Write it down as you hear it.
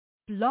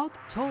Blog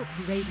Talk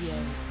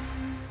Radio.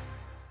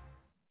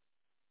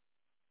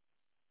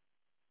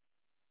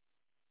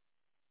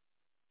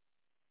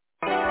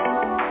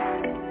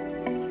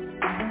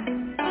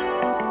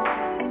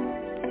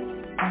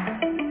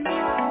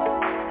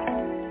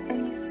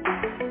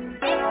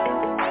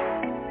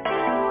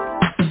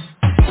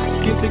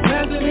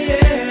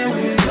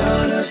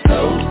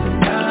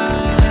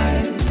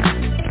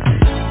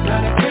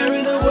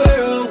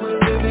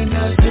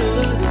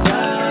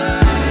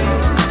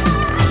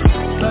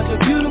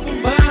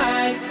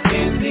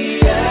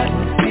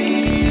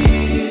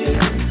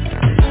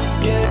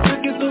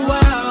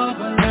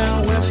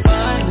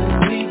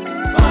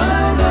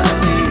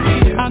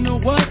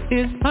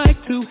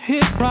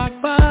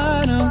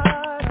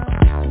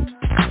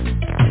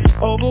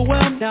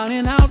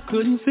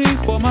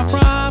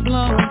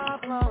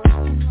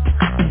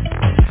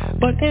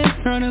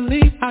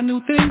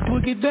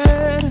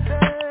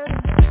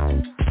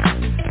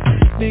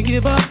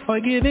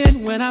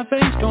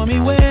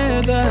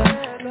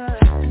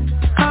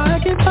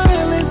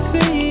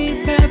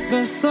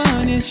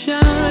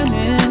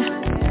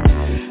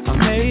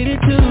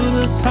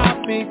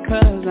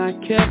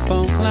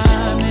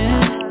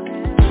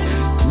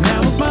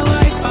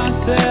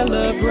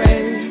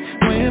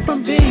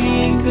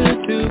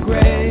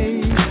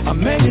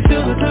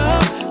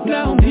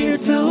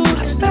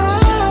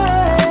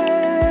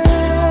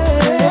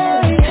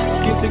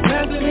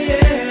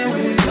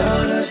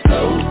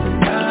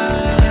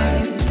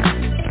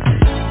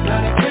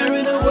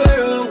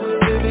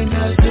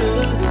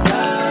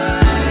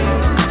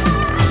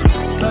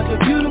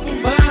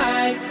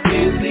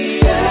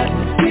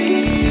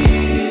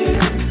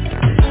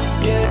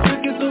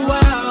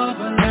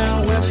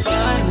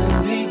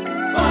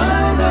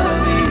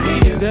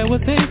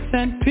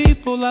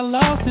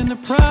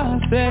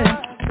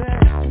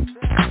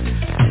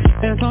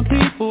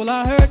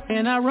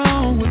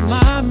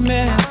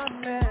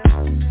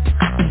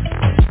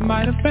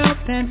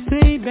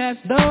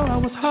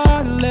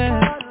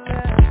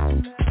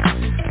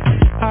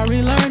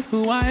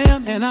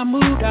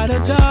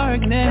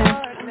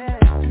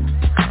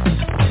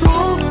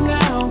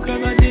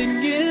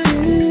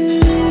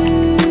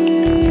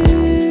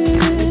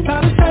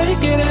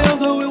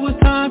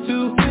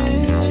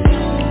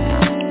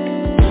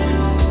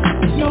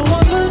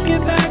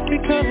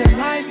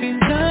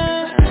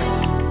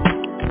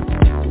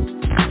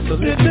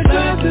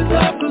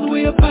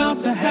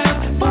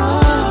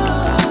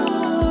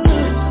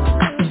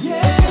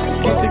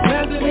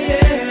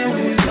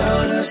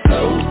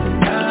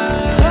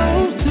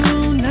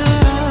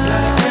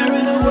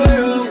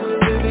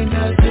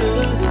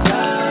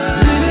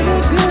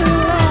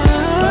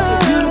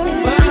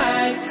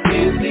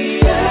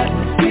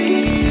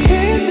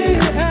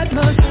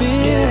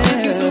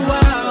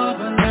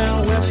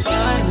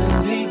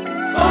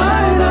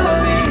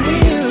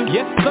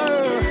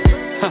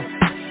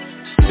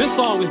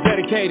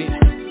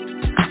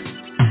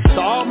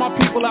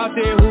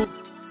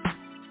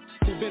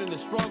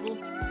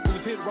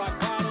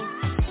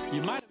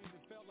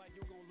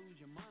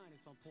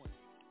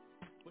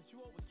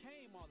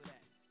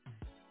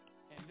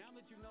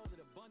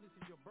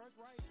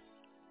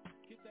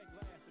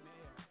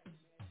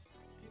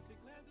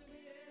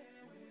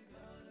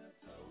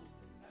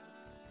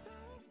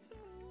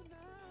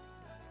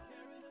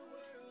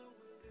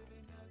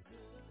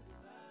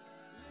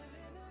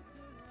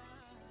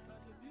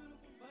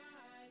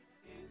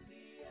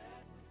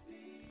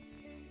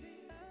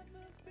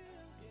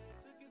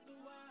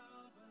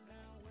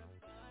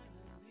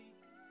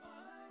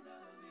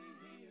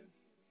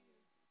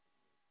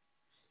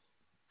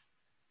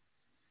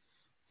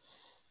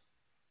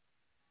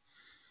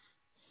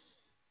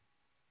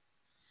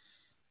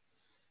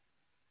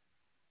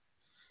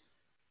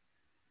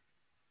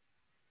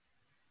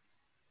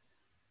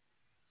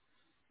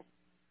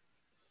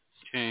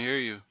 Can't hear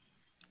you.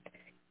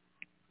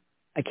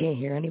 I can't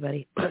hear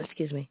anybody,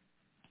 excuse me,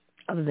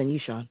 other than you,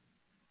 Sean.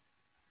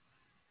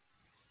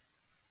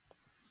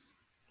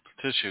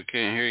 Letitia,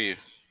 can't hear you.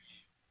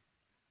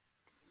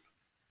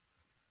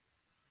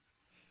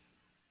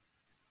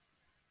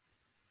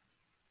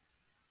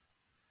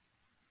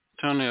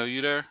 Tony, are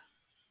you there?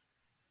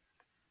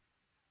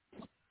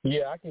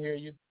 Yeah, I can hear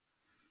you.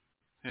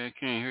 Yeah, I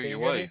can't hear Can your you hear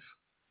wife. me?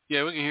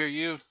 Yeah, we can hear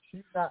you.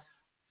 She's not.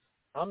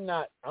 I'm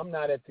not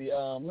at the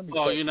let me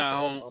Oh, check. you're not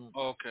home?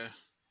 Okay.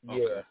 Yeah.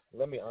 Okay.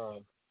 Let me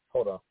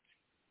hold on.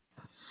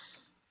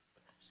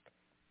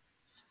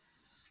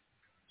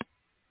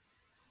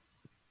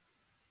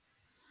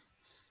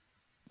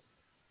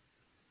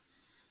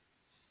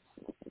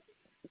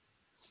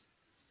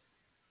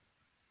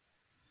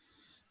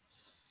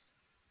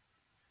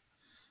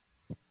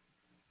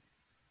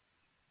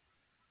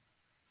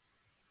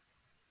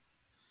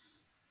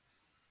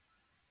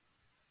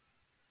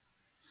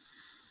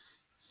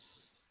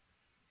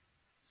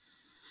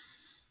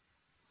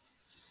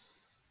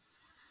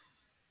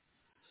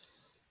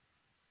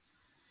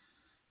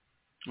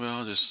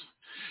 Well, just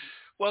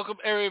welcome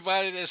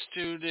everybody that's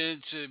tuned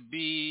in to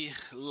B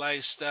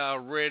Lifestyle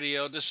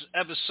Radio. This is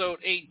episode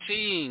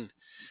 18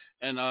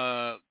 And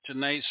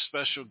tonight's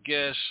special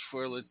guest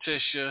for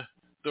Letitia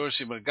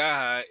Dorsey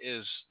Magaha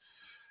is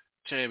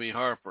Tammy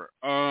Harper.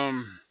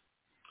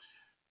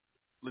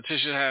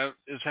 Letitia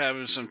is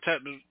having some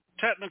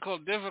technical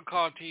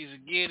difficulties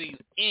getting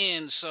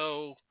in,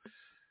 so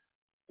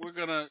we're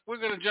gonna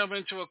jump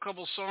into a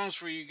couple songs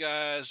for you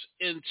guys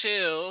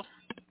until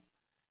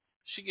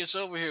she gets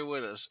over here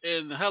with us.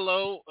 And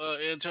hello,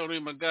 Antonio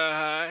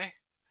Magaha,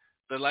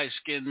 the light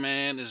skinned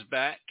man is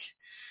back,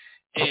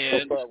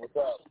 and What's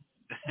up?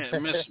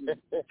 Miss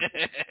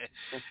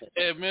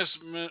and Miss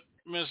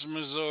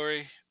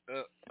Missouri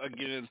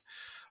again.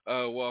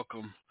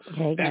 Welcome.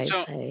 Hey guys.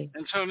 Hey.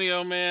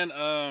 Antonio, man,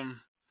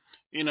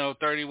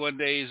 31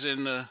 days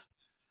into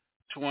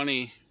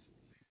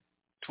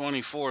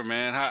 2024,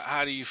 man.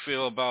 How do you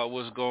feel about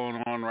what's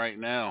going on right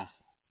now,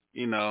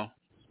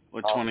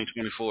 with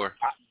 2024?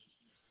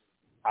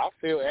 I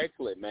feel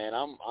excellent, man.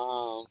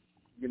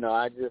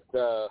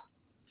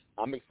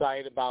 I'm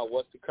excited about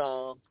what's to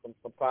come, some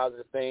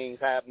positive things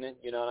happening,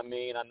 you know what I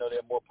mean? I know there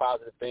are more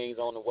positive things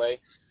on the way.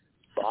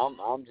 So I'm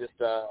open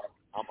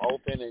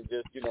and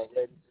just,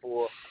 ready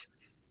for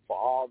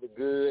all the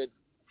good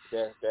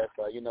that's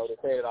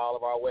headed all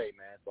of our way,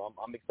 man. So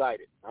I'm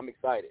excited.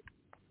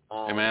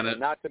 Hey, man, and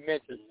not to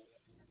mention,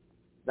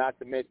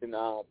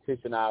 Tish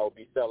and I will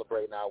be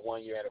celebrating our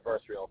 1-year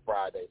anniversary on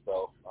Friday.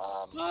 So,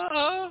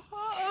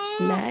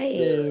 Nice.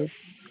 Yeah.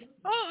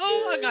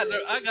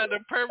 I got the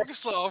perfect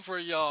song for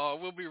y'all.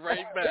 We'll be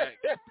right back.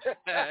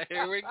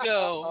 Here we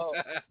go.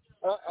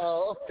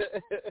 Uh-oh.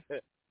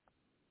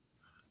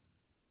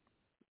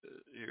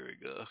 Here we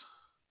go.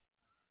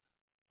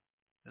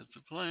 That's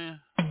the plan.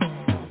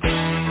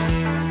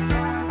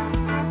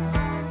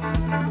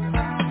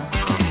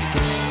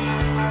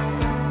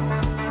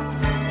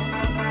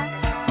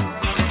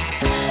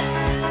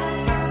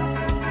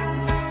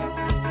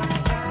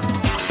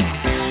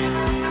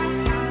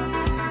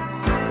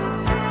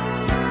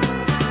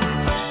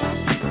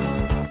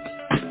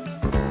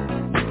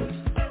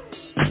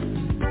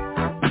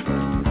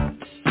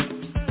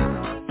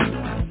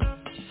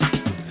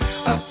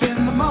 Up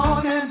in the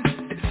morning,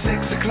 it's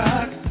 6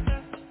 o'clock.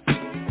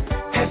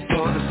 Head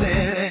for the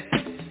city.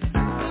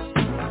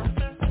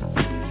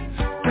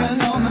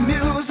 Turn on the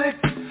music,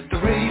 the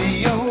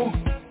radio.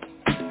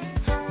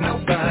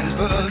 Nobody's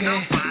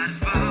boogie.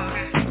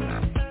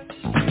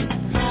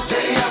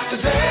 Day after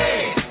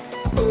day,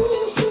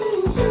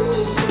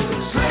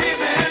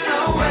 slaving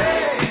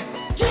away.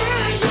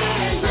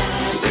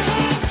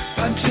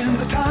 Punching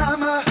the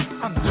timer,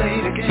 I'm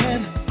late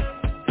again.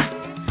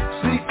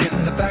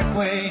 Sneaking the back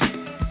way.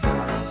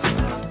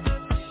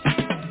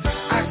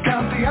 I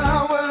count the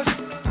hours,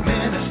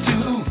 minutes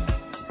too.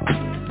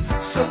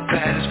 So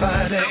glad it's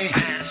Friday.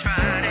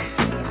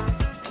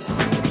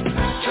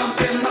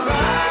 Jump in my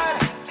ride.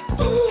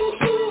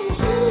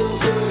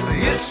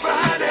 It's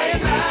Friday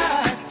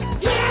night.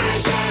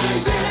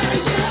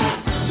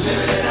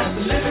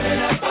 Living it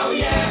up, oh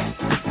yeah.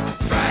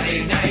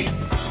 Friday night.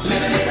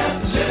 Living it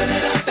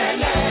up at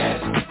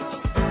last.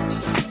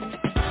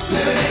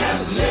 Living it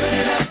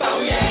up,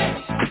 oh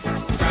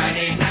yeah.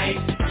 Friday night.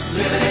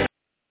 Living it up.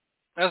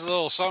 That's a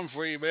little something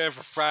for you, man,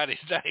 for Friday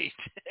night.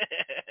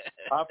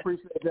 I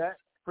appreciate that.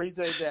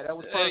 That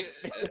was perfect.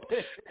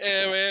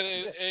 Yeah,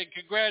 man, and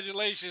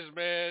congratulations,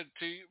 man.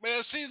 To you, man.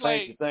 It seems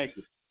like Thank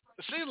you.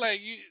 It seems like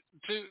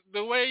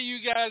the way you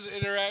guys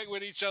interact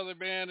with each other,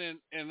 man, and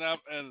how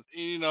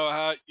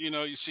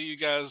you see you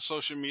guys on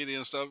social media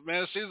and stuff,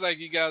 man. It seems like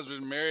you guys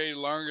been married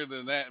longer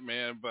than that,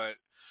 man. But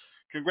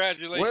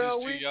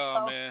congratulations to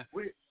y'all, man.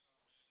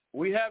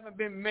 We haven't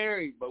been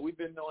married, but we've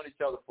been knowing each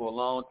other for a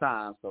long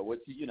time. So what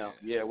you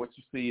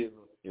see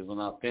is an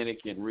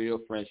authentic and real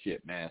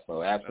friendship, man.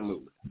 So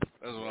absolutely.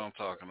 That's what I'm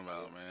talking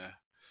about, man.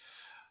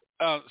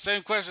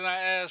 Same question I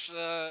asked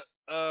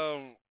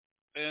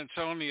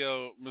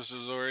Antonio,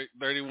 Mrs. Zori,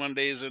 31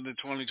 days into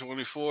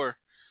 2024.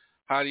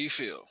 How do you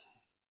feel?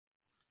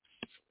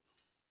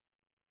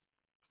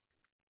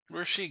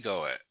 Where'd she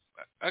go at?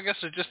 I guess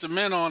it's just the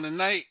men on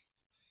tonight.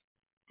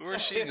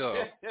 Where'd she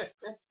go?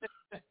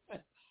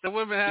 The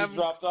women having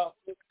dropped off.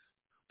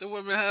 The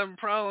women having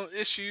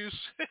issues.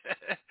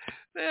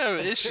 They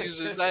having issues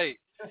tonight.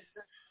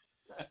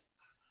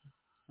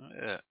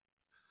 Yeah.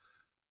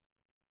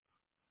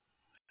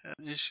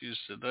 Having issues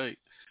tonight.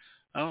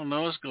 I don't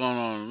know what's going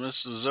on.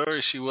 Mrs.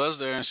 Zuri, she was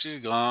there and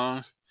she's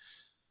gone.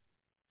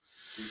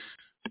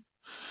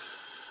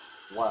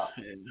 Wow.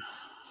 And,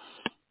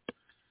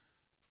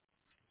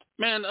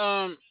 man,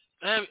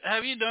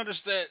 have you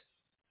noticed that,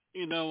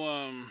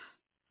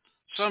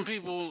 some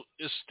people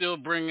is still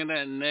bringing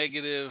that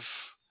negative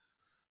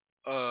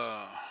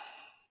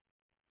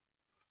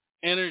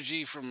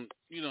energy from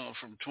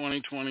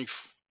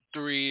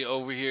 2023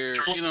 over here.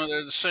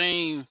 They're the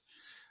same.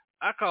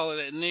 I call it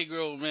that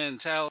Negro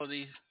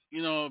mentality.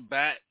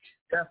 Back.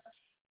 Yeah.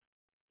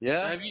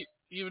 Yeah. Have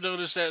you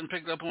noticed that and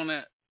picked up on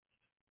that?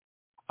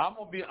 I'm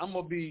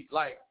gonna be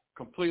like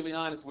completely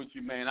honest with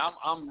you, man.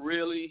 I'm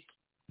really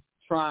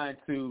trying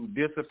to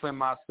discipline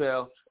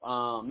myself.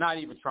 Not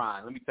even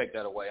trying. Let me take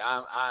that away.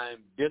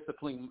 I'm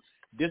disciplining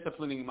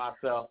disciplining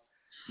myself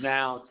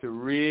now to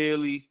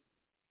really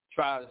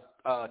try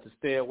to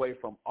stay away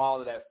from all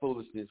of that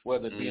foolishness,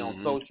 whether it be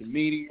on social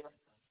media.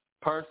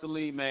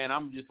 Personally, man,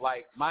 I'm just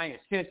like, my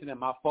intention and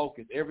my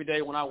focus every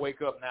day when I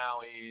wake up now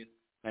is,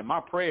 and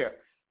my prayer,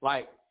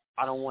 like,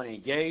 I don't want to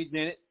engage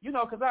in it,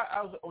 because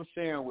I was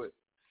sharing with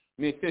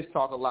me and Fish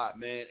talk a lot,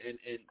 man,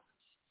 and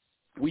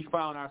we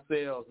found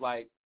ourselves,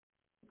 like,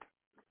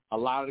 a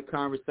lot of the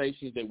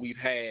conversations that we've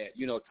had,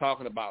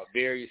 talking about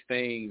various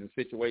things and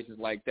situations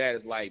like that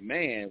is like,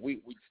 man,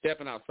 we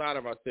stepping outside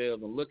of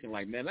ourselves and looking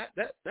like, man,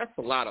 that's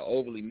a lot of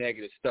overly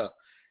negative stuff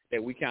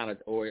that we kind of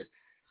or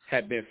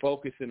have been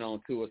focusing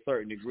on to a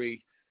certain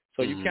degree.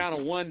 So you kind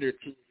of wonder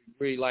to a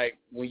degree, like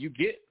when you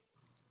get,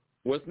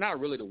 well, it's not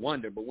really the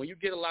wonder, but when you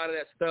get a lot of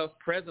that stuff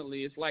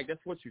presently, it's like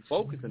that's what you're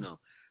focusing on.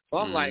 So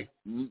I'm like,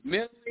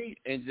 mentally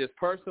and just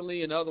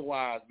personally and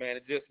otherwise, man,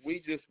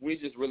 we just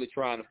really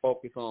trying to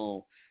focus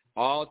on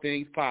all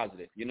things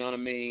positive. You know what I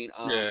mean?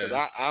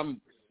 Because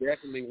I'm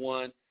definitely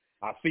one.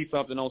 I see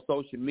something on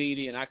social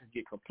media and I can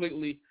get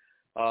completely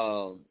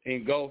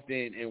engulfed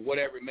in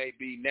whatever it may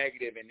be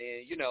negative, and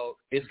then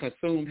it's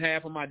consumed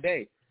half of my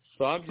day.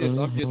 So I'm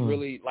just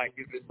really like,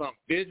 if it's something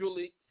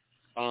visually,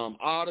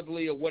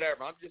 audibly or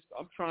whatever,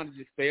 I'm trying to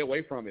just stay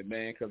away from it,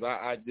 man, because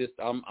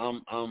I'm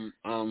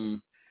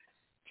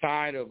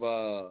tired of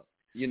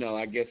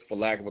I guess for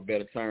lack of a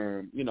better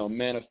term,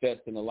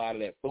 manifesting a lot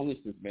of that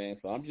foolishness, man.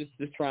 So I'm just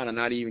trying to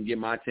not even give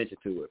my attention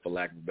to it, for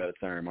lack of a better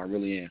term. I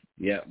really am.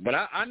 Yeah, but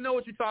I know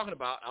what you're talking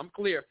about. I'm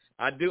clear.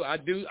 I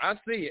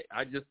see it.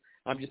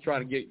 I'm just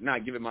trying to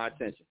not give it my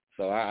attention.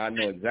 So I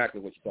know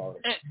exactly what you're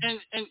talking about.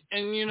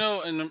 And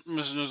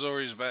Mr.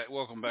 Nazori is back.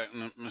 Welcome back,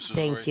 Mr. Nazori.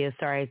 Thank you.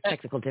 Sorry,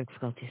 technical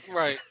difficulties.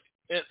 Right.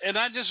 And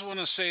I just want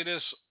to say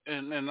this,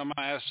 and I'm going to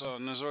ask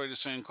Nazori the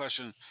same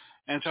question.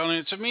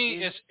 Antonio, to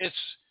me,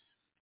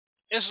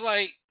 it's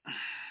like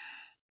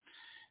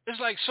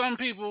some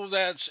people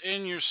that's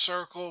in your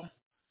circle,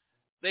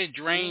 they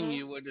drain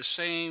you with the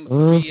same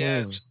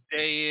BS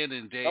day in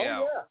and day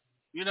out. Yeah.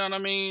 You know what I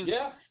mean?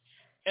 Yeah.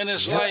 And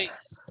it's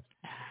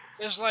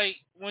like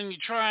when you're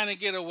trying to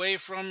get away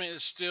from it,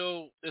 it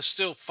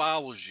still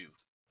follows you.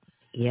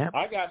 Yeah.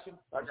 I got you.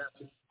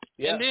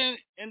 Yeah.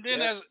 And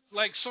then as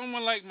like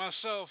someone like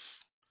myself,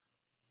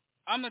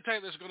 I'm the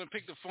type that's gonna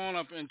pick the phone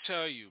up and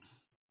tell you,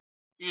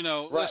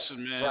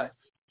 listen, man. Right.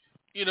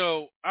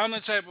 I'm the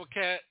type of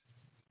cat.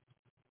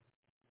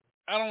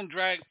 I don't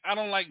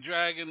like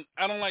dragging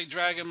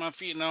my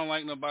feet, and I don't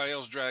like nobody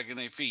else dragging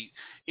their feet.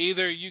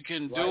 Either you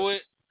can do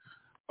it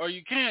or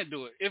you can't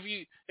do it. If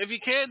you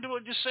can't do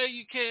it, just say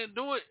you can't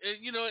do it.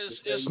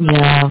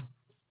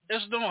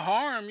 It's no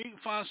harm. You can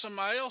find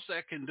somebody else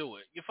that can do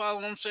it. You follow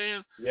what I'm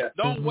saying? Yeah.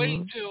 Don't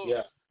wait till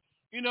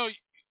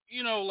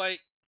like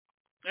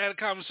I had a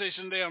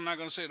conversation today. I'm not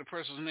gonna say the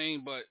person's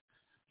name, but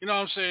you know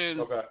what I'm saying?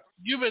 Okay.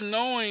 You've been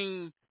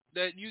knowing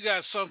that you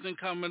got something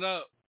coming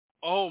up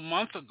a whole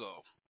month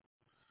ago.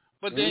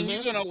 But then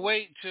you're going to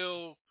wait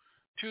till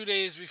 2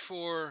 days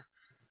before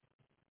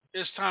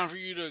it's time for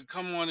you to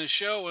come on the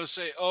show and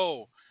say,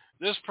 oh,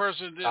 this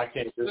person,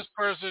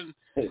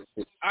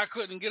 I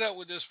couldn't get up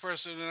with this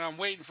person and I'm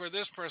waiting for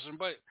this person.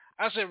 But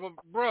I said, well,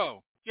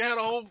 bro, you had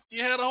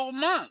a whole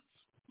month.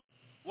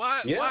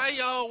 Why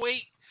y'all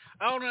wait?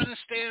 I don't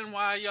understand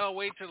why y'all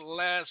wait till the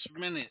last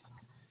minute.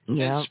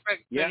 Yeah.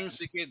 Expect things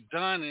to get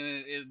done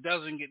and it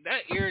doesn't get.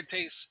 That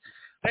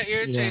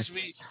irritates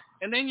me.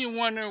 And then you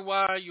wonder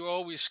why you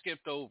always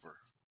skipped over.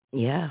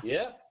 Yeah.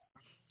 Yeah.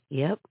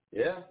 Yep.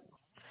 Yeah.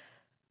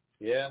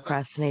 Yeah.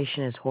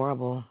 Procrastination is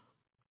horrible.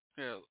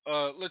 Yeah.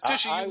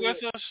 Letitia, you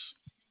with us?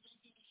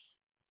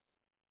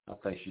 I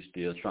think she's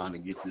still trying to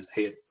get this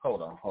head.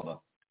 Hold on.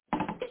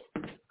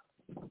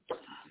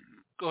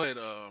 Go ahead,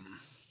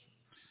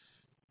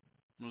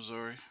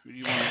 Missouri.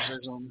 You want to say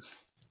something?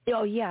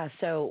 Oh, yeah.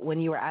 So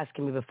when you were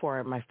asking me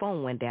before, my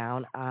phone went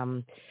down.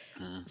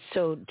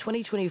 So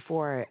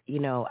 2024,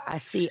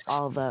 I see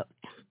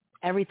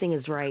everything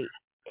is right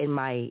in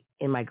my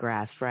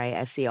grasp, right?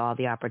 I see all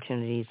the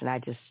opportunities, and I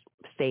just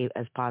stay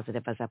as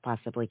positive as I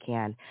possibly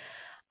can,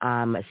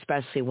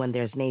 especially when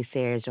there's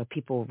naysayers or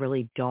people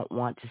really don't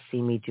want to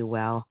see me do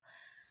well.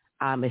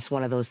 It's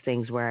one of those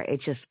things where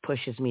it just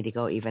pushes me to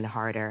go even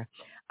harder.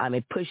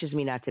 It pushes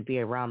me not to be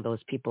around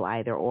those people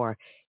either or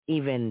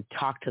even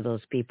talk to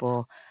those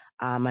people.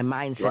 My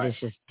mindset is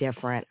just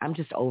different. I'm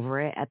just over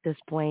it at this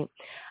point.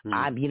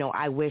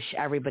 I wish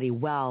everybody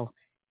well,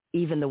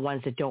 even the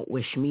ones that don't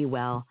wish me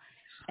well.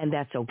 And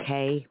that's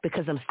okay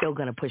because I'm still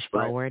going to push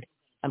forward.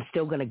 I'm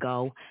still going to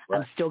go.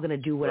 I'm still going to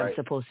do what I'm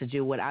supposed to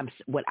do. What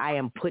I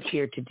am put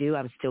here to do,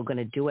 I'm still going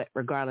to do it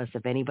regardless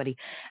of anybody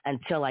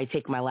until I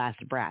take my last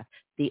breath.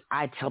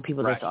 I tell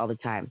people this all the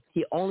time.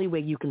 The only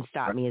way you can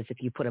stop me is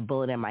if you put a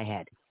bullet in my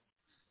head.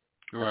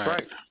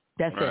 Right.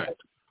 That's it.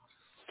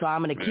 So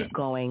I'm going to keep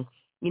going.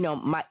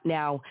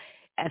 Now,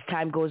 as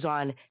time goes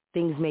on,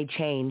 things may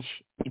change.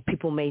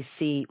 People may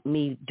see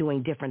me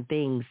doing different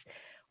things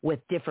with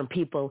different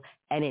people,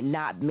 and it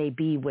not may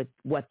be with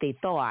what they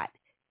thought.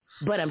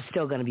 But I'm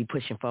still going to be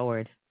pushing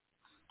forward,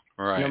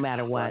 no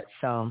matter what.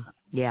 So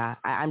Yeah,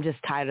 I'm just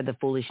tired of the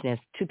foolishness.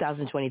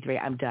 2023,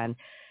 I'm done.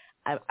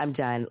 I'm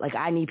done. Like,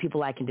 I need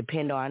people I can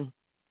depend on,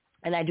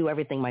 and I do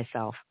everything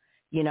myself.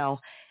 You know,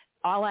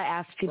 all I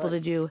ask people to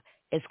do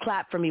is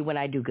clap for me when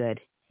I do good.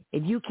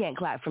 If you can't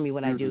clap for me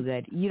when I do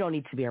good, you don't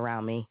need to be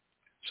around me.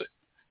 So,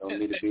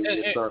 and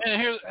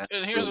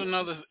here's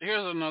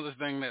another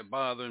thing that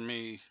bothered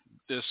me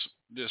this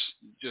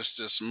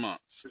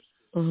month.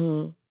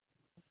 Mhm.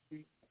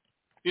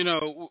 You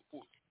know,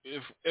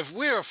 if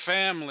we're a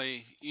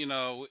family, you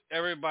know,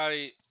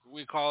 everybody,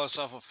 we call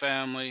ourselves a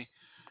family.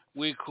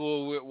 We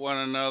cool with one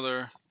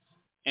another,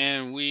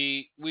 and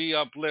we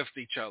uplift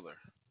each other.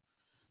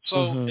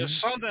 So if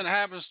something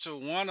happens to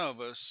one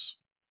of us,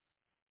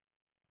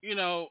 you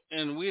know,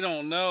 and we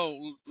don't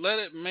know, let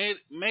it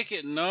make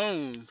it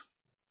known.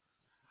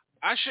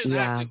 I shouldn't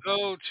have to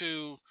go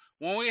to,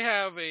 when we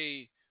have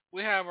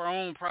our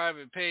own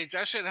private page.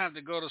 I shouldn't have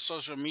to go to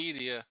social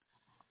media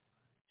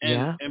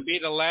and be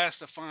the last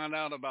to find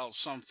out about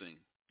something.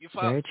 You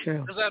follow? Very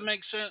true. Does that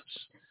make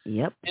sense?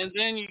 Yep. And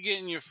then you get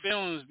in your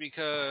feelings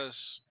because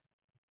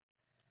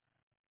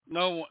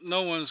no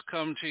one's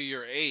come to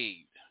your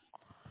aid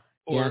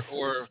or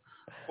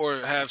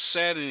have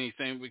said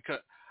anything,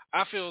 because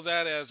I feel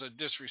that as a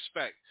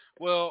disrespect.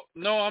 Well,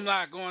 no, I'm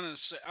not going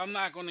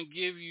to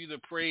give you the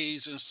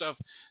praise and stuff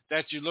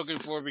that you're looking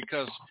for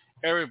because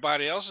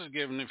everybody else is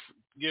giving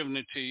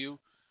it to you.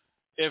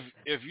 If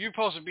you're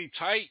supposed to be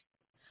tight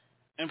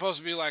and supposed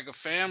to be like a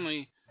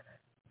family,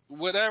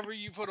 whatever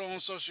you put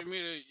on social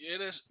media,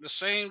 it is the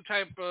same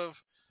type of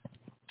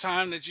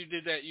time that you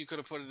did that. You could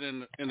have put it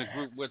in a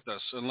group with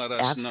us and let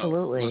us know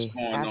what's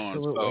going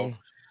on. So,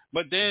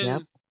 but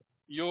then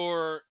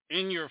you're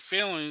in your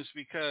feelings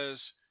because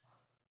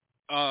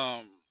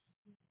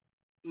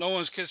no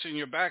one's kissing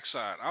your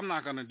backside. I'm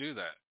not going to do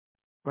that.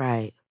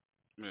 Right.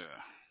 Yeah.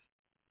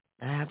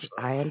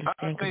 I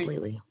understand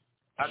completely.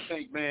 I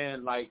think,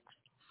 man, like,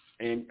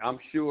 and I'm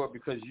sure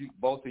because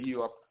both of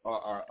you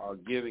are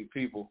giving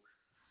people.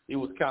 It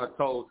was kind of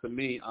told to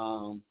me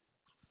a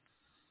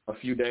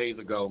few days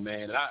ago,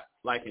 man. That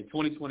like in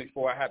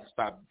 2024, I have to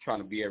stop trying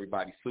to be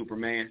everybody's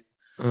Superman.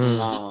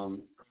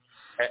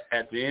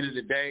 At the end of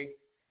the day,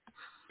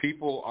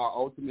 people are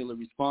ultimately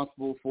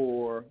responsible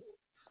for,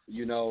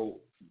 you know,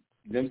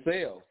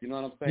 themselves. You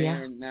know what I'm saying?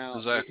 Yeah. Now,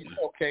 exactly. It's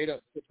okay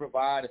to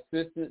provide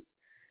assistance.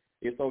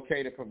 It's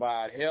okay to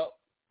provide help.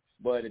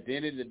 But at the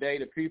end of the day,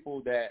 the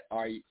people that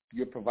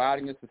you're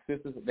providing this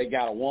assistance, they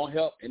gotta want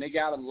help and they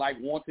gotta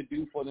want to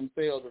do for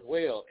themselves as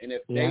well. And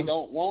if they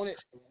don't want it,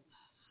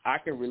 I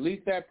can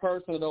release that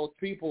person or those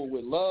people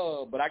with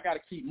love, but I gotta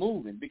keep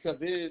moving because at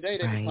the end of the day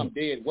they become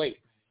dead weight.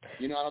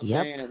 You know what I'm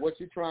saying? And what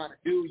you're trying to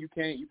do, you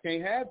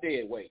can't have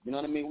dead weight. You know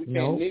what I mean? We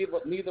can't.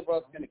 Neither of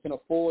us can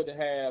afford to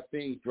have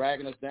things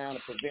dragging us down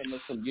and preventing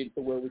us from getting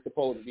to where we're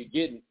supposed to be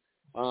getting.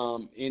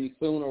 Any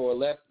sooner or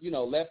less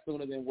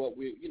sooner than what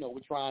we're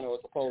trying or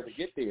supposed to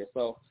get there.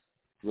 So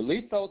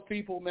release those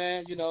people,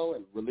 man,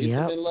 and release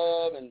them in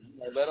love and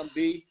let them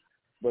be.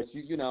 But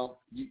you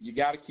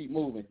got to keep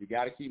moving. You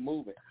got to keep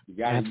moving.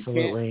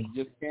 Absolutely.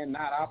 You just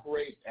cannot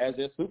operate as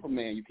a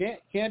Superman. You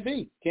can't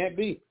be.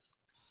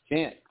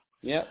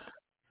 Yep.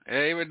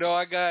 Hey, even though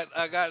I got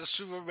a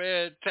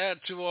Superman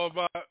tattoo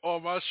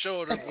on my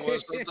shoulder, boy,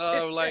 sometimes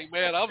I'm like,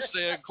 man, I'm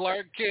saying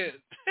Clark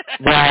Kent.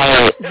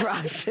 Right.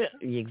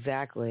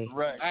 Exactly.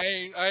 Right. I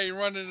ain't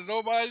running to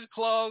nobody's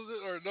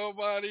closet or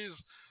nobody's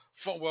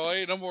phone. Well, I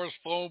ain't no more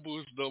phone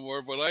booths no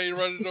more, but I ain't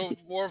running no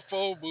more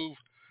phone booth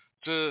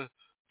to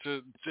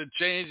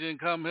change and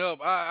come help.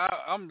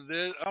 I'm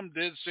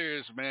dead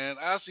serious, man.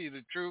 I see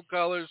the true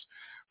colors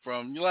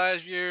from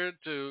last year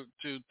to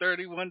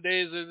 31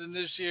 days in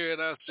this year,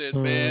 and I said,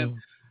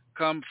 man,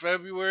 come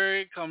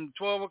February, come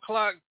 12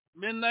 o'clock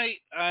midnight,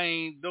 I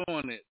ain't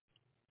doing it.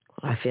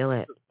 I feel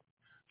it.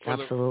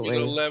 Absolutely.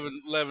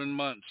 11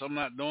 months. I'm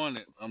not doing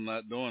it.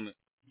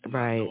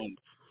 Right.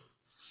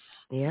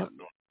 Yep.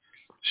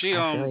 She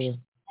I feel you.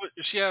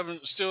 she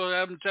still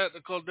having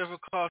technical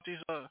difficulties,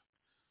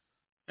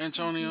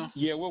 Antonio?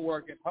 Yeah, we're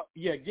working.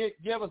 Yeah,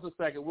 give us a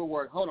second. We're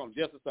working. Hold on,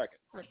 just a second.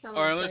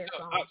 All right, let's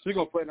go. She's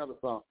gonna play another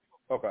song.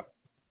 Okay.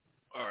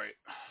 All right.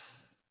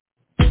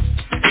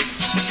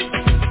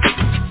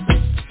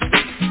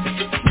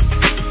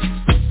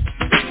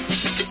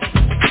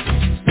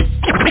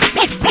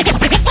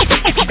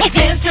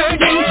 It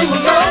turned into a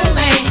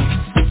romance.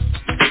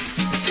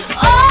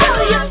 Oh,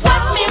 you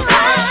swept me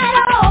right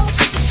off.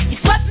 You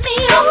swept me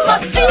off my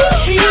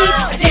feet.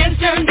 It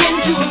turned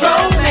into a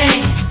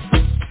romance.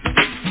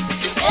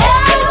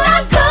 And I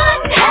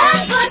couldn't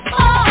help but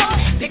fall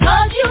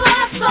because you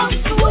are so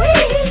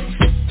sweet.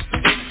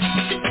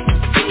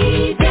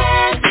 Sweet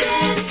as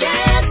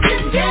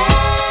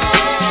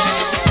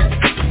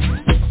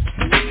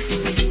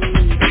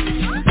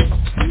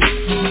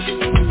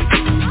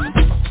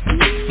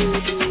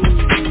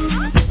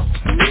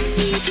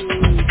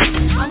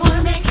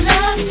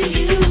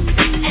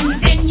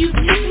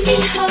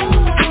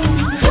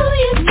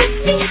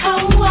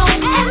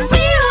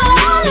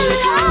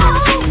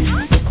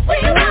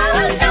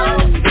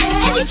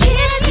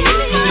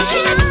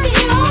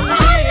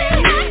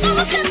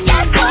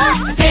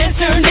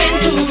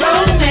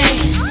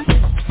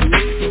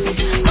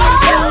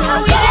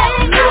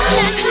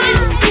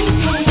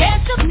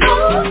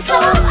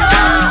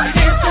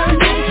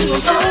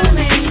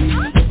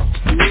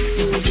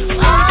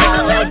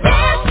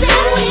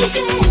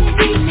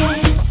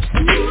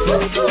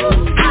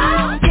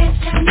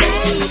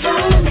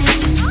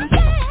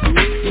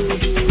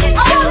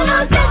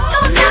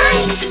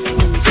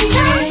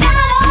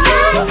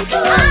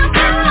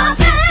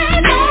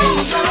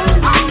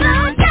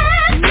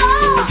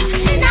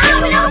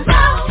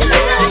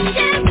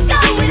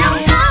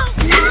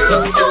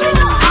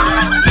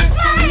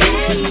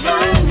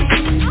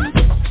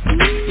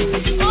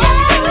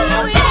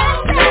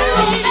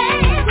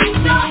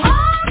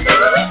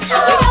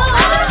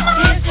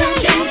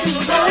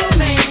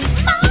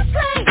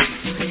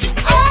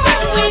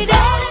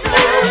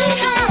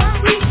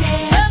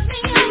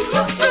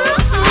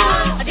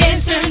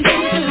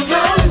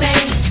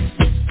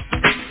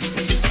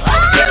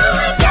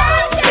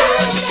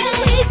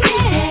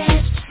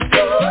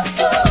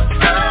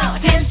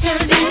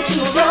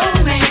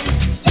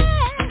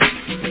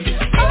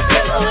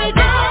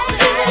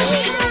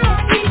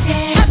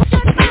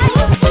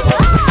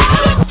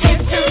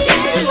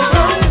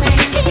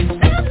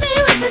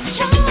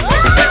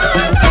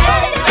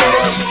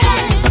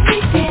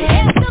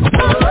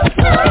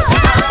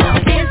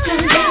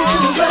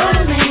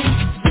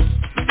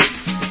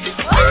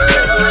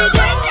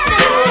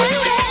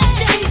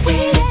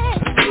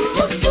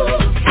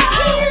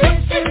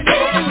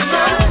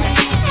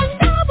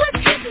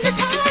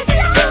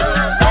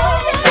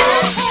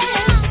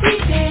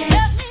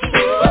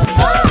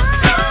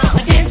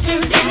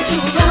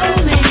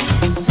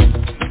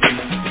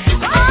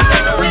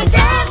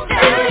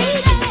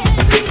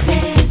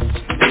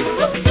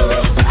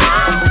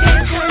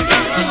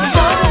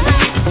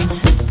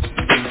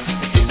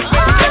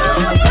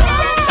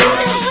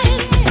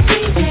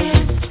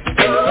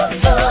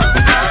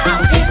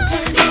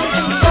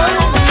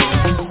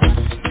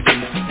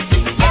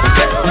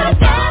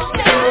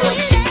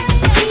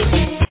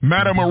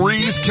Madame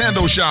Marie's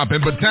Candle Shop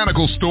and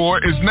Botanical Store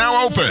is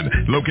now open.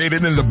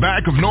 Located in the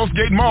back of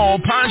Northgate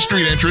Mall, Pine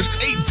Street entrance,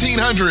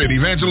 1800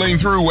 Evangeline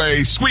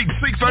Thruway, Suite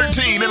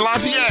 613 in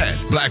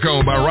Lafayette. Black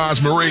owned by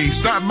Roz Marie.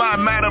 Stop by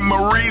Madame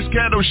Marie's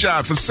Candle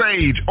Shop for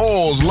sage,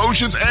 oils,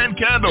 lotions, and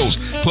candles.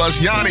 Plus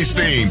Yanni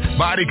Steam,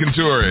 body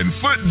contouring,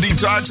 foot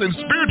detox, and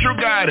spiritual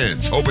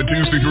guidance. Open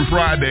Tuesday through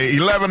Friday,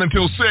 11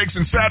 until 6,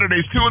 and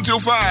Saturdays 2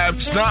 until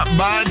 5. Stop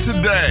by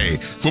today.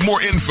 For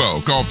more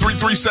info, call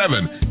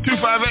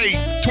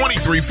 337-258-2354.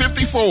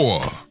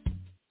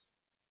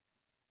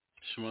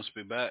 She must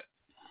be back.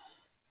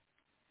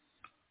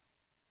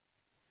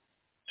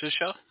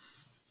 Tisha?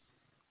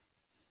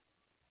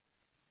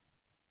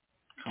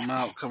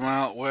 Come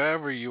out,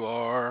 wherever you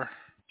are.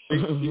 She's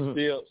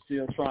still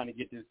trying to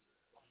get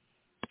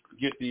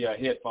the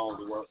headphones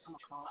to work.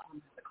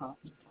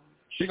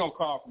 She gonna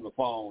call from the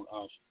phone,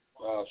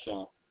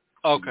 Sean.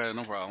 Okay,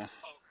 no problem.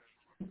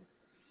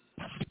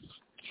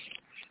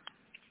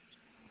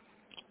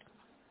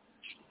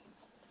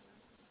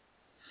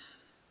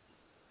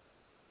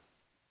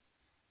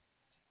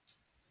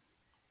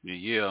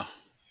 Yeah.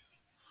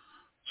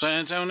 So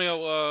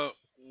Antonio,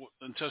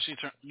 until she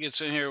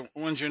gets in here,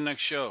 when's your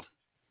next show?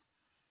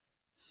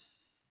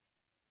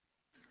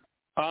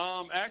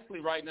 Actually,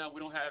 right now we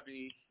don't have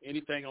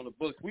anything on the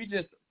books. We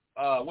just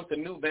with the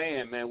new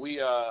band, man.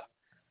 We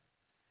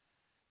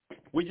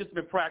just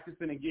been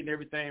practicing and getting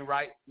everything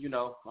right. You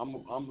know, I'm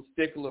a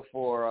stickler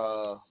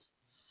for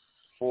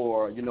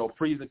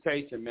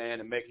presentation, man,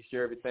 and making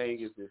sure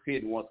everything is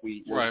hidden once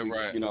we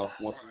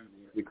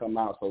come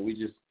out. So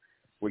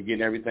we're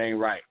getting everything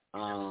right.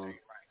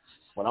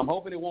 But I'm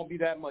hoping it won't be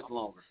that much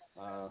longer.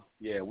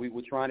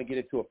 We're trying to get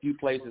it to a few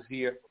places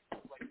here.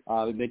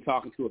 We've been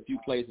talking to a few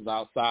places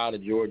outside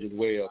of Georgia as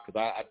well,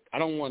 because I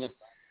don't want to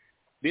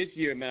 – this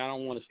year, man, I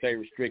don't want to stay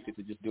restricted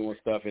to just doing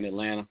stuff in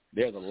Atlanta.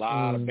 There's a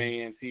lot of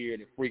bands here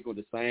that frequent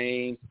the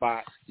same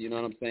spots, you know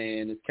what I'm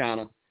saying? It's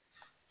kind of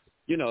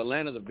 –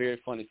 Atlanta's a very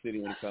funny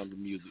city when it comes to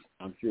music.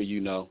 I'm sure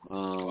you know. A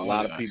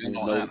lot of people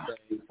know the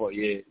thing for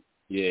Yeah.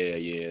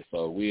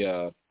 So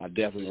I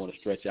definitely want to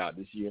stretch out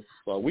this year.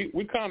 So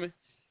we're coming.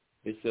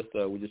 It's just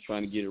we're just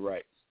trying to get it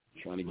right.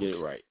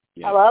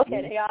 Yeah. Hello,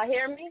 can y'all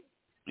hear me?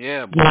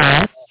 Yeah,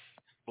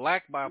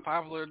 black by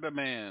popular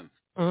demand.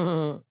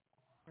 Mm-hmm.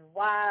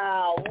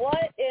 Wow,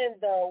 what in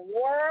the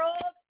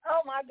world?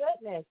 Oh my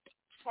goodness!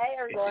 Hey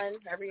everyone,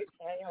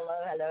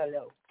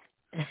 hello.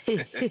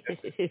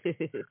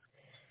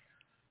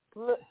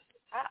 Look,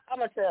 I'm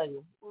gonna tell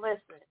you.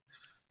 Listen,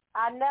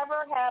 I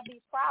never have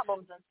these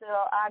problems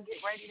until I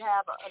get ready to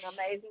have an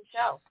amazing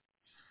show.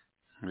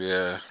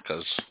 Yeah,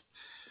 because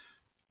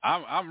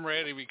I'm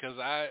ready, because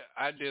I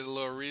did a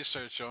little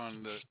research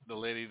on the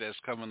lady that's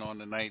coming on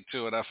tonight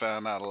too, and I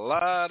found out a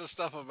lot of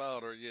stuff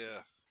about her. Yeah.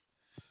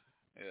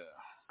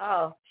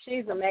 Oh,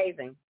 she's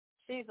amazing.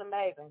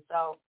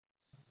 So,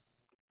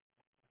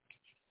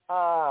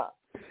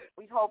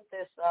 we hope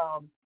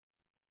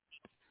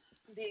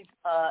these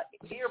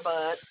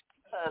earbuds,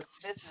 because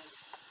this is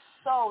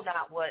so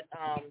not what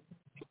I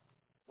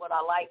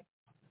like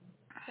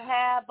to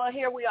have, but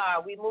here we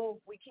are. We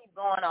keep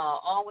going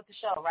on with the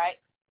show, right?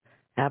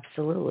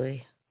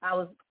 Absolutely. I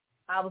was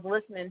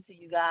listening to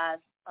you guys'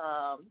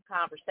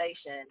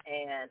 conversation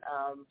and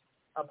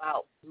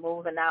about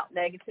moving out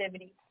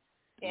negativity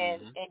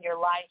in your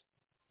life,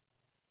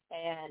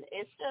 and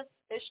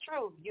it's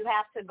true. You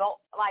have to go,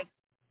 like,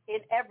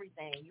 in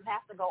everything. You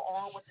have to go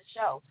on with the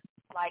show.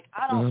 Like,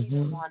 I don't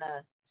even want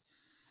to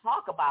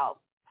talk about,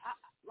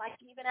 like,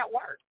 even at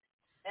work.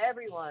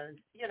 Everyone,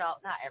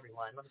 not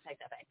everyone. Let me take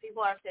that back.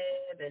 People are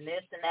sick and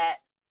this and that.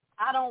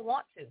 I don't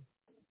want to.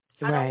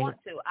 I don't want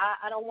to.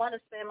 I don't want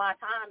to spend my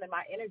time and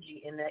my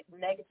energy in the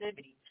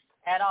negativity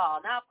at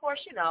all. Now, of course,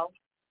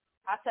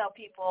 I tell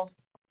people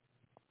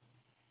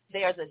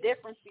there's a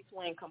difference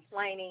between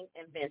complaining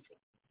and venting,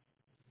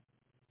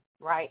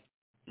 right?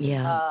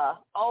 Yeah.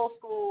 Old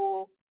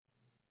school,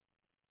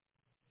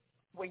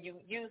 where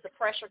you use the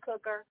pressure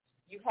cooker,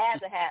 you have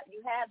to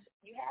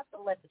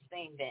let the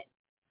steam vent,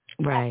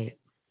 right,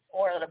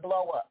 or it'll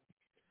blow up.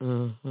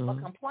 Mm-hmm.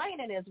 But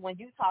complaining is when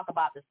you talk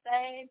about the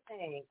same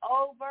thing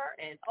over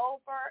and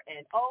over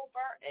and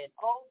over and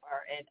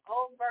over and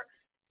over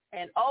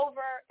and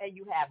over, and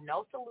you have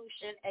no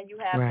solution and you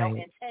have no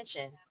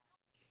intention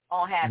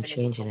on having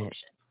any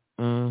solution.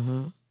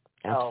 Mm-hmm.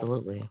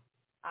 Absolutely. So,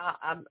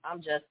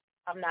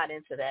 I'm not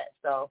into that.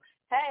 So,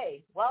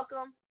 hey,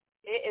 welcome.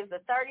 It is the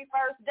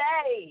 31st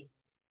day.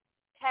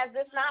 Has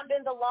this not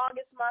been the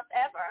longest month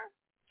ever?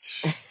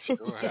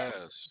 Sure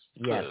has.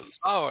 Yes.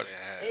 Oh, it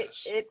has.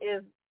 It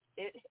is.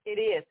 It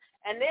is.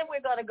 And then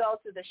we're going to go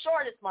to the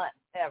shortest month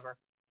ever.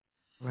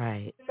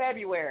 Right.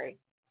 February.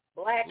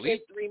 Black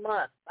History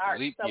Month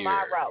starts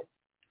tomorrow.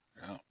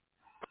 Yeah.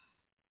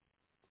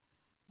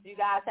 Do you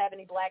guys have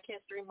any Black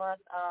History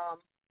Month,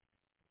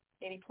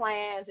 any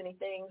plans,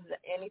 anything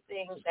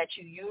that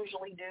you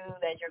usually do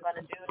that you're going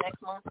to do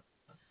next month?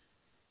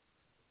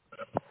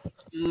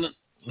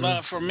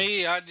 No, for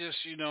me, I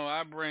just,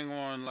 I bring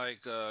on,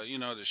 like,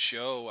 the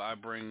show. I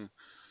bring,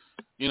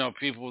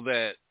 people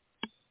that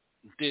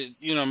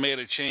made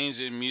a change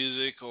in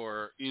music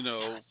or,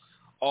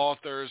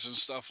 authors and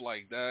stuff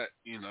like that,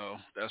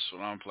 that's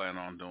what I'm planning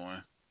on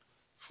doing.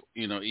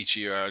 Each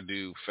year I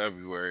do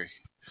February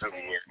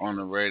on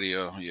the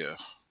radio. Yeah.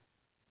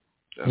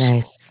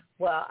 Nice.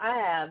 Well,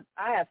 I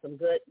have some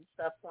good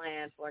stuff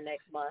planned for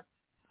next month.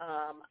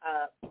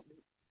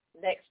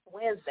 Next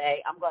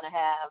Wednesday, I'm going to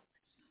have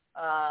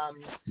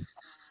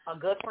a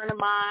good friend of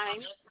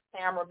mine,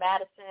 Tamara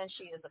Madison.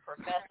 She is a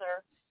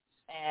professor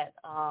at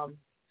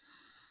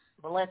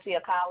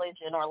Valencia College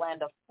in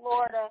Orlando,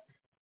 Florida,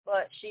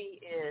 but she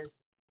is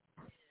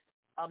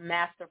a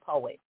master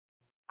poet.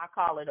 I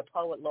call it a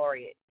poet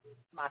laureate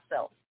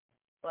myself,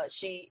 but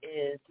she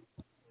is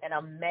an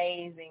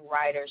amazing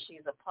writer.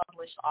 She's a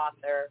published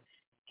author,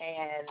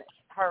 and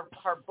her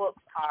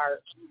books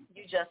are,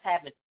 you just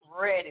haven't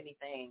read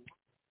anything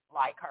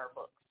like her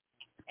books.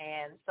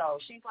 And so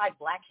she's like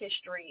Black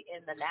history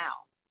in the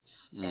now.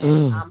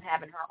 And I'm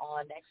having her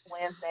on next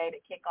Wednesday to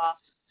kick off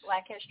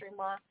Black History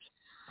Month.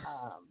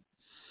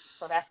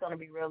 So that's going to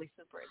be really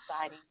super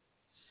exciting.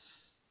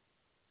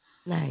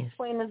 Nice.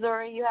 Queen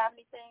Missouri, you have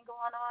anything going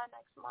on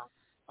next month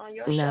on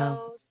your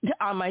No. shows?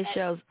 On my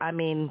shows, I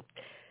mean,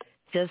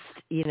 just,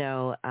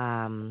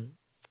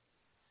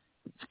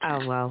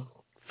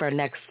 for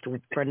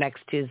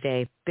next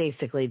Tuesday,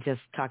 basically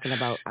just talking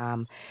about,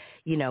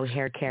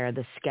 hair care,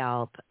 the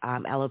scalp,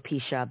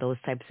 alopecia, those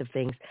types of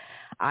things.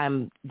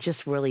 I'm just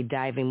really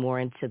diving more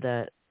into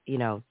the,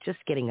 just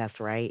getting us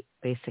right,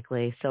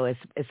 basically. So it's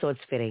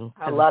fitting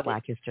because it's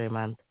Black History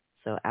Month.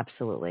 So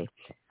absolutely.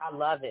 I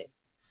love it.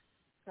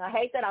 I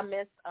hate that I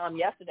missed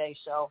yesterday's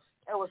show.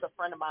 It was a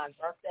friend of mine's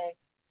birthday.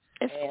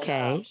 It's and,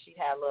 okay. She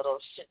had little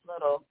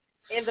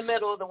in the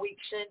middle of the week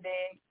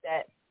shindig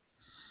that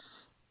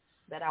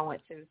I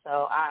went to.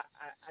 So I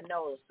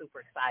know it was super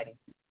exciting.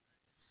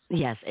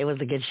 Yes, it was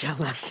a good show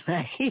last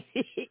night.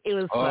 It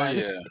was fun.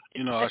 Oh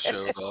yeah, I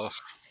showed off.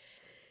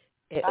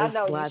 I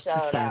know you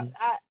showed out.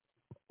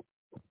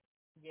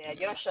 Yeah,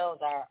 your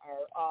shows are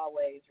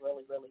always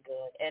really, really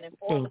good and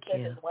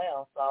informative as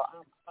well. So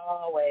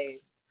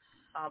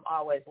I'm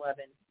always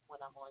loving when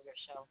I'm on your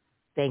show.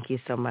 Thank you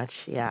so much.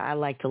 Yeah,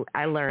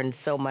 I learn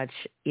so much,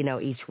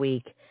 each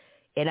week,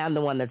 and I'm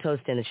the one that's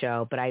hosting the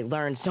show, but I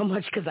learn so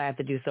much because I have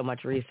to do so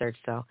much research.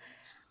 So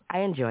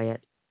I enjoy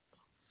it.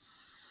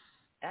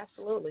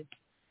 Absolutely.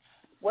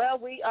 Well,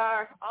 we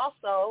are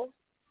also,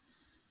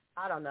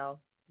 I don't know,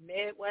 not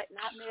midway.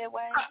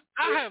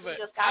 We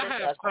just got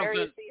into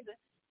Aquarius season.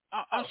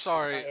 I'm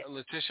sorry,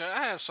 Letitia.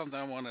 I have something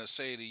I want to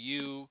say to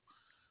you.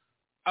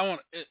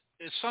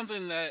 It's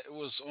something that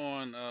was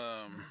on.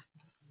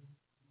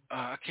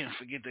 I can't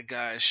forget the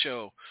guy's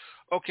show.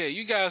 Okay,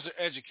 you guys are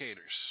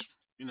educators.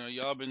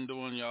 Y'all been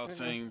doing y'all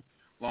thing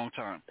long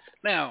time.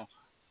 Now,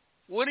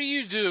 what do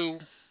you do?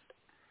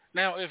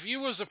 Now, if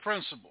you was a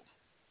principal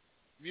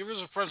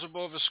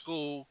of a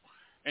school,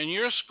 and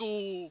your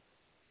school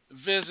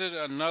visit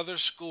another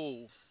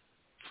school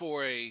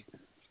for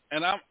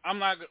and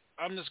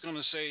I'm just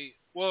gonna say,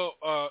 well,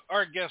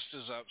 our guest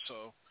is up,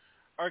 so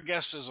our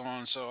guest is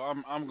on, so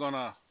I'm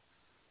gonna,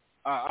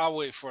 I'll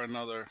wait for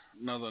another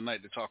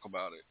night to talk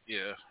about it.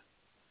 Yeah.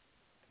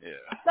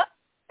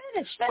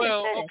 Finish.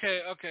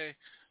 Okay.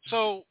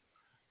 So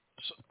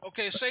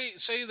okay,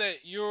 say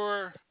that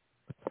you're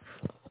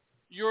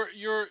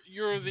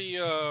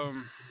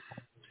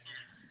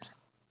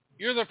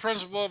the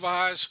principal of a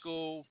high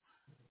school,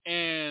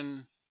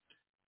 and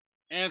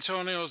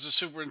Antonio is the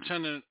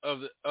superintendent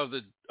of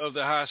the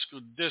high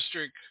school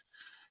district.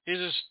 He's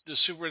the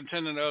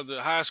superintendent of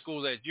the high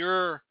school that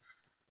your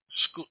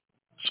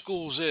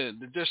school's in,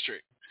 the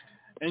district.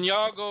 And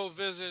y'all go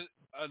visit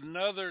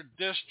another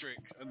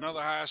district,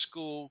 another high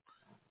school,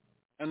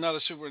 another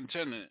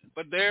superintendent,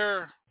 but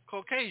they're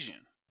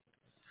Caucasian.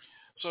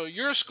 So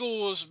your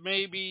school is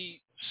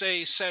maybe,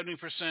 say,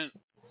 70%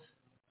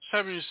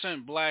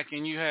 black,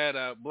 and you had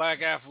a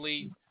black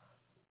athlete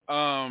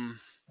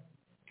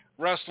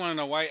wrestling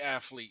a white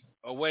athlete.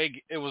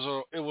 It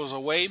was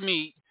away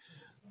meet,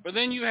 but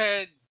then you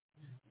had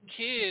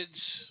kids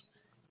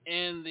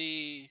in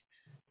the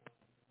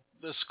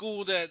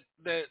school that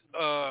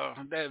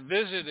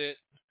visited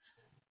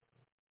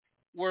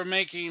were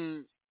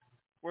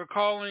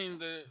calling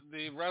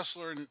the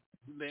wrestler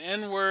the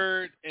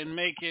N-word and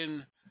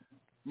making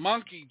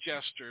monkey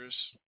gestures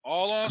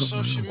all on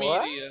social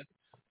media.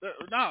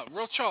 No,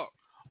 real talk.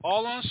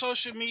 All on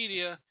social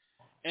media,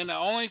 and the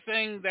only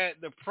thing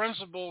that the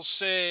principal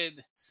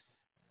said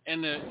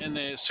and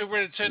the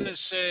superintendent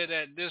said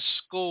at this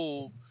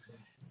school,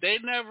 they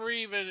never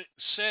even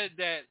said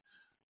that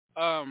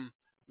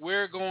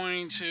we're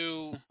going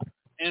to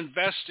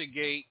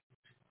investigate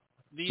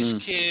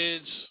these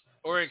kids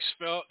or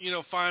expel,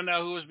 find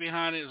out who was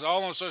behind it. It's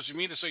all on social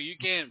media, so you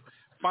can't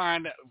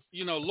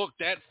look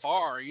that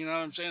far. You know what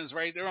I'm saying? It's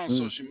right there on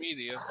social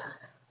media.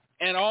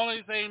 And the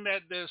only thing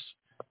that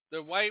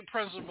the white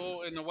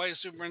principal and the white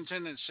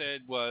superintendent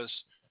said was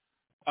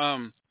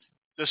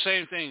the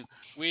same thing.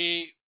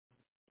 We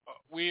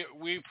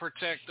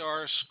protect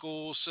our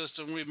school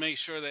system. We make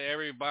sure that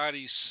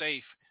everybody's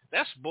safe.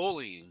 That's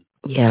bullying.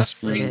 Yes,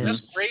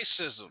 That's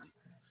racism.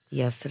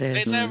 Yes, it is.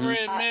 They never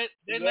admit.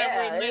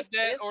 Never admit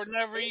that, or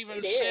never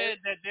even said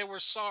that they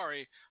were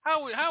sorry.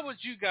 How would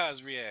you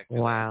guys react?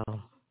 Wow.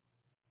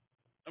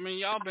 I mean,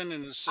 y'all been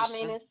in the system. I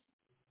mean,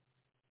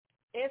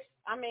 it's.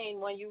 I mean,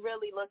 when you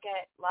really look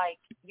at, like,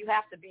 you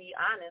have to be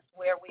honest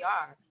where we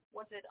are.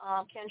 What did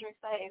Kendrick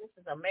say? This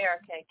is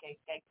America.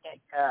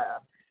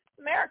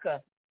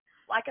 America.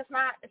 Like, it's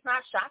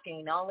not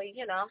shocking. Only,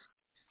 you know.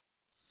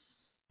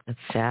 It's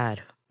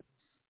sad.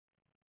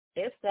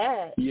 It's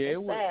sad. Yeah,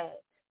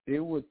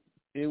 it's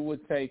it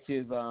would take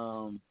his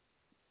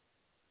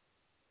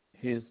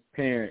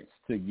parents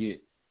to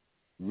get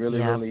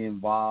really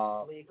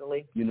involved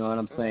legally. You know what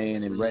I'm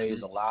saying, and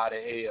raise a lot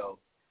of hell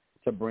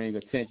to bring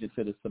attention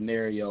to the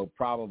scenario,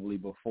 probably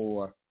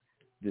before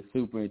the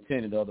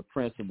superintendent or the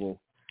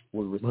principal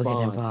would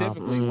respond.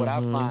 Typically, what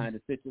I find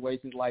in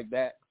situations like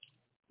that,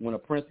 when a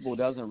principal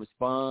doesn't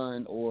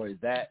respond or is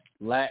that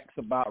lax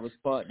about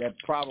response, that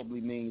probably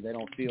means they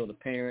don't feel the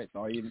parents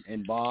are even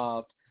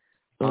involved,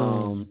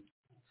 or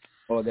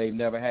they've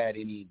never had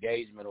any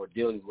engagement or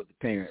dealings with the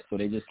parents. So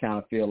they just kind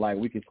of feel like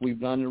we can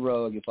sweep it under the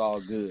rug, it's all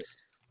good.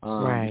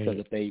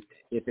 Because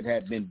if it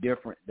had been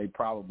different, they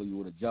probably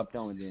would have jumped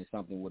on it and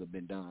something would have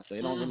been done. So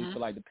they don't really feel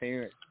like the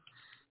parents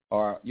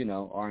are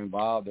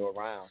involved or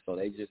around. So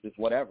they just, it's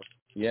whatever.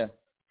 Yeah.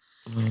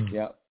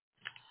 Yep.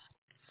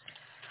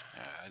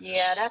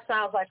 Yeah, that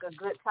sounds like a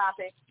good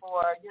topic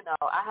for,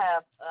 I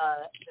have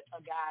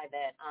a guy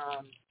that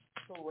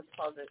who was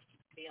supposed to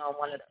be on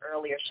one of the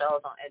earlier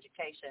shows on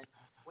education.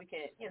 We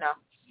can,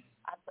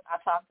 I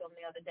talked to him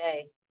the other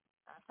day.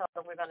 I told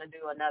him we're going to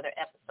do another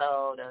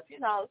episode of,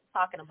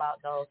 talking about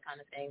those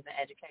kind of things in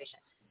education.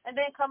 And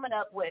then coming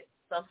up with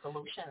some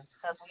solutions,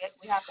 because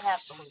we have to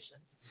have solutions.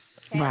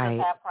 We can't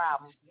just have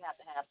problems. We have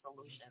to have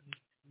solutions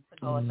to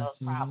go with those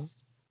problems.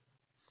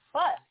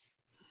 But,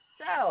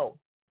 so,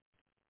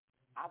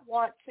 I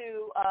want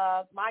to,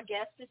 my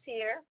guest is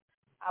here.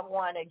 I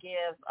want to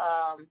give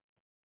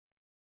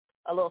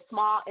a little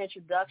small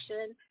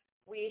introduction.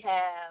 We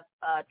have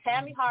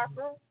Tammy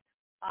Harper,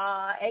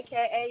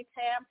 a.k.a.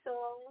 Tam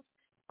Tunes,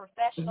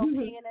 professional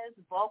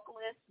pianist,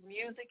 vocalist,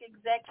 music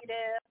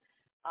executive,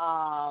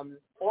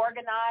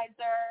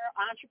 organizer,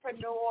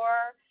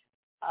 entrepreneur.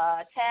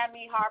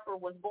 Tammy Harper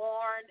was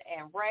born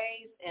and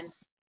raised in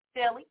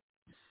Philly.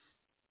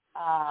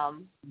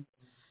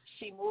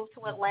 She moved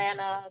to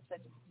Atlanta to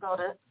go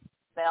to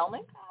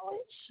Spelman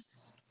College,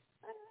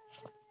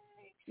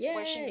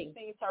 where she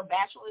received her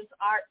bachelor's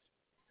arts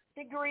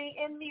degree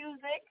in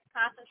music,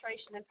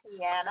 concentration in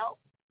piano.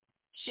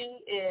 She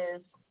is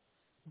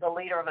the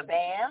leader of a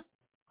band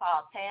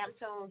called Tam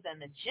Tunes and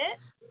the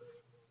Gents.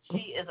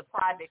 She is a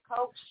private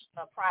coach,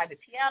 a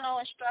private piano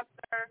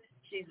instructor.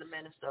 She's a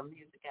minister of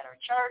music at her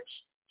church.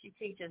 She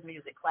teaches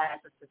music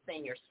classes to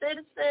senior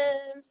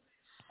citizens.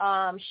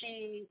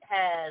 She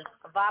has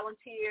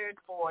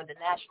volunteered for the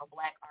National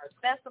Black Arts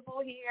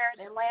Festival here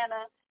in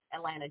Atlanta,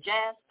 Atlanta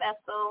Jazz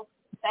Festival,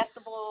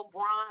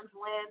 Bronze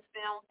Lens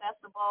Film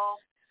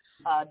Festival,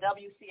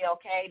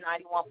 WCLK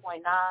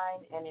 91.9,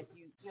 and if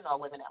you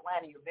live in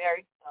Atlanta, you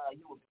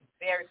will be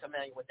very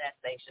familiar with that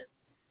station.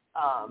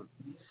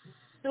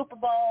 Super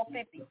Bowl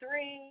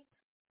 53.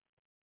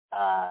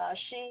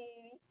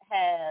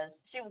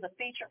 She was a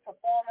featured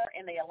performer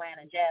in the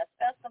Atlanta Jazz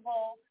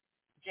Festival,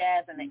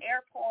 Jazz in the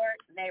Airport,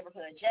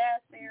 Neighborhood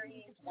Jazz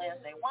Series,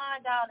 Wednesday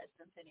Wind Down at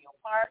Centennial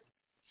Park.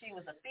 She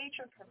was a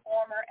featured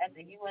performer at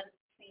the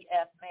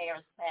UNCF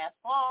Mayor's Past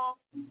Ball.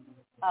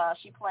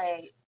 She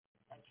played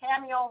a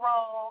cameo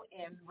role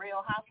in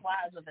Real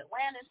Housewives of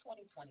Atlanta in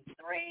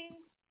 2023.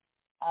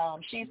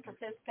 She's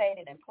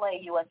participated in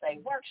Play USA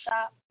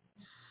workshops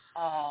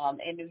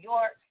in New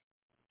York.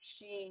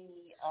 She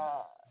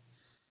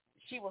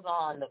was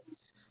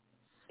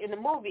in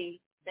the movie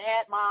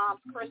Bad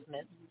Moms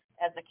Christmas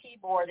as a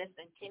keyboardist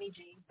in Kenny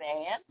G's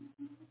band.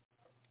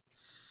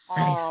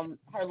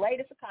 Her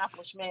latest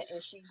accomplishment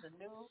is she's a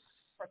new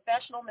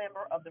professional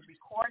member of the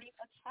Recording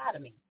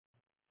Academy,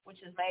 which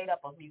is made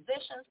up of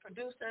musicians,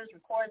 producers,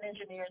 recording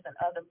engineers, and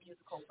other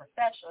musical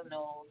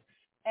professionals,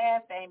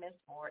 and famous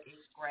for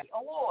its Grammy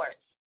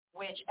Awards,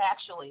 which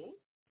actually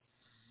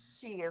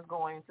she is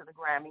going to the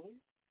Grammys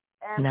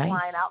and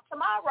flying out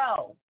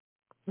tomorrow.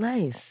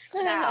 Nice.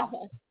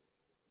 Now,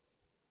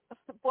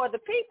 for the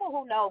people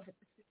who know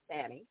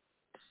Tammy,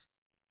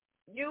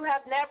 you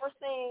have never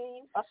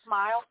seen a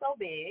smile so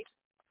big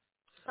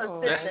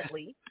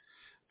consistently.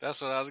 That's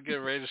what I was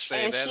getting ready to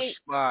say. That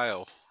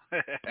smile.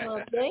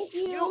 Thank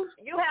you.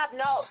 You have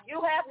no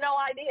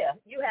idea.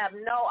 You have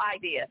no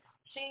idea.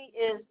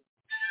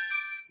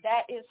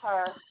 That is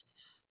her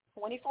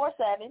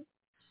 24/7.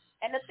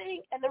 And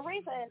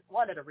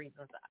one of the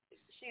reasons,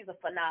 she's a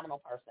phenomenal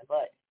person,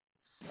 but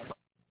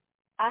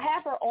I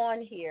have her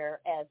on here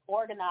as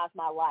Organize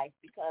My Life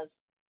because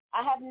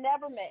I have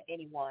never met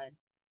anyone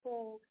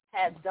who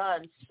has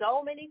done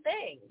so many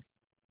things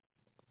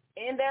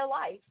in their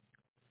life,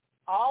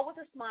 all with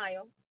a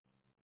smile.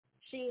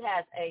 She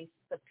has a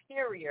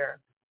superior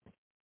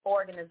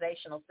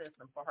organizational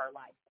system for her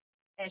life.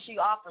 and she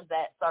offers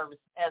that service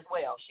as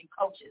well. She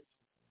coaches.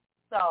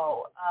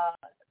 So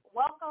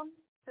welcome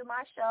to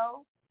my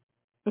show,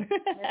 Miss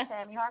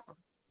Tammy Harper.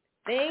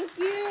 Thank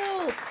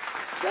you.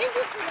 Thank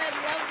you for that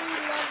lovely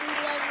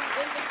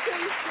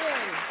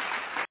invitation.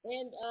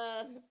 And,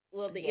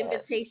 the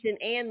invitation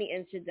and the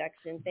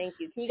introduction. Thank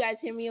you. Can you guys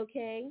hear me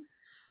okay?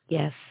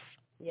 Yes.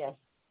 Yes.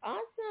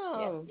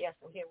 Awesome. Yes,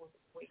 we hear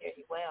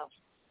you well.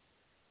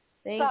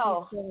 Thank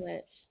you so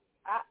much.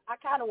 I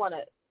kind of want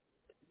to,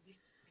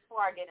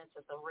 before I get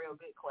into some real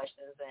good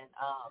questions and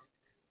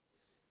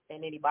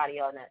anybody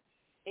on that,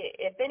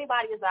 if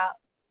anybody is out,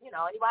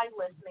 anybody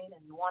listening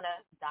and you want to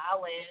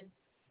dial in,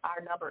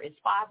 our number is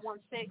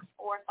 516-453-9110.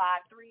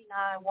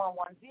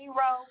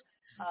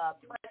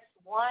 Press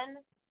 1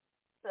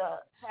 to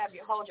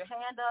hold your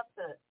hand up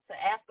to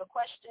ask a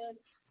question,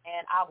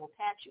 and I will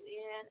patch you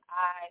in.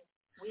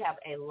 We have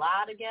a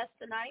lot of guests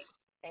tonight,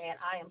 and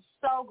I am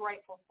so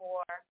grateful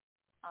for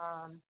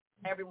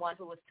everyone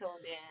who was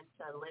tuned in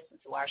to listen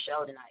to our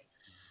show tonight.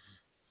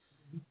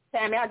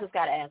 Tammy, I just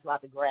got to ask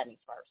about the Grammys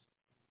first.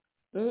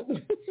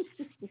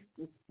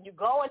 You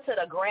go into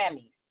the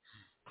Grammys,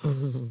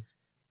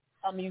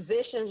 a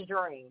musician's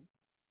dream.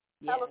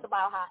 Tell us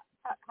about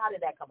how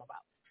did that come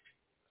about?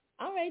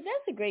 All right,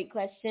 that's a great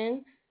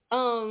question.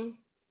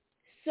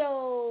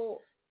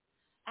 So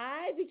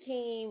I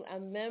became a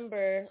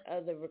member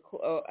of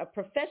a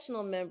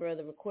professional member of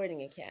the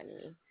Recording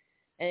Academy.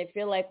 And if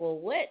you're like, well,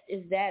 what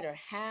is that or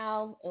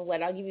how and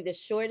what? I'll give you the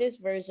shortest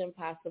version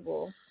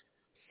possible.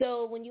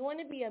 So when you want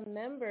to be a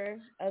member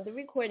of the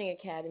Recording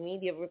Academy,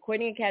 the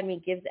Recording Academy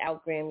gives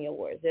out Grammy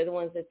Awards. They're the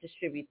ones that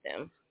distribute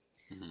them.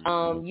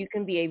 Mm-hmm. You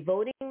can be a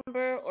voting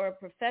member or a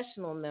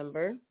professional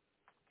member.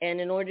 And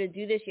in order to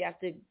do this, you have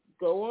to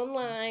go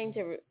online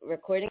to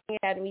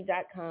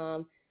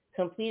recordingacademy.com,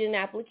 complete an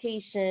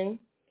application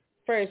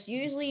first,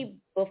 usually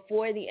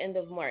before the end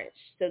of March.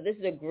 So this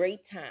is a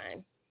great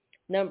time.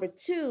 Number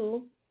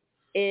 2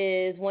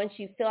 is once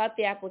you fill out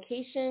the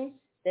application,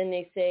 then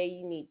they say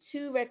you need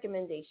 2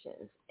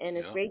 recommendations. And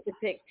it's great to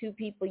pick 2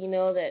 people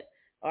that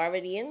are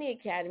already in the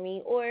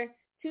Academy or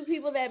 2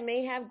 people that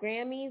may have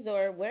Grammys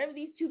or whatever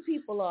these 2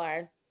 people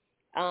are.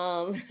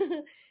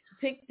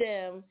 Pick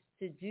them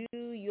to do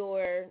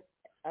your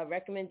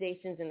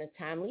recommendations in a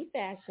timely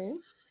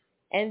fashion.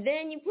 And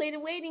then you play the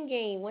waiting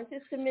game. Once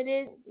it's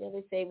submitted,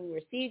 they say, we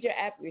received your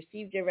app, we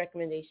received your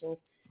recommendations.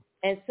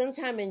 And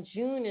sometime in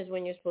June is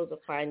when you're supposed to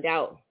find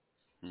out.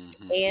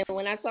 Mm-hmm. And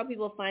when I saw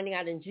people finding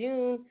out in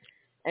June,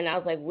 and I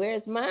was like,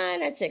 where's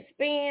mine? I checked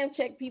spam,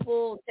 checked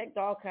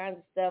all kinds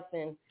of stuff,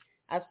 and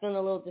I was feeling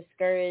a little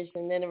discouraged.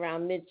 And then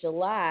around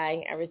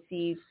mid-July, I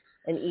received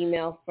an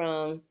email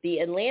from the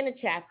Atlanta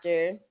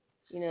chapter,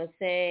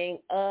 saying,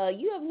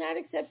 you have not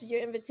accepted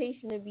your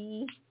invitation to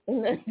be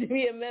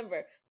a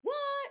member. What?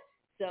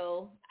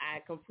 So I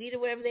completed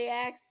whatever they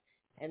asked,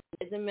 and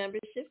there's a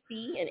membership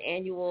fee, an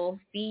annual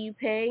fee you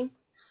pay.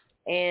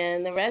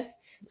 And the rest,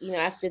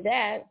 after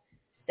that,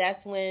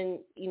 that's when,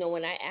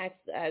 when I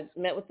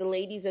met with the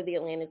ladies of the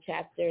Atlanta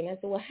chapter, and I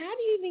said, well, how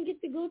do you even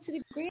get to go to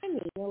the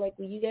Grammy? Well,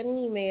 you get an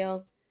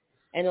email,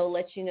 and it'll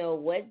let you know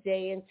what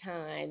day and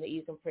time that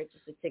you can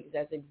purchase the tickets.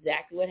 That's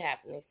exactly what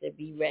happened. They said,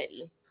 be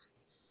ready.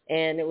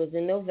 And it was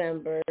in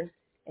November,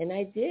 and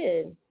I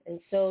did. And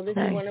so this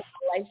is one of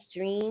my life's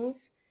dreams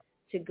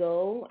to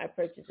go. I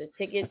purchased a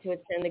ticket to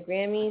attend the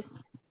Grammys.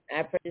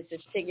 I purchased a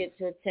ticket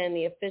to attend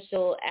the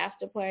official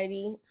after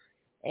party.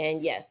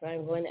 And, yes,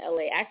 I'm going to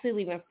L.A. Actually,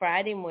 leaving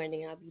Friday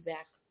morning. I'll be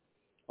back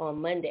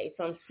on Monday.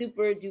 So I'm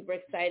super duper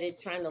excited,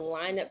 trying to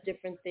line up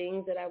different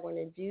things that I want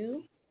to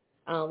do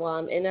while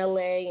I'm in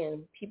L.A.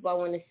 and people I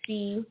want to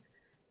see.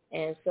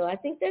 And so I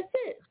think that's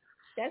it.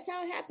 That's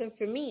how it happened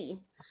for me.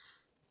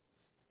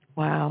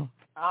 Wow.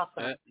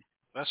 Awesome.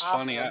 That's awesome.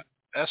 funny.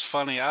 That's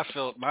funny. I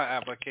filled my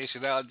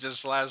application out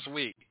just last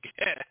week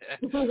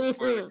for the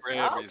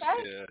Grammys.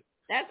 Okay. Yeah.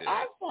 That's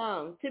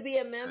awesome. To be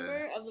a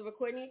member of the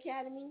Recording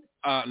Academy?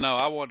 No,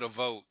 I want to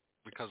vote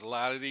because a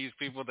lot of these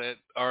people that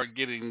are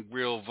getting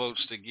real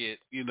votes to get,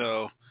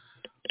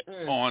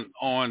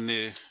 on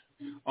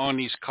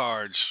these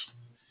cards.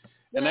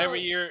 Well, and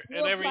every year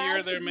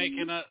they're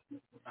making a.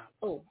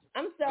 Oh,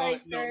 I'm sorry,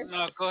 sir.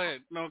 No, go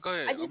ahead. No, go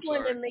ahead. I just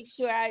wanted to make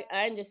sure I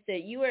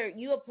understood.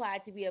 You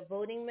applied to be a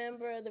voting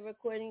member of the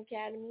Recording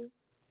Academy?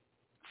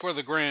 For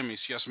the Grammys,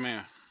 yes,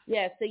 ma'am.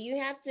 Yeah, so you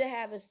have to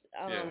have a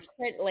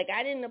credit. Like,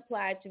 I didn't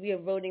apply to be a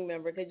voting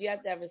member because you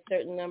have to have a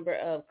certain number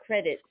of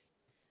credits,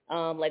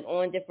 like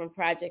on different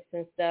projects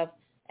and stuff.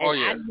 And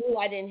I knew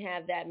I didn't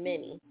have that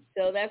many.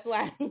 So that's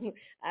why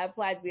I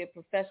applied to be a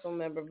professional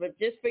member. But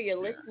just for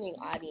your listening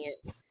audience,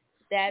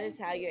 that is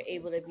how you're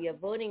able to be a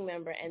voting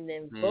member and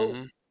then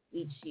vote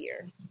each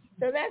year.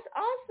 So that's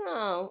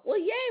awesome. Well,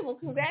 yay. Well,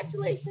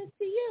 congratulations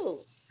to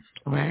you.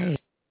 Right.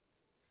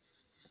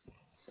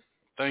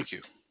 Thank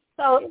you.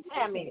 So,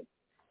 Tammy,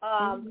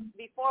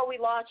 before we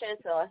launch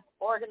into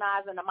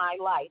organizing my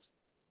life,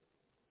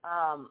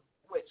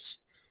 which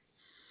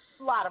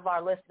a lot of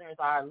our listeners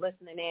are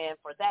listening in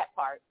for that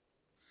part,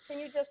 can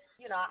you just,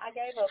 I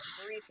gave a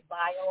brief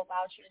bio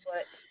about you,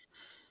 but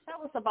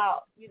tell us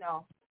about,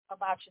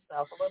 about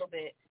yourself a little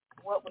bit.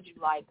 What would you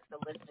like the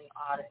listening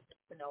audience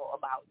to know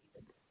about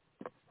you?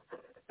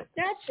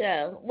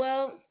 Gotcha.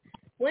 Well,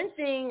 one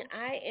thing,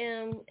 I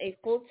am a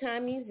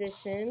full-time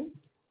musician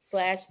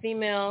 /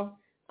 female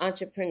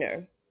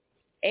entrepreneur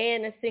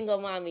and a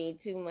single mommy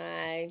to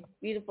my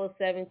beautiful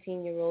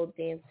 17-year-old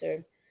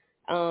dancer.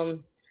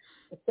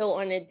 So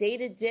on a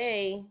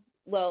day-to-day,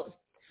 well,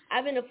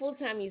 I've been a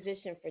full-time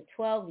musician for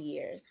 12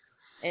 years.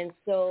 And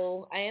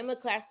so I am a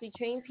classically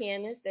trained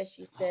pianist, as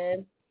she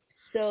said.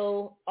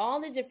 So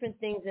all the different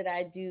things that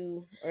I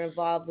do are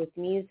involved with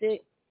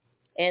music,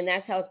 and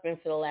that's how it's been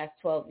for the last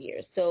 12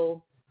 years.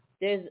 So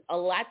there's a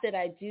lot that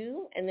I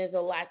do, and there's a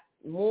lot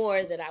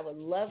more that I would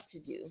love to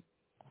do.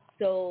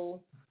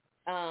 So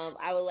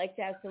I would like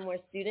to have some more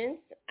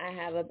students. I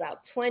have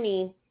about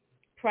 20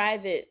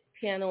 private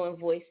piano and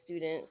voice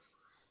students.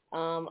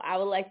 I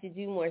would like to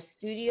do more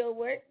studio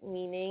work,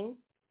 meaning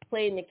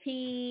playing the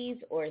keys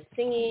or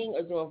singing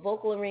or doing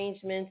vocal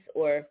arrangements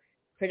or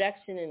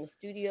production in the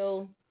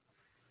studio.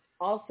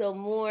 Also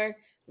more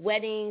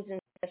weddings and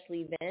special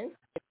events.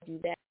 I do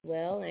that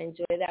well. I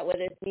enjoy that,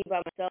 whether it's me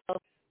by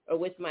myself or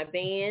with my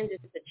band.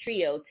 It's a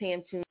trio,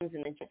 Tam Tunes,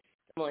 and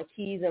I'm on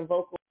keys and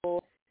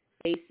vocals,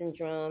 bass and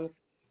drums.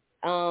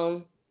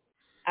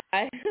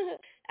 I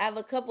have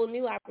a couple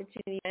new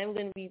opportunities. I'm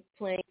going to be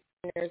playing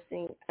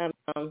nursing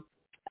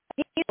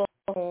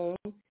home.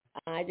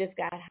 I just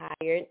got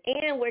hired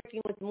and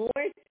working with more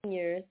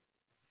seniors.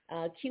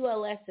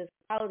 QLS is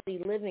Quality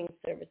Living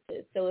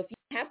Services. So if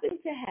you happen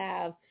to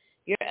have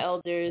your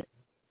elders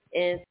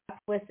in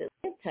Southwest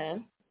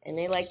Atlanta and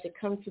they like to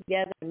come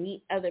together and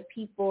meet other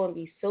people and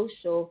be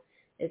social,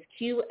 it's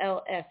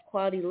QLS,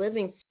 Quality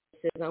Living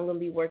Services. I'm going to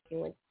be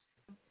working with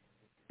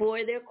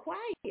for their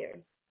choir.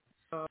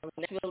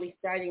 That's really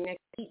starting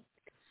next week.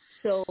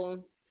 So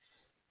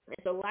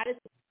there's a lot of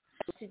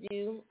things to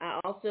do. I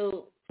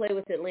also play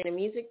with Atlanta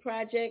Music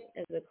Project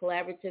as a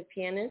collaborative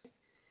pianist.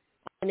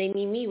 When they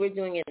need me, we're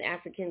doing an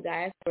African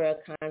diaspora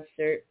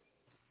concert,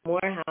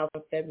 Morehouse,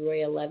 on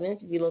February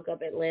 11th. If you look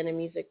up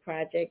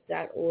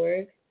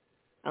atlantamusicproject.org.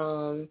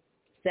 So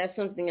that's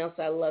something else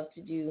I love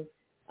to do,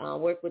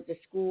 work with the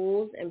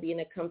schools and be an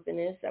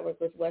accompanist. I work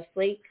with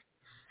Westlake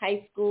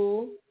High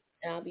School.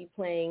 I'll be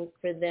playing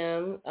for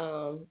them.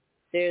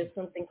 There's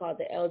something called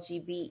the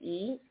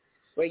LGBE,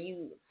 where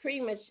you pretty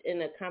much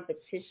in a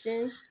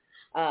competition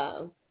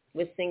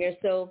with singers.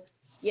 So,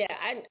 yeah,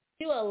 I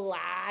do a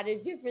lot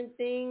of different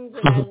things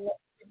that I love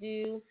to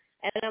do,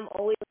 and I'm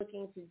always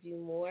looking to do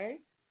more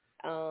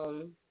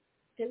because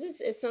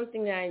it's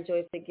something that I enjoy.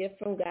 It's a gift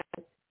from God.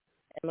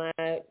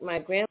 And my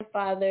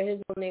grandfather, his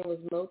middle name was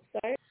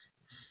Mozart,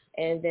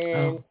 and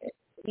then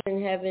he's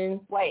in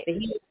heaven. Wait,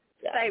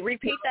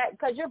 repeat that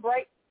because you're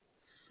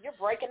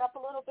breaking up a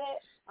little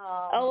bit.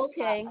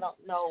 Okay. I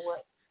don't know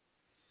what.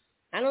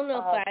 I don't know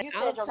if you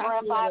said your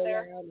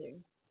grandfather.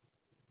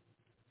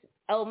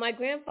 My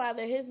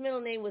grandfather, his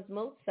middle name was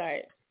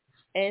Mozart,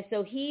 and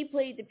so he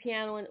played the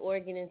piano and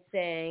organ and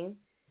sang.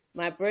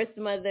 My birth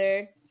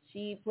mother,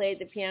 she played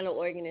the piano,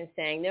 organ, and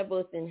sang. They're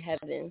both in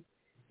heaven,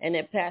 and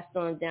it passed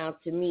on down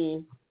to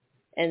me,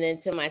 and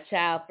then to my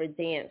child for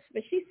dance.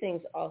 But she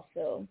sings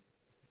also.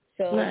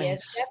 So nice.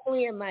 Yes,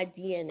 definitely in my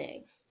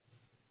DNA.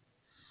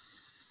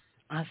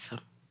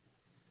 Awesome.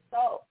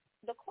 So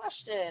the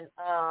question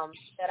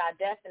that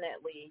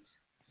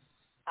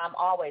I'm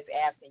always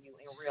asking you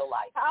in real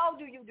life, how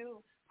do you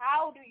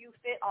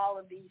fit all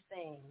of these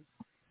things?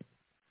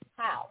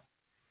 How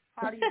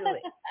do you do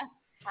it?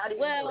 How do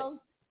you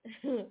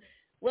do it?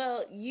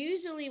 Well,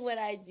 usually what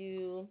I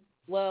do,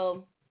 I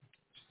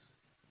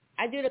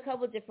do it a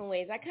couple of different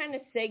ways. I kind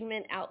of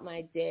segment out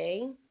my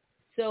day.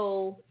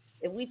 So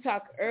if we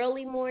talk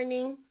early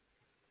morning,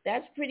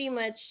 that's pretty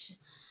much,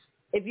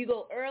 if you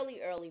go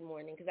early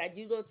morning, because I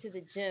do go to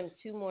the gym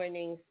 2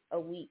 mornings a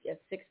week at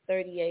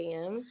 6:30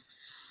 a.m.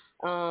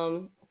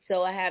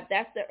 So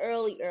that's the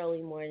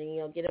early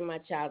morning, getting my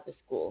child to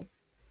school.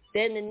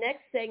 Then the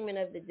next segment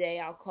of the day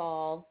I'll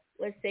call,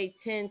 let's say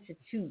 10 to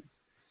 2.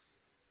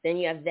 Then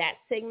you have that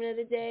segment of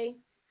the day.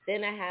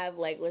 Then I have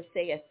let's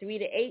say a 3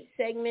 to 8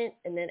 segment,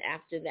 and then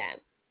after that.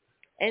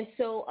 And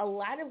so a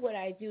lot of what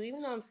I do,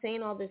 even though I'm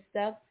saying all this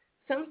stuff,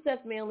 some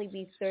stuff may only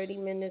be 30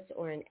 minutes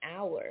or an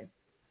hour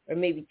or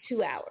maybe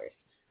 2 hours.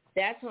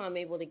 That's how I'm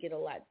able to get a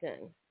lot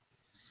done.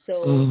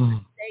 So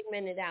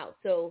segment it out.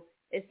 So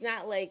it's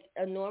not like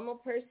a normal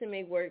person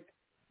may work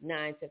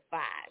 9 to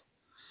 5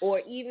 or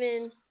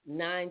even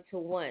 9 to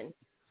 1.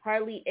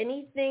 Hardly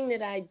anything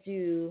that I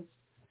do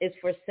is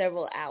for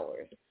several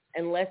hours,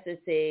 unless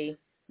it's a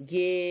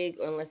gig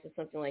or unless it's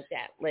something like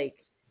that. Like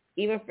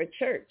even for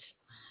church,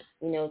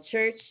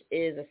 church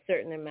is a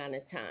certain amount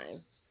of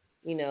time,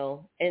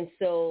 and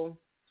so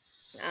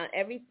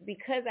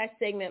because I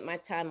segment my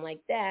time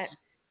like that,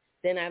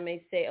 then I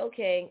may say,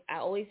 okay, I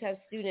always have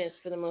students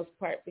for the most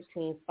part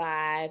between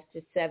 5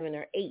 to 7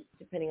 or 8,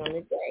 depending on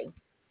the day.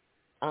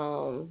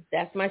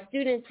 That's my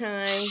student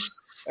time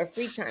or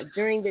free time.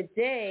 During the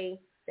day,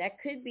 that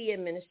could be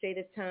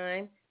administrative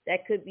time.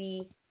 That could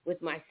be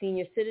with my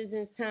senior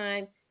citizens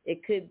time.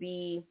 It could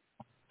be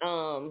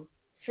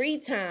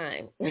free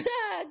time.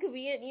 Could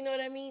be it, you know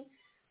what I mean?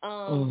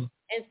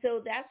 And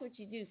so that's what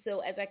you do.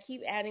 So as I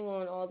keep adding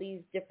on all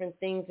these different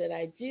things that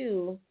I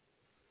do,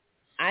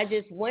 I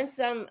just, once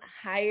I'm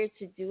hired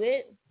to do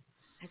it,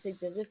 I say,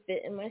 does it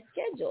fit in my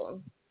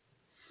schedule?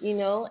 You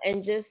know,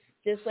 and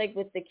just like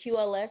with the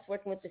QLS,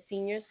 working with the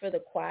seniors for the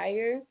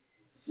choir,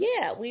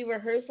 yeah, we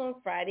rehearse on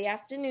Friday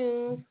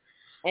afternoons,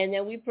 and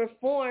then we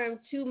perform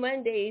 2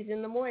 Mondays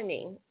in the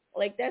morning.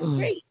 Like, that's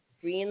great.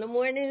 Free in the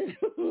mornings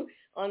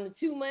on the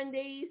 2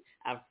 Mondays.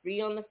 I'm free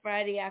on the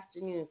Friday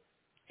afternoon.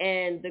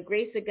 And the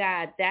grace of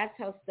God, that's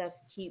how stuff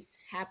keeps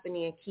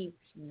happening and keeps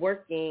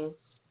working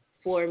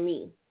for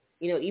me.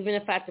 You know, even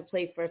if I have to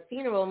play for a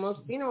funeral,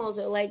 most funerals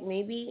are like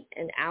maybe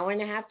an hour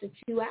and a half to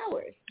 2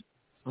 hours.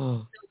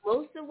 So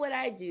most of what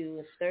I do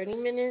is 30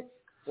 minutes,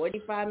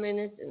 45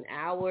 minutes, an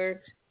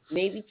hour,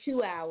 maybe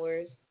 2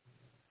 hours.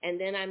 And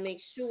then I make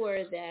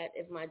sure that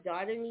if my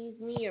daughter needs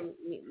me or,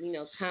 you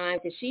know, time,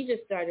 because she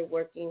just started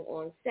working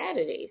on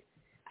Saturdays.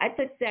 I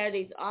took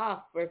Saturdays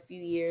off for a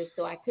few years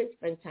so I could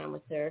spend time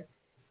with her.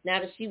 Now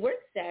that she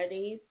works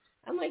Saturdays,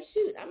 I'm like,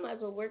 shoot, I might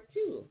as well work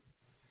too.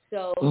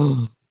 So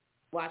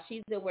while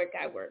she's at work,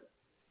 I work.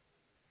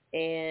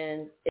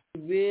 And it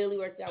really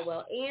worked out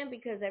well. And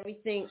because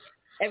everything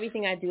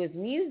I do is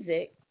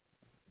music,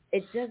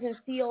 it doesn't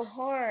feel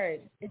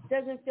hard. It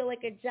doesn't feel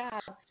like a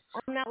job.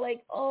 I'm not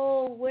like,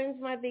 oh,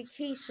 when's my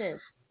vacation?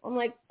 I'm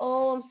like,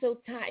 oh, I'm so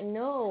tired.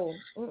 No.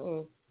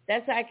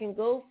 That's how I can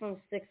go from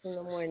 6 in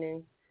the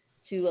morning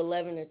to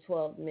 11 or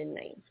 12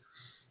 midnight.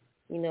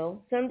 You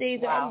know, some days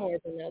are more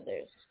than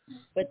others,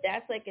 but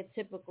that's like a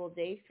typical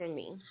day for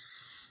me.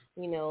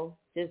 You know,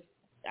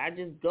 I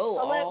just go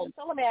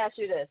So let me ask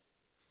you this.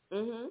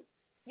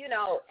 You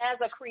know, as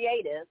a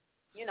creative,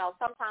 you know,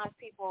 sometimes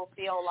people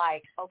feel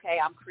like, okay,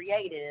 I'm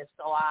creative,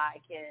 so I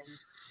can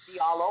be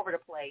all over the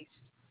place.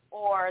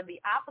 Or the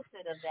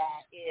opposite of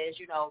that is,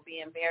 you know,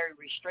 being very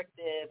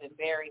restrictive and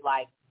very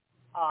like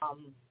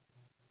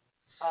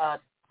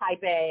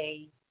type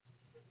A.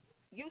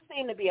 You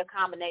seem to be a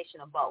combination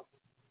of both.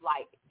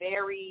 Like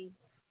very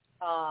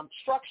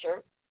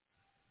structured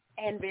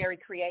and very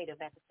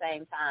creative at the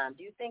same time.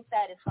 Do you think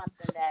that is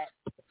something that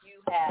you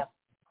have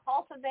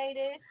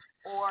cultivated,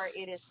 or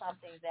it is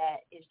something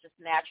that is just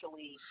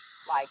naturally,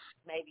 like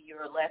maybe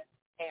you're left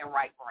and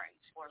right brain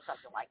or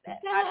something like that?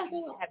 Have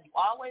you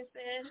always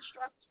been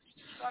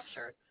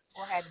structured,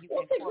 or have you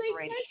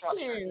incorporated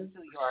structure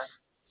into your?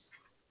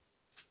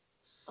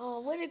 Oh,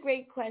 what a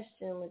great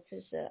question,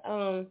 Letitia.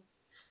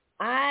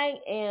 I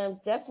am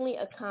definitely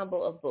a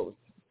combo of both.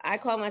 I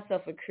call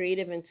myself a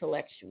creative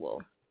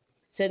intellectual.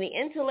 So the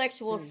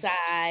intellectual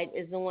side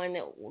is the one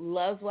that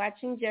loves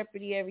watching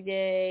Jeopardy every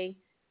day,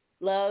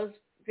 loves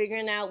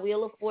figuring out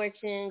Wheel of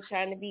Fortune,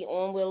 trying to be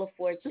on Wheel of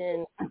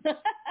Fortune.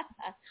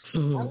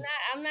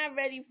 I'm not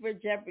ready for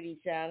Jeopardy,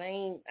 child.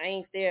 I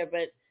ain't there.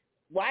 But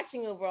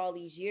watching over all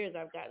these years,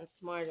 I've gotten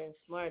smarter and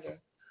smarter.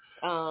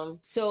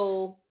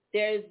 So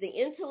there's the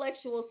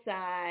intellectual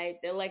side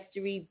that likes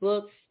to read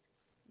books,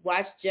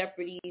 watch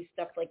Jeopardy,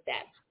 stuff like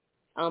that.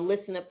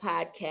 Listen to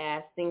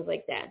podcasts, things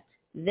like that.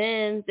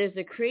 Then there's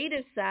a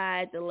creative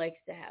side that likes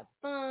to have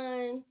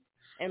fun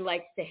and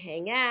likes to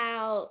hang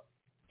out.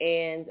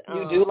 And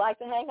you do like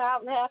to hang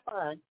out and have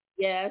fun.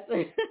 Yes.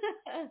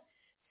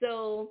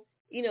 So,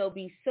 you know,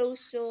 be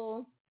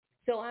social.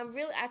 So I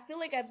feel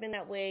like I've been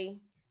that way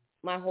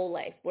my whole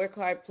life. Work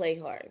hard, play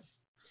hard.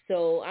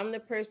 So I'm the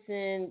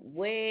person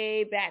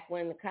way back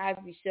when the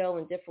Cosby Show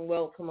and Different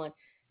World come on.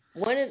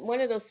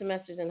 One of those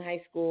semesters in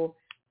high school,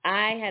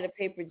 I had a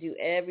paper due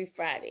every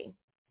Friday,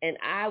 and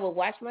I would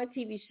watch my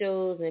TV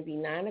shows, and it'd be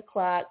 9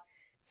 o'clock.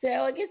 Say,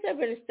 I guess I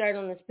better start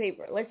on this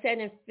paper. Let's say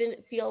I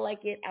didn't feel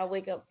like it. I'll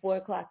wake up 4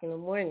 o'clock in the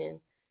morning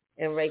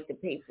and write the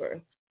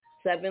paper.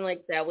 So I've been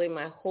like that way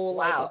my whole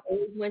life. I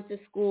always went to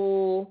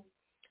school.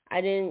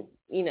 I didn't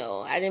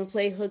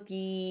play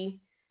hooky,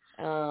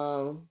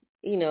 so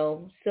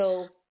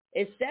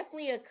it's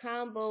definitely a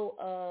combo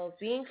of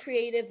being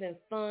creative and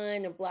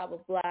fun and blah, blah,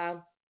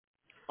 blah.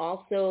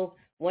 Also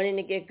wanting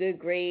to get good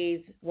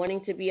grades,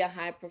 wanting to be a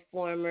high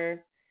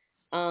performer.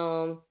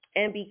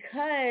 And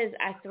because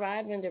I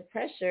thrive under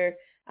pressure,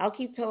 I'll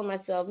keep telling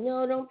myself,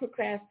 no, don't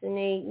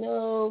procrastinate.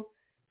 No,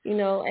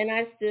 and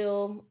I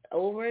still,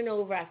 over and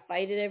over, I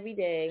fight it every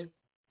day.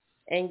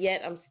 And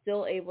yet I'm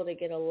still able to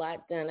get a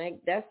lot done.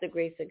 That's the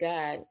grace of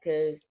God,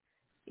 because,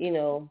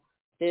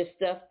 there's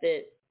stuff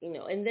that,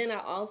 and then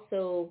I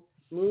also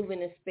move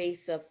in a space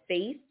of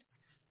faith.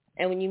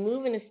 And when you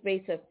move in a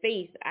space of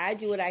faith, I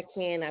do what I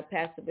can. I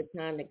pass the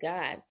baton to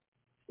God.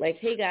 Like,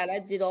 hey, God, I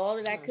did all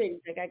that I could.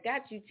 He's like, I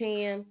got you,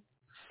 Tam.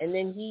 And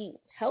then he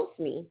helps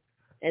me.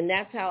 And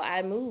that's how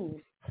I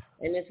move.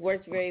 And it's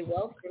worked very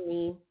well for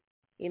me.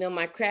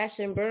 My crash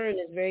and burn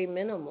is very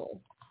minimal,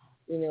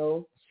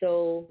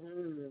 So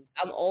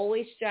I'm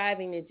always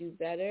striving to do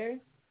better.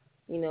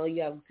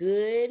 You have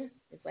good.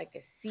 It's like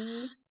a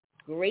C.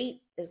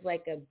 Great is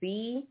like a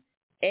B.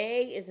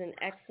 A is an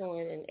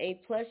excellent, and A+,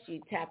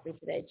 you tap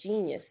into that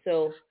genius.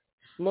 So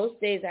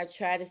most days I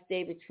try to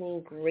stay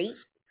between great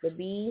the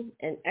B,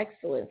 and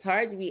excellence.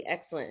 Hard to be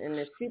excellent, and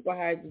it's super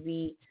hard to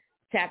be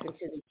tap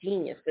into the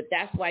genius. But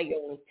that's why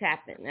you're only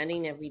tapping. That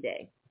ain't every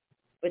day.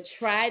 But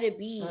try to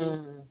be,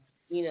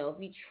 you know, if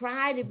you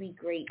try to be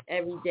great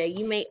every day,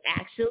 you may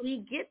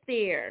actually get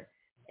there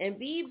and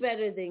be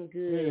better than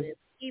good and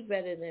be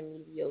better than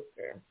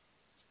mediocre.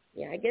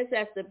 Yeah, I guess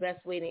that's the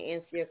best way to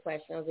answer your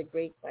question. That was a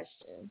great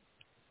question.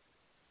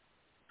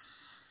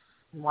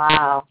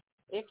 Wow.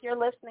 If you're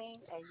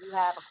listening and you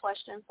have a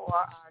question for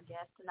our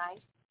guest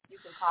tonight, you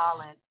can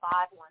call in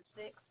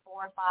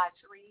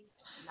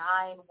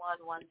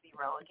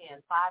 516-453-9110.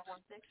 Again,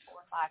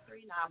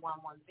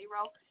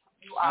 516-453-9110.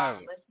 You are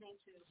listening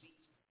to the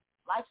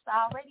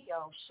Lifestyle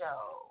Radio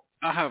Show.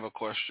 I have a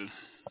question.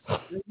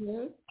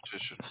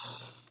 Letitia,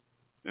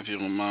 if you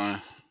don't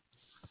mind.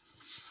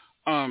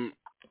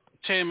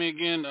 Tammy,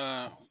 again,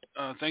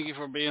 thank you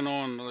for being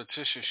on the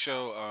Letitia's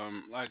show.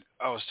 Like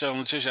I was telling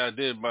Letitia, I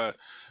did, but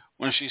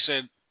when she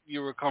said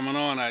you were coming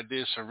on, I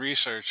did some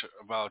research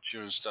about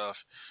you and stuff.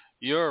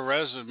 Your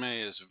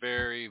resume is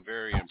very,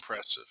 very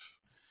impressive.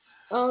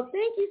 Oh,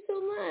 thank you so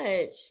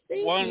much.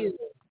 Thank you.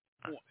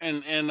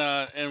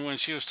 And when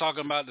she was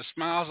talking about the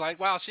smile, I was like,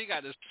 wow, she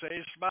got the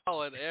same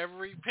smile in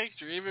every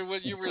picture. Even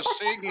when you were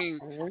singing,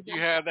 you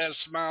had that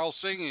smile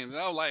singing. And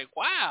I was like,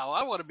 wow,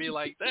 I want to be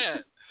like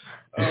that.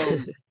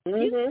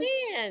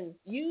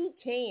 You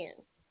can.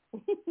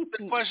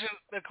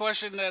 The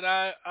question that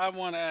I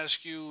want to ask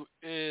you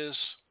is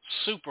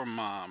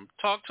Supermom.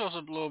 Talk to us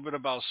a little bit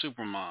about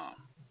Supermom.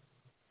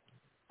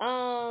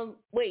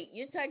 Wait,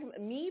 you're talking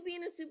about me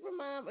being a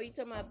Supermom, or are you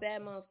talking about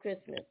Bad Mom's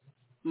Christmas?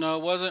 No,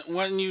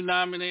 wasn't you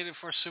nominated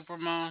for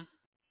Supermom?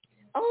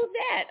 Oh,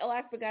 that. Oh,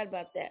 I forgot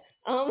about that.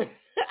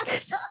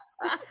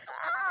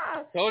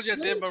 Told you I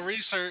did my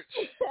research.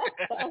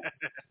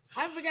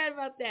 I forgot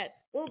about that.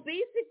 Well,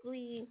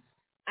 basically,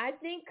 I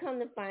think come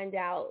to find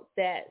out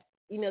that,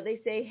 you know,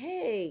 they say,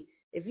 hey,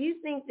 if you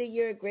think that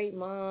you're a great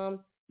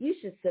mom, you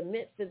should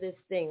submit for this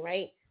thing,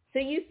 right? So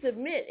you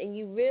submit and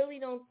you really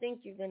don't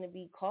think you're going to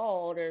be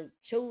called or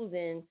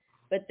chosen.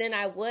 But then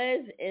I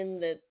was in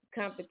the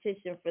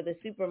competition for the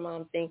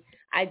Supermom thing.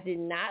 I did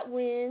not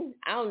win.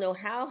 I don't know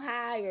how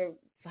high or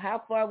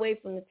how far away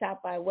from the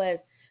top I was,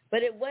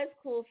 but it was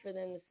cool for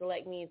them to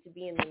select me and to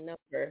be in the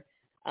number.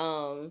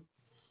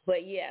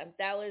 But yeah,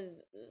 that was,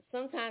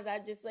 sometimes I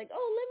just like,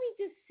 oh, let me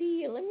just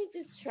see and let me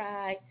just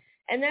try.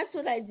 And that's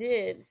what I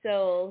did.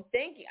 So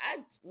thank you. I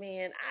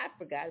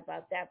forgot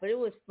about that, but it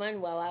was fun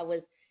while I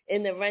was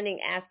in the running,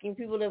 asking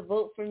people to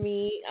vote for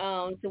me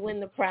to win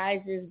the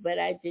prizes, but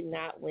I did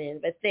not win.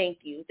 But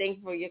thank you. Thank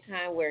you for your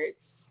kind words.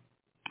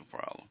 No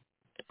problem.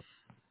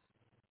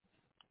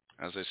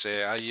 As I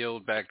say, I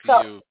yield back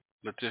to you,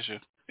 Letitia.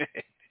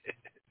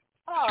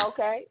 Oh,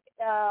 okay.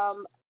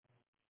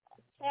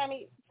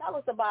 Tammy, tell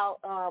us about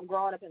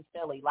growing up in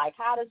Philly. Like,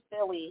 how does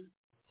Philly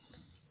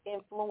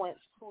influence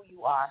who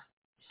you are?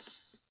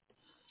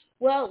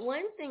 Well,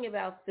 one thing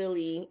about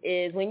Philly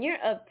is when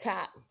you're up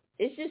top,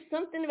 it's just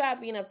something about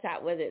being up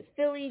top, whether it's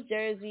Philly,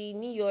 Jersey,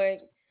 New York.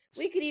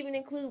 We could even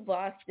include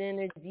Boston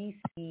or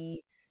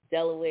D.C.,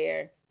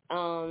 Delaware.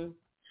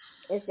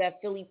 It's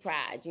that Philly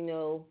pride, you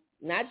know,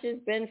 not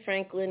just Ben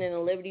Franklin and the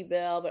Liberty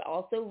Bell, but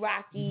also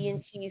Rocky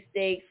and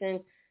cheesesteaks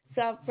and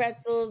soft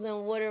pretzels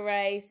and water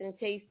rice and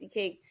tasty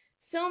cake.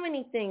 So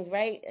many things,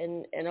 right?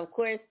 And of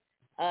course,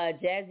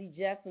 Jazzy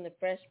Jeff and the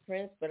Fresh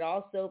Prince, but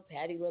also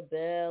Patti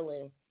LaBelle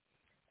and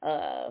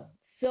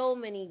so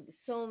many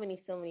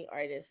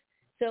artists.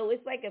 So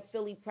it's like a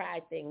Philly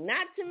pride thing.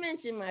 Not to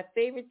mention my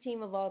favorite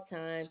team of all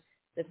time,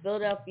 the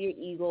Philadelphia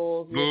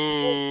Eagles.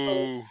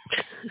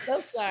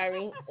 So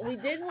sorry. We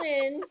did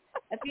win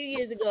a few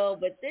years ago,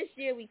 but this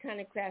year we kind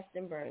of crashed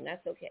and burned.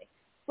 That's okay.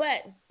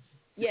 But,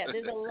 yeah,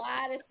 there's a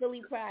lot of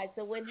Philly pride.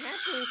 So what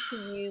happens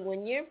to you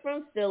when you're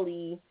from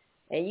Philly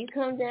and you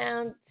come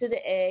down to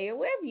the A or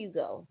wherever you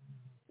go,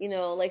 you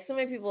know, like so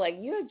many people are like,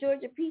 you're a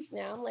Georgia Peach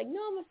now. I'm like, no,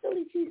 I'm a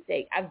Philly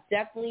cheesesteak. I've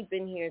definitely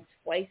been here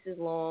twice as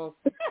long.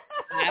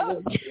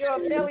 You're a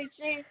Philly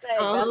cheesesteak.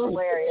 That's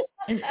hilarious.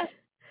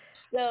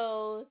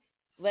 So,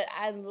 but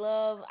I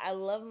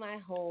love my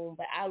home,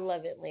 but I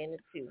love Atlanta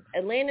too.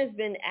 Atlanta's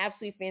been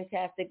absolutely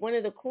fantastic. One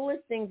of the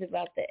coolest things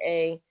about the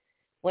A,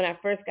 when I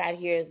first got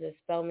here as a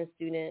Spelman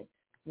student,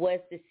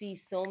 was to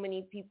see so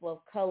many people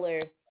of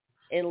color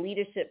in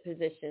leadership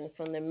positions,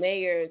 from the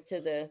mayor to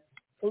the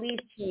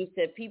police chief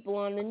to people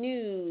on the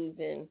news,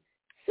 and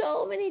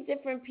so many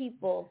different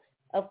people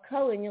of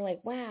color. And you're like,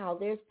 wow,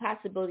 there's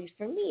possibilities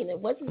for me. And it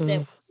wasn't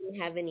that we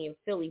didn't have any in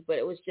Philly, but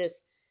it was just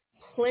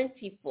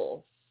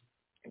plentiful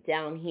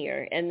down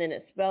here. And then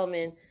at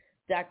Spelman,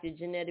 Dr.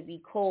 Janetta B.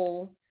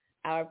 Cole,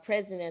 our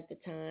president at the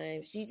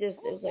time, it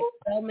was like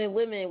Spelman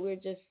women, we're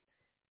just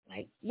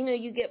like, you know,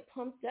 you get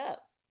pumped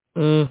up.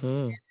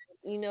 You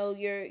know,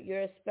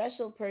 you're a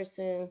special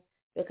person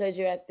because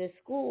you're at this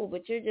school,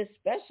 but you're just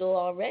special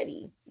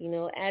already. You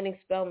know, adding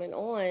Spelman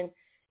on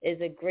is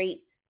a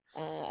great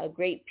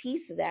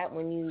piece of that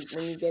when you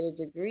get a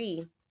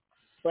degree.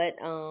 But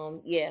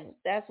yeah,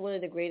 that's one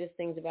of the greatest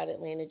things about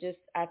Atlanta. Just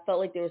I felt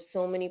like there were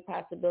so many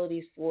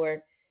possibilities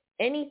for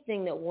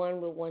anything that one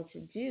would want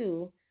to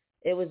do,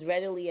 it was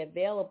readily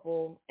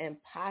available and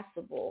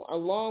possible,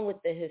 along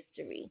with the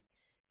history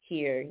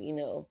here,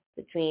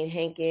 between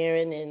Hank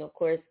Aaron and, of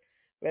course,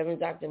 Reverend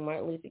Dr.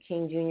 Martin Luther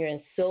King Jr.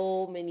 and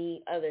so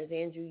many others,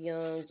 Andrew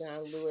Young,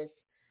 John Lewis,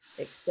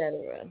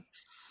 etc.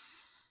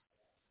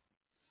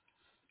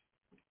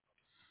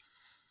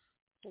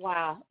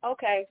 Wow.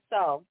 Okay,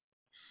 so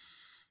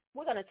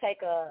we're going to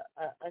take a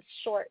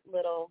short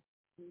little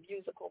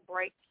musical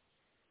break,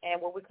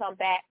 and when we come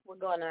back, we're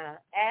going to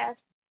ask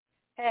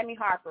Tammy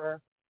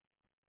Harper,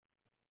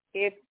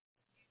 if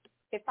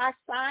I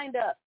signed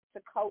up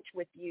to coach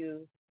with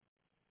you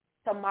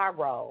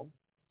tomorrow,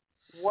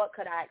 what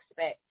could I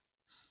expect?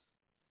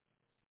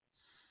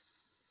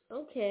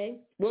 Okay.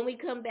 When we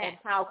come back. And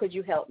how could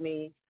you help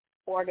me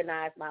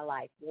organize my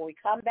life? When we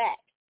come back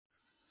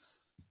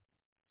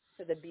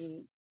to the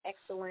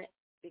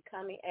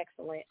Becoming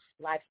Excellent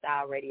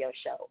Lifestyle Radio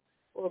Show.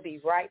 We'll be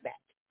right back.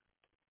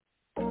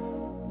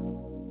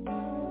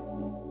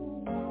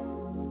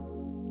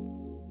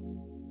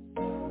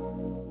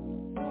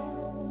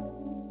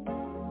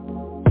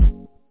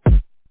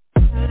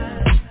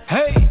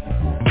 Hey!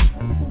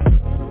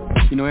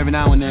 Every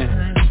now and then,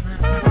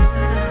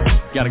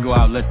 gotta go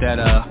out, let that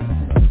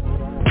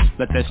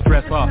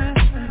stress off.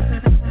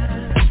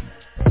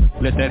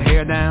 Let that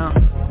hair down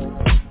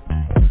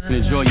and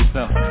enjoy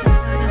yourself.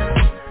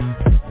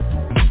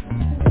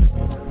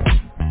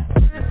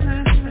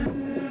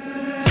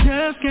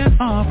 Just get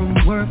off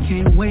from work,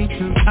 can't wait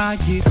till I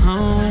get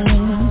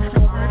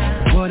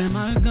home. What am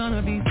I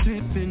gonna be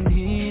sipping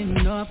in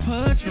the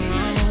Patron?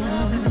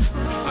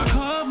 I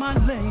called my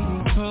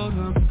lady, told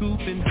her I'm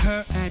scooping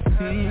her at 10.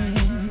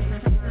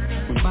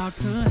 We're about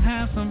to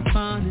have some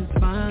fun, it's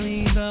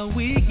finally the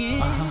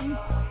weekend.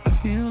 I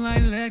feel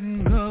like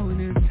letting go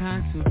and it's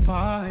time to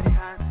party.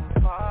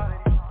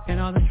 And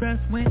all the stress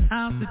went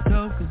out the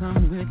door cause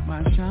I'm with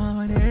my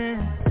shawty.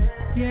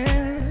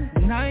 Yeah,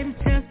 the night has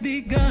just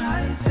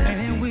begun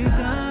and we're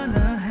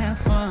gonna have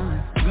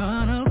fun.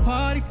 Gonna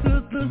party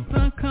till the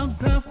sun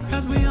comes up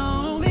cause we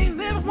only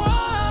live once.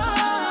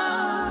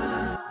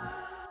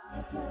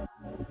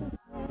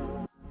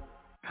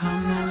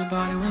 Come on,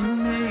 party with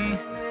me.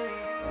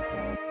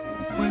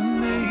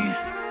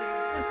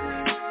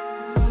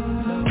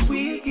 The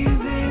week is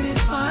in it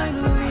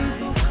finally,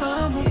 so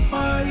come on,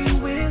 party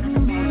with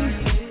me.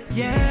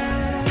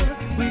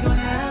 Yeah, we gon'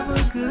 have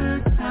a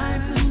good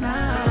time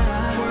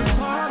tonight. Work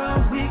hard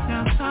all week,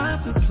 now time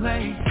to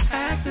play.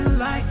 Acting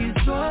like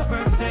it's your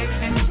birthday,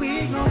 and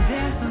we gon'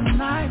 dance the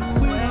night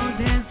away. We gon'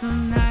 dance the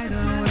night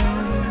away.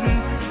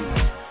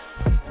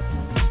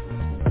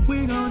 We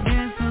gon'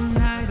 dance the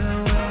night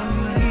away.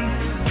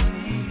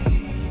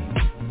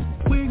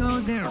 We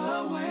gon' dance away.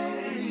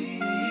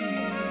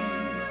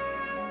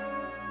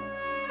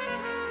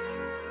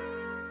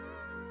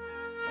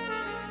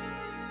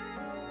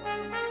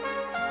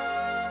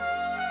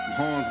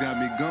 Horns got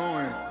me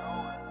going.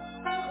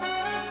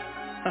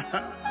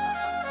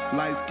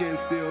 Light skin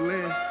still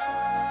in.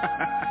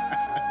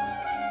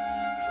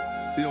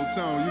 Yo,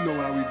 Tone, you know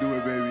how we do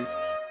it, baby.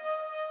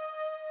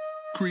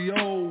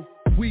 Creole,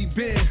 we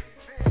been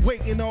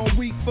waiting all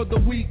week for the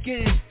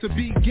weekend to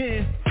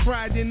begin.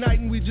 Friday night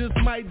and we just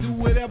might do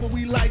whatever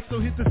we like. So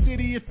hit the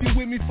city if you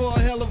with me for a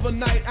hell of a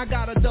night. I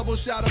got a double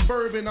shot of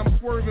bourbon, I'm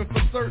swerving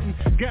for certain.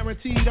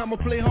 Guaranteed I'ma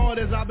play hard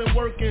as I've been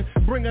working.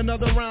 Bring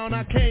another round,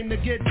 I came to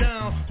get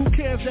down. Who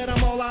cares that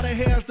I'm all out of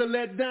hairs to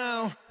let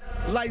down?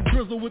 Light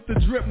drizzle with the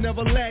drip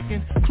never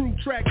lacking. Crew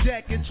track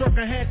jacket,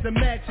 trucker hat to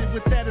match it.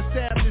 With that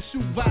established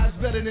shoot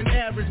vibes better than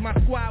average. My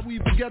squad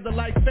weave together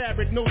like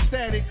fabric, no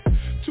static.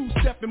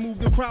 Two-step and move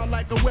the crowd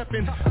like a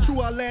weapon.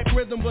 True, I lack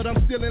rhythm, but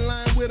I'm still in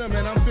line with them.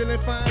 And I'm feeling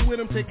fine with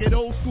them, take it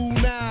old school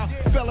now.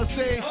 Fellas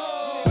say,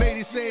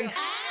 ladies say,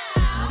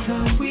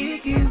 the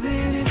week is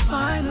in it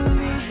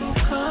finally, so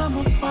come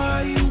on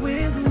party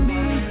with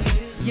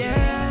me.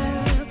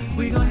 Yeah,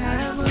 we gon'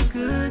 have a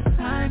good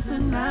time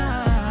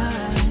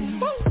tonight.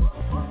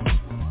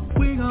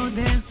 We gon'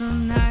 dance the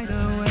night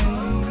away.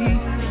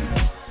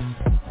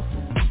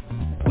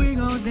 We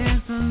gon'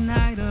 dance the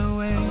night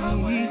away.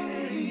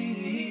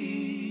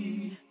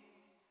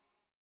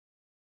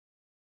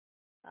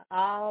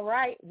 All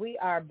right, we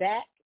are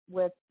back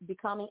with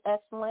Becoming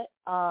Excellent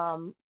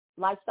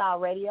Lifestyle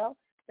Radio.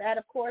 That,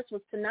 of course,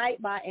 was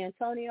tonight by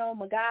Antonio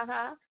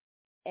Magaha,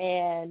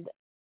 and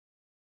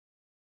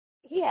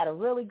he had a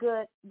really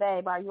good,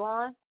 babe. Are you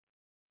on?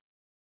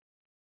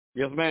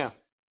 Yes, ma'am.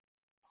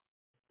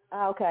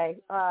 Okay.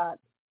 I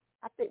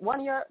think one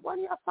of your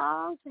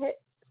songs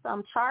hit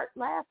some chart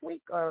last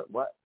week, or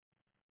what?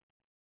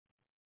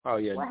 Oh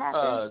yeah. What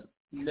happened?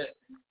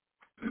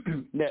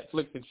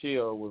 Netflix and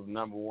Chill was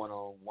number one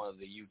on one of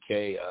the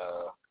UK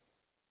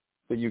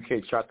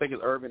chart. I think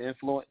it's Urban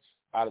Influence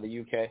out of the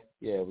UK.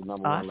 Yeah, it was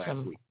number one last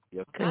week.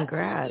 Yep.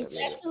 Congrats.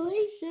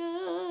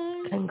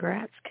 Congratulations.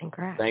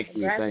 Congrats. Thank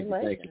you.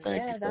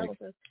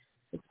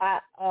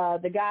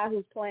 The guy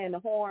who's playing the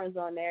horns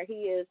on there,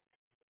 he is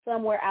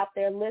somewhere out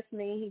there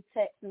listening. He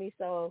texted me.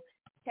 So,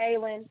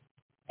 Kaylin,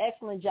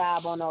 excellent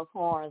job on those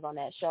horns on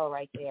that show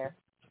right there.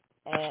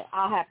 and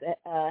I'll have to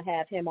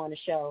have him on the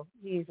show.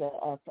 He's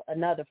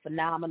another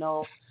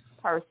phenomenal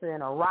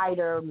person, a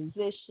writer,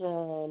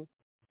 musician,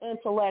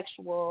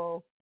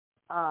 intellectual.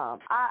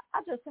 I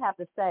just have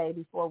to say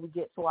before we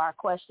get to our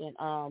question,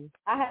 I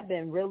have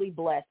been really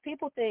blessed.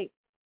 People think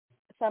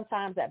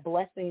sometimes that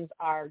blessings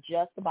are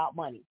just about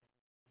money,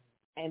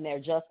 and they're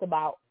just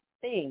about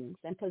things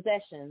and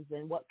possessions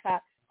and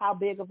how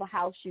big of a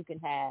house you can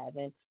have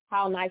and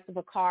how nice of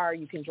a car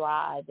you can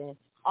drive, and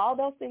all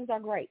those things are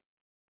great.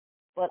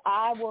 But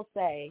I will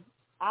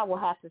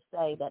have to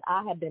say that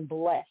I have been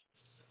blessed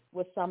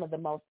with some of the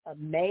most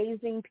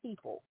amazing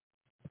people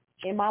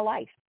in my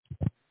life.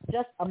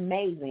 Just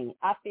amazing.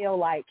 I feel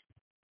like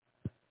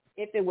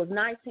if it was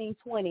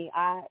 1920,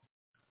 I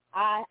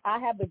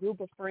have the group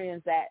of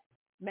friends that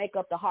make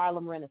up the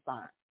Harlem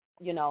Renaissance,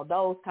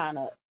 those kind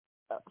of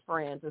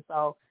friends. And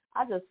so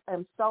I just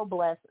am so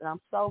blessed, and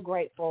I'm so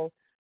grateful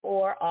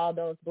for all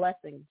those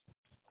blessings.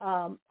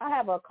 I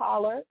have a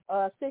caller,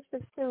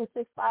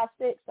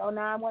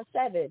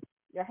 662-656-0917.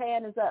 Your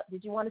hand is up.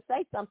 Did you want to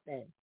say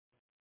something?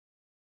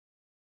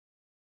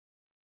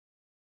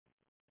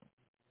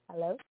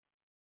 Hello? I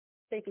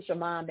think it's your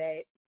mom,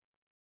 babe.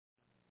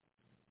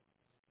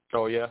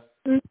 Oh, yeah?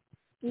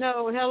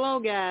 No, hello,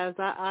 guys.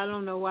 I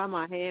don't know why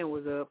my hand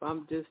was up.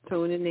 I'm just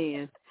tuning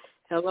in.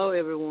 Hello,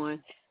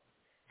 everyone.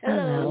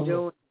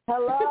 Hello.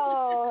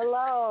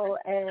 Hello,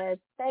 and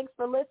thanks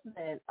for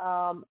listening.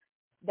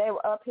 They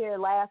were up here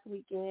last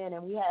weekend,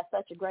 and we had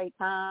such a great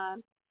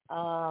time.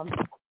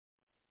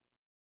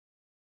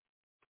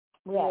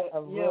 We had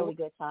a really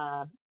good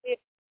time.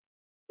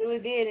 We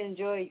did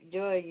enjoy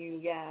you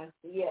guys.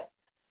 Yeah.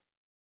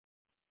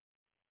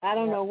 I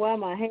don't know why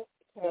my hand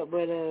was up,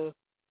 but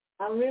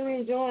I'm really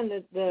enjoying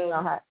the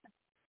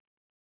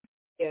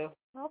yeah.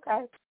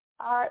 Okay.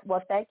 All right.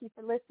 Well, thank you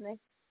for listening.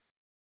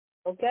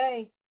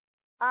 Okay.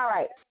 All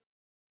right.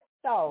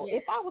 So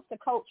if I was to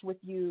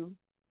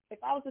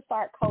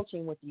start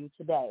coaching with you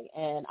today,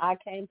 and I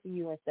came to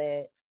you and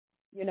said,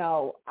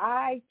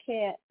 I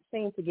can't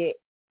seem to get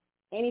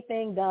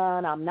anything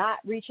done. I'm not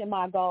reaching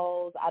my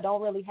goals. I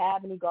don't really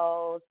have any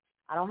goals.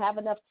 I don't have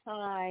enough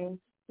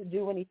time to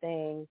do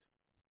anything.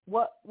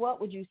 What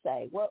would you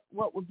say? What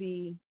would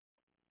you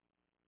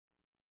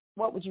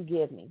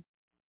give me?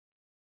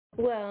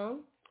 Well,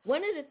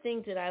 one of the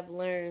things that I've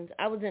learned,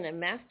 I was in a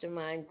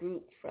mastermind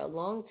group for a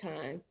long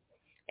time,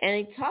 and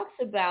it talks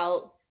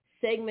about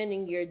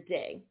segmenting your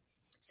day.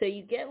 So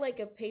you get like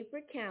a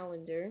paper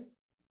calendar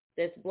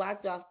that's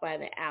blocked off by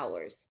the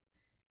hours,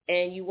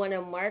 and you want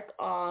to mark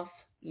off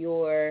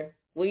you're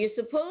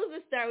supposed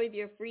to start with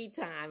your free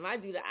time. I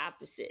do the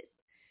opposite.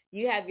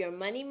 You have your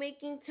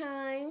money-making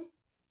time,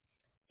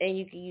 and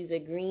you can use a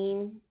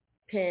green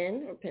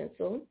pen or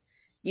pencil.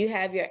 You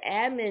have your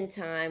admin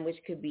time,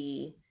 which could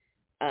be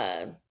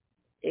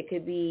it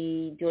could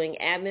be doing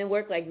admin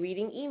work like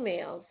reading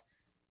emails,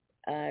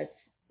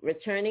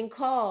 returning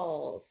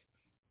calls,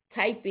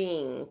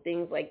 typing,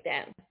 things like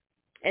that.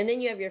 And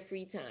then you have your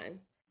free time.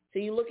 So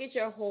you look at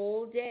your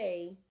whole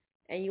day,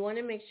 and you want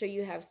to make sure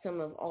you have some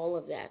of all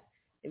of that.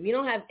 If you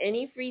don't have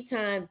any free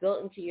time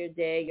built into your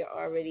day, you're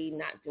already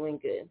not doing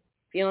good.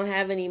 If you don't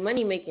have any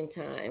money-making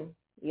time,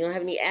 you don't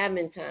have any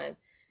admin time.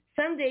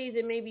 Some days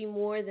it may be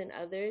more than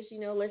others.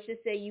 Let's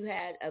just say you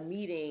had a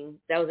meeting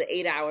that was an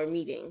 8-hour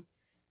meeting,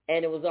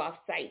 and it was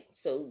off-site.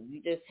 So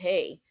you just,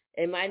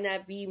 it might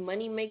not be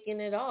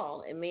money-making at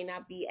all. It may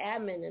not be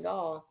admin at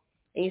all.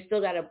 And you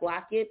still got to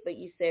block it, but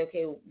you say,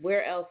 okay,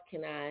 where else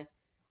can I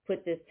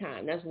put this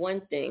time? That's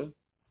one thing.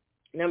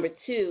 Number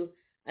two,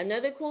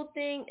 another cool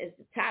thing is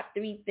the top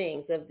 3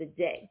 things of the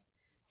day.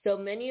 So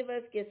many of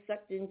us get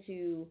sucked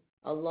into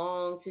a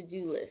long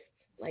to-do list.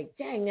 Like,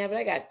 dang, but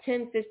I got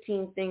 10,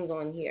 15 things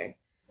on here.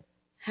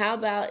 How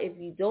about if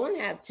you don't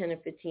have 10 or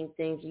 15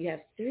 things, you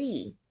have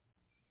 3?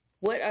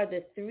 What are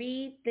the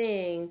 3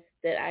 things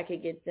that I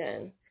could get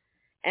done?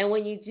 And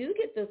when you do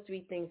get those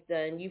 3 things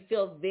done, you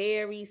feel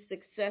very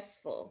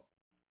successful.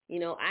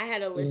 I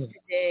had a list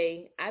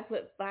today. I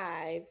put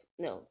 4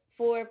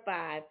 or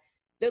 5.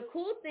 The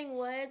cool thing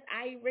was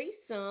I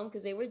erased some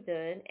because they were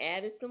done,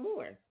 added some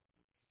more.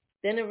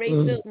 Then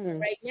erased those.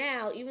 Right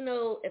now, even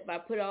though if I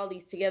put all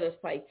these together, it's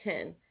probably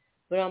 10.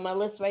 But on my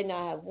list right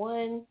now, I have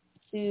 1,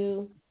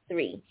 2,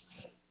 3.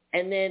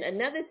 And then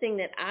another thing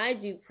that I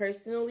do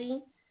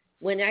personally,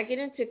 when I get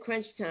into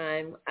crunch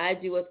time, I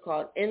do what's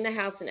called in the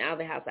house and out of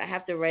the house. I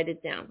have to write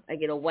it down. I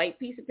get a white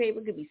piece of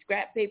paper, could be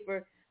scrap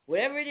paper,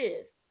 whatever it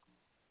is.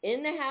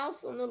 In the house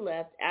on the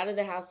left, out of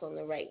the house on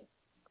the right.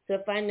 So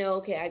if I know,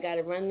 okay, I got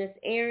to run this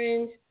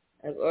errand,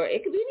 or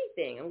it could be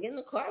anything. I'm getting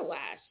the car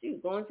washed,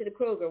 going to the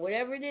Kroger,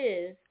 whatever it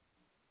is,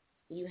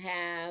 you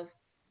have,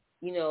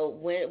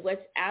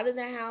 what's out of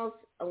the house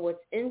and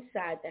what's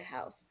inside the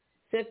house.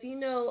 So if you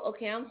know,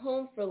 okay, I'm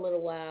home for a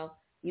little while,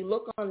 you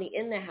look on the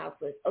in the house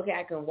list. Okay,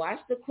 I can wash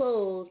the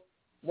clothes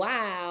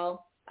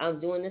while I'm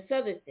doing this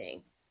other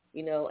thing,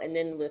 and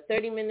then with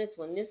 30 minutes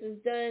when this is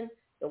done,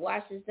 the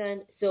wash is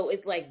done. So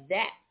it's like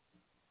that.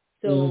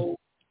 So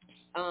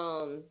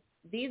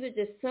these are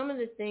just some of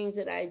the things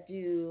that I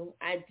do.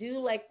 I do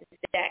like to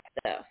stack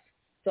stuff.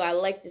 So I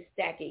like to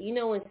stack it. You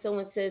know, when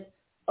someone says,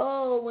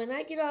 oh, when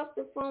I get off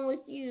the phone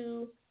with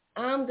you,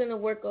 I'm going to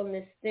work on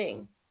this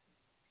thing.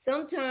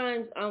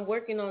 Sometimes I'm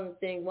working on the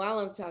thing while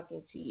I'm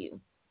talking to you.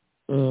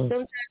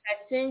 Sometimes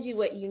I send you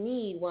what you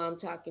need while I'm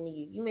talking to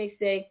you. You may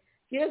say,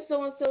 you have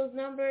so-and-so's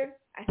number?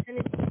 I send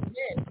it to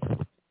you then.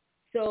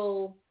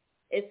 So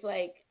it's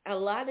like a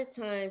lot of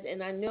times,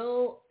 and I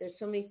know there's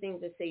so many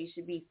things that say you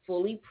should be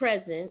fully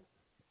present,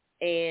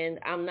 and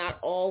I'm not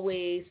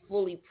always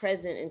fully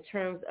present in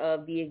terms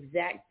of the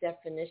exact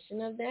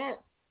definition of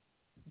that,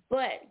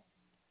 but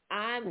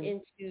I'm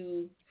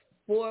into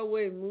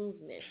forward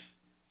movement.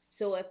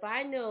 So if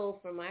I know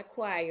for my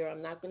choir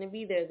I'm not going to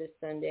be there this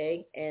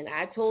Sunday, and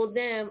I told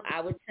them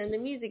I would send the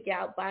music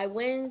out by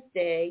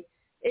Wednesday,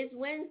 it's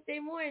Wednesday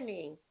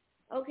morning.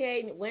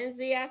 Okay,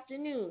 Wednesday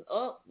afternoon.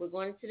 Oh, we're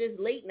going into this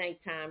late night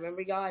time.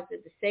 Remember, y'all, I said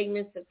the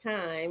segments of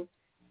time.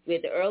 We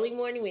had the early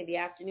morning, we had the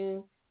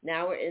afternoon.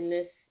 Now we're in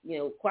this,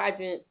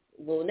 quadrant.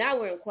 Well, now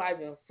we're in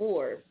quadrant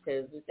 4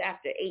 because it's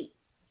after 8.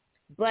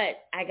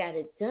 But I got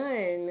it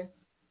done.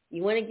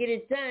 You want to get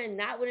it done,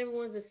 not when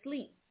everyone's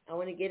asleep. I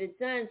want to get it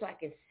done so I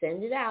can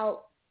send it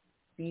out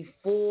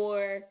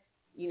before,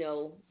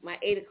 my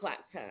 8 o'clock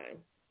time.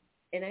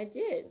 And I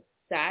did.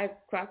 So I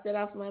crossed it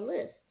off my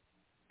list.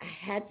 I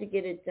had to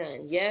get it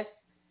done. Yes,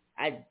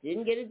 I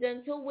didn't get it done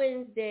until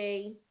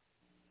Wednesday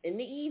in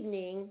the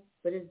evening,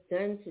 but it's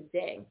done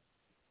today.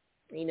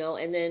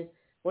 And then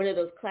one of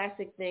those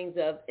classic things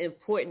of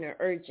important or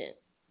urgent.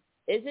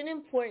 Is it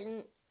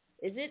important?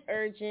 Is it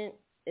urgent?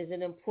 Is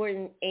it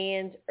important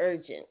and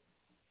urgent?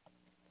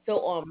 So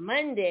on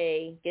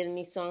Monday, getting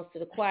these songs to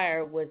the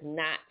choir was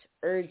not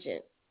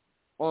urgent.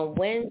 On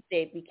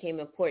Wednesday, it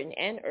became important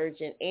and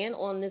urgent, and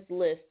on this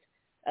list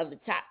of the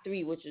top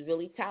 3, which was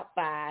really top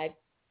 5,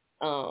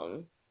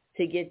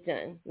 to get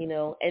done,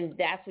 and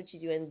that's what you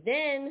do. And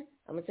then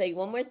I'm going to tell you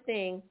one more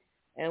thing,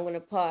 and I'm going to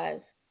pause.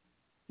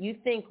 You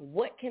think,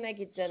 what can I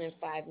get done in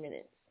 5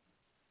 minutes?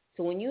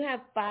 So when you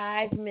have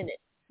 5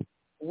 minutes,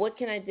 what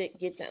can I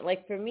get done?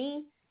 Like for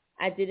me,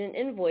 I did an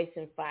invoice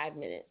in 5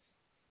 minutes.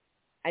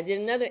 I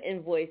did another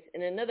invoice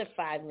in another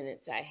 5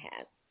 minutes I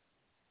had.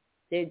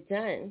 They're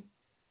done.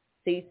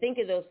 So you think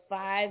of those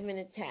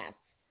 5-minute tasks.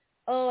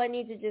 Oh, I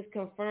need to just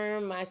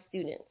confirm my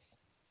students.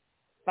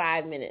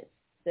 5 minutes.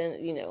 Then,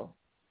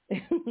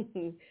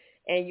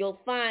 and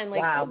you'll find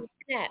like, wow. Oh,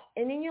 snap.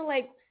 And then you're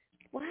like,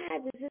 why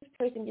does this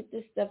person get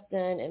this stuff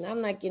done and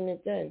I'm not getting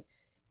it done?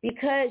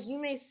 Because you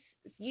may,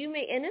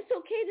 and it's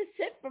okay to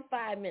sit for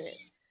 5 minutes.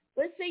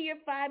 Let's say your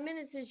 5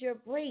 minutes is your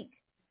break.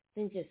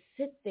 Then just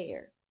sit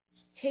there.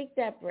 Take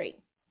that break.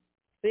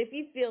 But if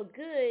you feel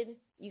good,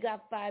 you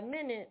got 5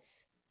 minutes,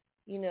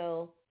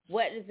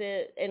 what is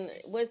it? And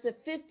what's a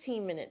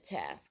 15-minute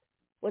task?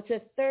 What's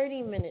a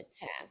 30-minute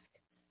task?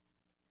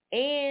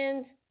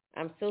 And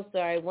I'm so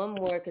sorry, one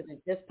more because it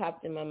just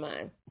popped in my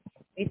mind.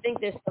 You think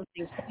there's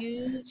something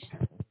huge?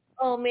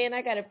 Oh, man,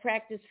 I got to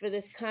practice for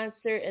this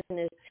concert and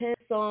there's 10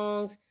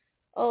 songs.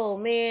 Oh,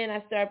 man,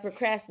 I started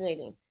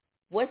procrastinating.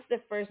 What's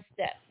the first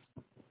step?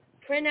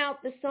 Print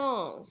out the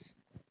songs.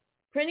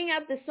 Printing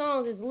out the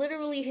songs is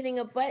literally hitting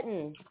a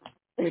button.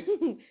 You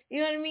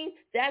know what I mean?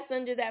 That's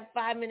under that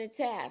 5-minute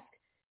task.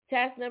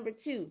 Task number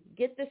 2,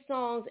 get the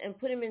songs and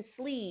put them in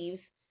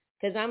sleeves.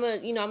 Because I'm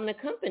an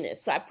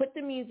accompanist. So I put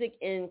the music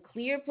in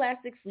clear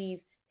plastic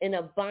sleeves in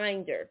a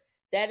binder.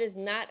 That is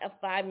not a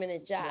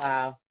 5-minute job.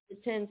 Wow. The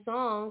 10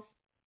 songs,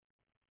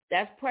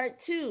 that's part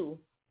 2.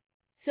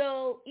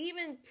 So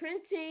even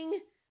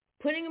printing,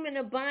 putting them in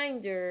a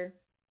binder,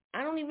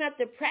 I don't even have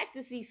to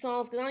practice these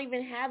songs because I don't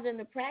even have them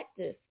to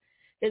practice.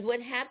 Because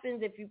what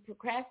happens if you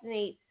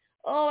procrastinate,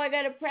 oh, I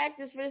got to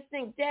practice for this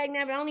thing.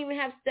 Dagnabbit, I don't even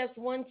have steps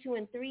 1, 2,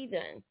 and 3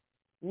 done.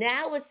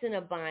 Now it's in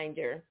a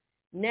binder.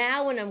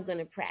 Now when I'm going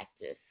to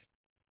practice,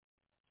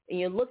 and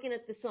you're looking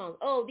at the songs,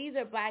 oh, these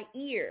are by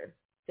ear.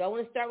 So I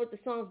want to start with the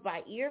songs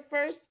by ear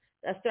first.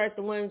 I start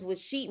the ones with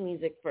sheet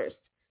music first,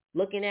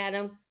 looking at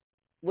them,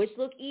 which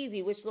look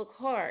easy, which look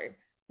hard,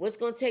 what's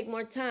going to take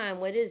more time,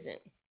 what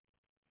isn't.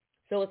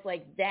 So it's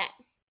like that.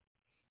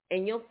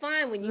 And you'll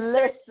find when you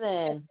start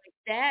like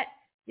that,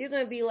 you're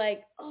going to be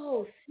like,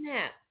 oh,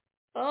 snap.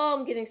 Oh,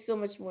 I'm getting so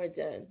much more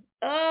done.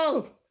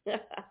 Oh, I'm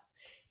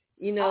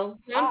going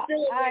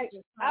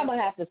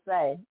to have to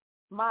say,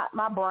 my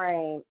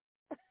brain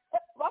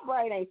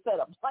ain't set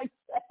up like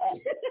that.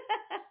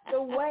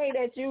 The way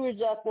that you were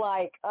just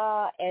like,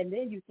 and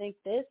then you think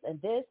this, and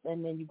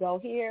then you go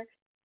here.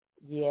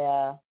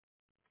 Yeah.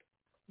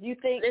 You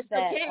think it's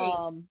that, okay.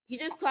 You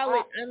just call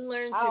it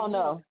unlearned. I don't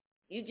know.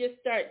 You just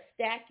start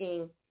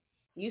stacking.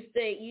 You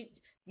say,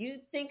 you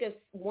think of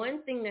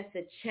one thing that's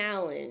a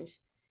challenge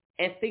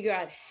and figure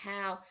out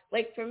how,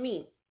 like for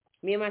me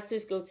and my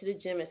sis go to the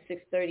gym at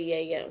 6:30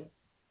 a.m.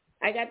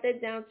 I got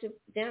that down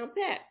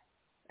pat.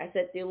 I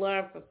set the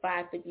alarm for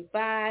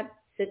 5:55,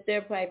 sit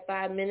there probably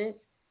 5 minutes,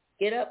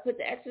 get up, put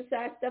the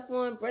exercise stuff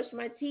on, brush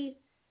my teeth,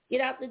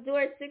 get out the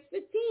door at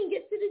 6:15,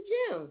 get to the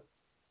gym.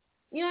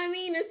 You know what I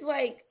mean? It's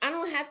like, I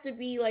don't have to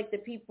be like the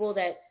people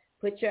that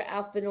put your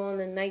outfit on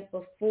the night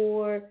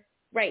before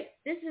Right.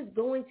 This is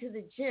going to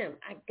the gym.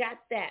 I got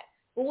that.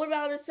 But what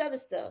about all this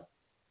other stuff?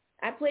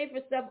 I play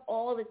for stuff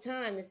all the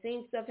time. The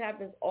same stuff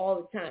happens all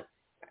the time.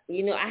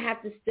 You know, I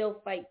have to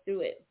still fight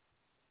through it.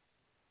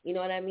 You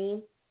know what I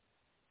mean?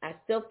 I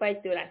still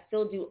fight through it. I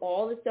still do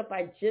all the stuff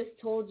I just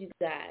told you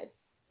guys.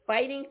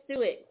 Fighting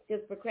through it,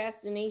 because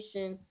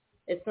procrastination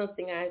is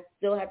something I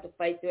still have to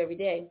fight through every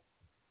day.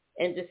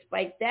 And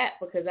despite that,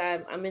 because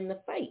I'm in the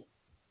fight,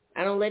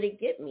 I don't let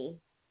it get me.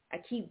 I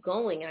keep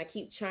going. I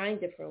keep trying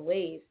different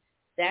ways.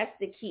 That's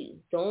the key.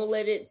 Don't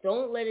let it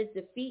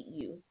defeat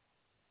you.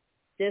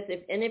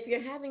 If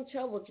you're having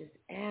trouble, just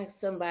ask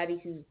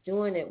somebody who's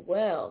doing it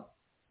well.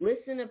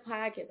 Listen to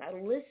podcasts. I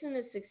listen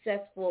to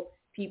successful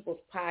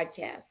people's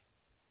podcasts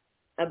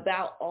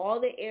about all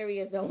the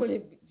areas I want to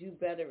do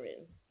better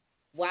in.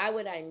 Why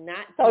would I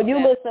not? So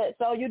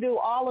you do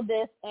all of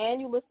this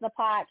and you listen to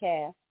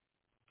podcasts.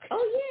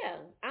 Oh yeah,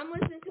 I'm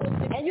listening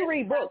to it. And you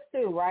read books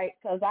too, right?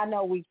 Because I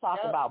know we've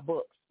talked about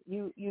books.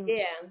 You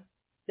yeah.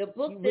 The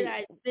book that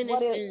I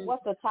finished.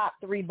 What's the top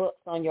 3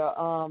 books on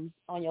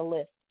your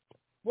list?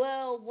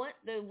 Well,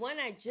 the one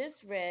I just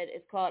read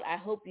is called "I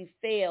Hope You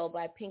Fail"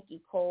 by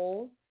Pinky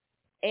Cole,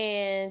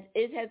 and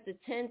it has the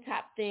 10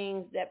 top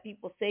things that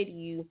people say to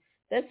you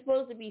that's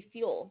supposed to be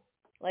fuel.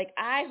 Like,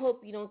 I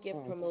hope you don't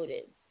get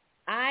promoted.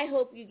 I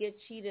hope you get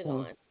cheated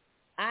on.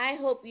 I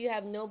hope you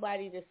have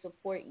nobody to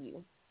support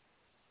you.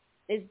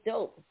 It's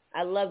dope.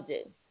 I loved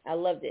it.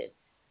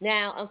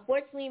 Now,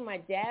 unfortunately, my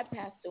dad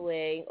passed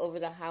away over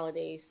the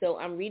holidays, so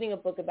I'm reading a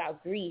book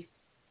about grief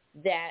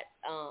that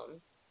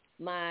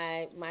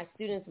my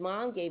student's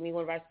mom gave me,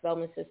 one of our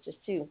Spelman sisters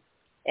too,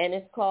 and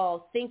it's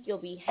called "Think You'll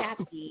Be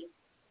Happy"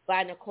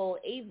 by Nicole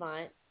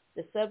Avant.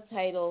 The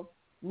subtitle,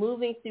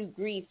 "Moving Through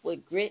Grief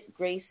with Grit,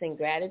 Grace, and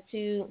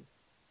Gratitude,"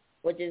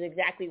 which is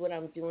exactly what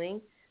I'm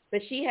doing.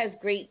 But she has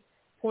great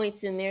points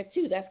in there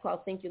too. That's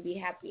called "Think You'll Be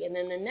Happy." And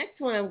then the next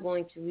one I'm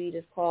going to read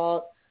is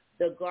called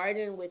 "The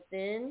Garden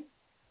Within,"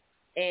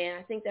 and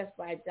I think that's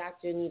by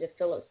Dr. Anita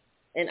Phillips.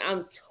 And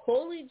I'm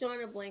totally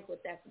drawing a blank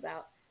what that's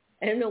about.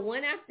 And the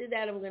one after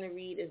that I'm going to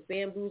read is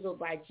 "Bamboozled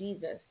by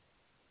Jesus"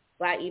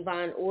 by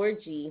Yvonne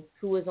Orji,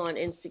 who was on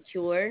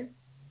Insecure,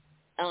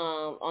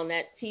 on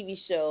that TV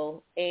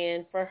show.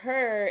 And for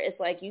her, it's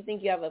like you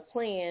think you have a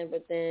plan,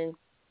 but then,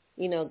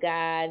 you know,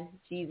 God,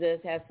 Jesus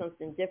has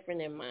something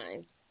different in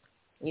mind.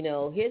 You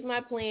know, here's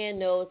my plan.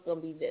 No, it's going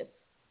to be this.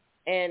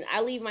 And I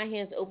leave my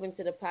hands open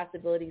to the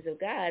possibilities of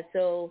God.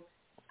 So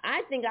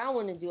I think I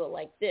want to do it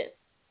like this.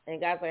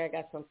 And God's like, I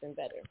got something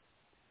better.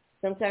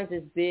 Sometimes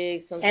it's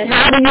big. Sometimes.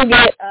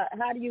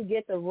 And how do you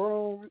get the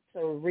room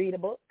to read a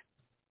book?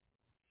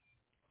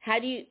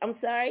 I'm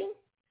sorry?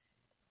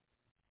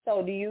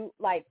 So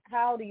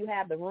how do you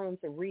have the room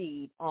to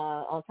read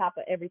on top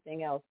of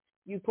everything else?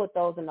 You put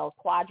those in those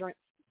quadrants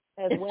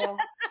as well?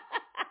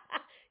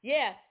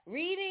 Yeah,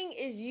 reading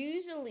is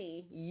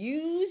usually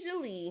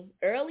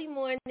early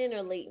morning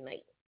or late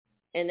night,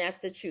 and that's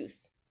the truth.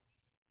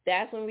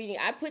 That's when reading.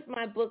 I put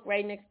my book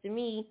right next to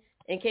me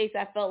in case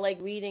I felt like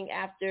reading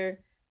after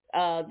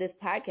this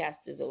podcast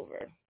is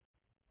over.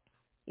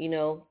 You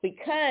know,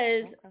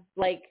 because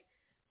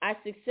I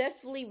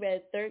successfly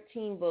read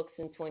 13 books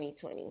in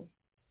 2020,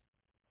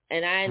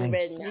 and I hadn't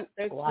read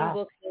 13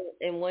 books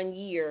in 1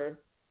 year,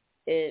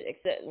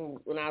 except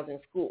when I was in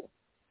school.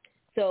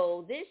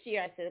 So this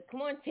year I said,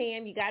 come on,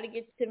 Tam, you got to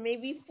get to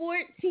maybe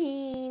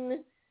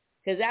 14,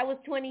 because that was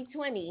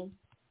 2020.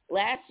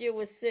 Last year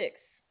was 6,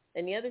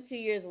 and the other 2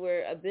 years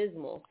were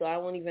abysmal, so I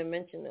won't even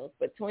mention those.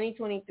 But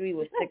 2023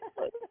 was 6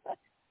 books.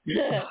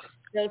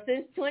 So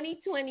since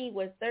 2020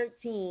 was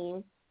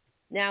 13,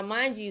 now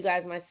mind you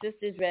guys, my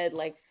sisters read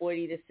like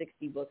 40 to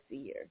 60 books a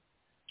year.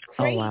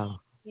 Crazy. Oh, wow.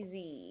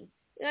 Easy.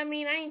 I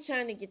mean, I ain't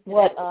trying to get to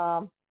that.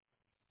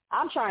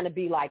 I'm trying to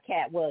be like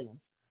Cat Williams.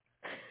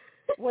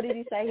 What did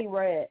he say he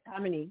read? How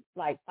many?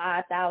 Like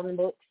 5,000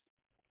 books?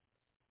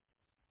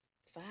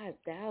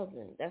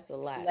 5,000? That's a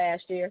lot.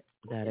 Last year.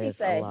 That is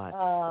a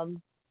lot.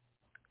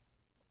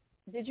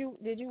 Did you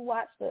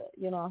watch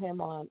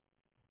him on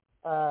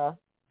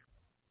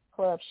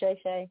Club Shay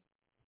Shay?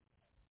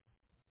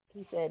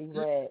 He said he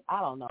read,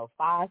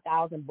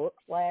 5,000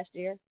 books last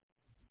year.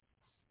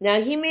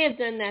 Now, he may have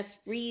done that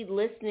speed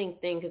listening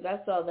thing, because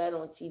I saw that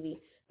on TV.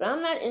 But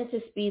I'm not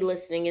into speed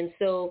listening, and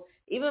so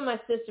even my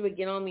sister would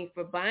get on me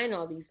for buying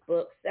all these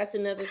books. That's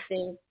another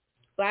thing.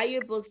 Buy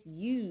your books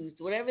used,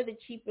 whatever the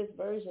cheapest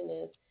version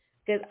is,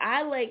 because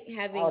I like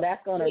having.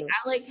 That's gonna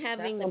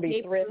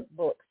be thrift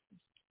books.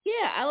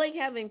 Yeah, I like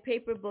having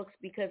paper books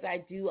because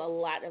I do a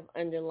lot of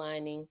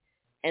underlining,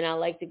 and I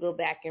like to go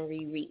back and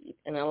reread,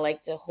 and I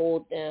like to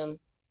hold them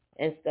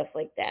and stuff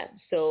like that.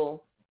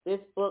 So this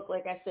book,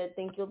 like I said,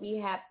 Think You'll Be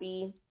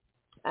Happy.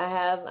 I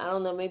have,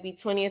 maybe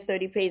 20 or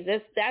 30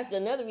 pages. That's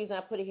another reason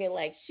I put it here,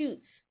 like,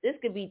 shoot, this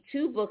could be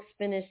 2 books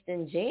finished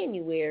in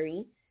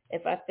January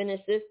if I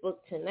finish this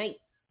book tonight.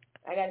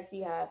 I got to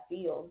see how I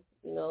feel,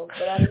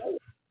 But I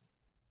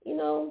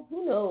know,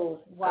 who knows?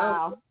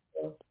 Wow.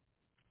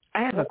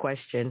 I have a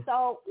question.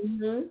 So,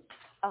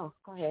 oh,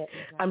 go ahead.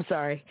 I'm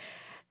sorry.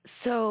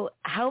 So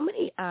how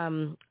many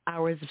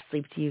hours of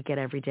sleep do you get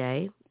every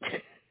day?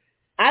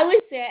 I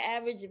would say I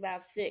average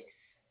about 6.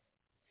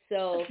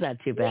 So that's not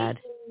too bad.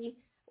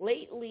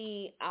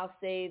 Lately, I'll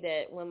say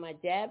that when my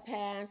dad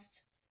passed,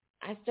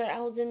 I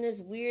was in this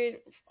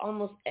weird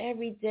almost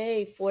every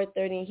day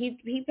 4:30.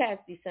 He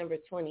passed December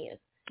 20th.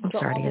 I'm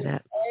sorry to hear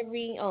that.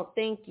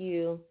 Thank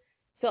you.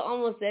 So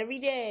almost every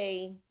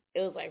day it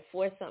was like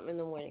 4-something in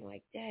the morning.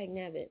 Like, dang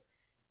nabbit,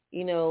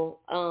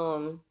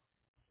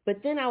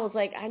 But then I was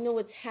like, I know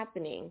what's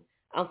happening.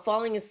 I'm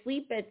falling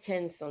asleep at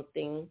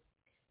 10-something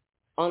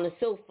on the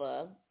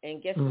sofa,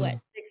 and guess what?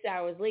 6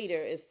 hours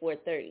later is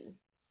 4:30.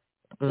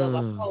 So if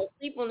I fall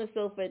asleep on the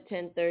sofa at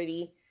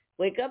 10:30,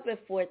 wake up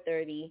at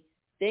 4:30,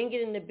 then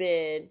get into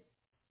bed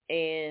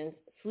and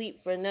sleep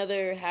for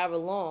another however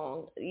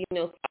long,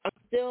 I'm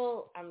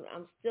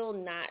still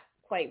not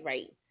quite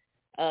right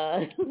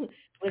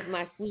with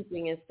my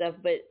sleeping and stuff.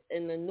 But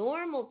in the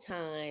normal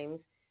times,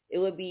 it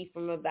would be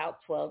from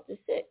about 12 to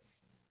 6.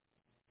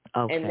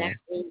 Okay. And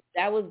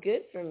that was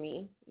good for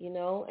me,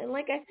 And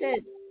like I said,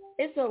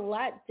 it's a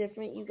lot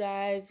different, you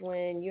guys,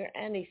 when you're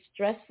at a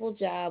stressful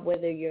job,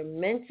 whether you're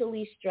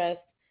mentally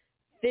stressed,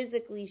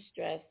 physically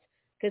stressed.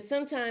 Because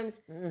sometimes,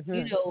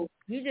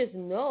 you just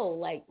know,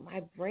 like,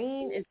 my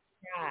brain is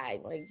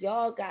fried. Like,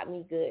 y'all got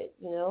me good,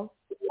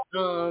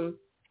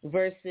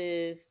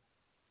 versus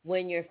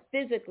when you're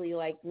physically,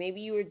 like,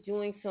 maybe you were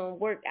doing some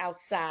work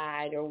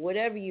outside or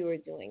whatever you were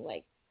doing.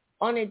 Like,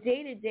 on a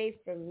day-to-day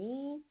for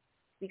me,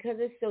 because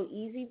it's so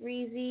easy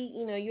breezy,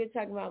 you were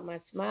talking about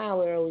my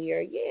smile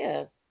earlier.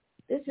 Yeah,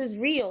 this is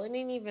real. It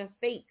ain't even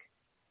fake.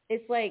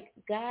 It's like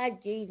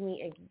God gave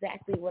me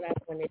exactly what I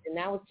wanted, and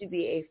that was to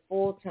be a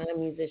full-time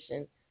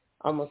musician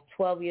almost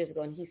 12 years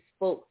ago. And he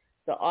spoke.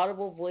 The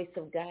audible voice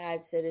of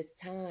God said it's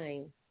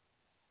time.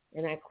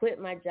 And I quit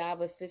my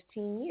job at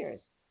 15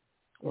 years.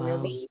 Wow. And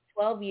it'll be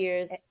 12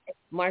 years,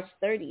 March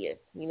 30th.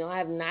 I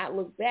have not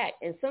looked back.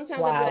 And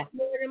sometimes I'm like,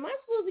 Lord, am I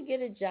supposed to get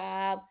a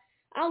job?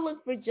 I'll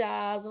look for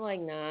jobs. I'm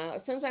like, nah.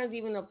 Or sometimes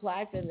even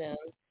apply for them.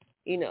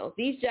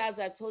 These jobs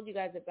I told you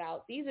guys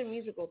about, these are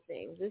musical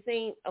things. This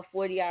ain't a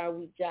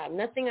 40-hour-a-week job.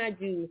 Everything I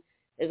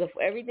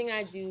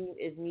do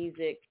is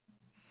music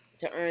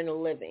to earn a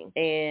living.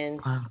 And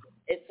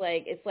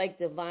it's like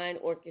divine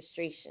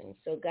orchestration.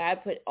 So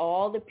God put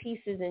all the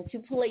pieces into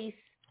place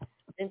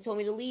and told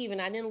me to leave.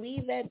 And I didn't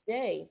leave that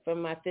day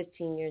from my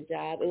 15-year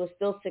job. It was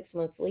still 6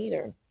 months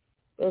later.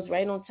 It was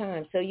right on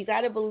time. So you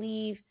got to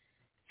believe,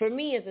 for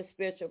me as a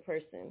spiritual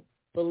person,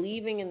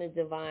 believing in the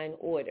divine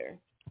order.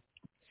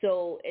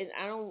 So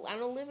I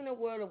don't live in a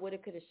world of woulda,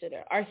 coulda,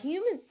 shoulda. Our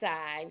human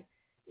side,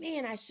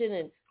 man, I should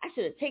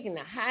have taken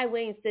the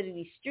highway instead of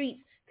these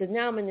streets because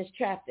now I'm in this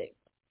traffic.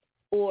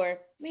 Or,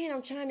 man,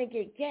 I'm trying to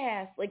get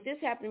gas. Like this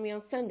happened to me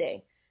on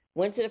Sunday.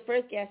 Went to the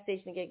first gas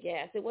station to get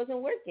gas. It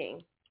wasn't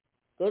working.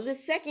 Go to the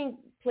second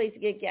place to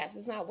get gas.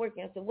 It's not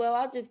working. I said, well,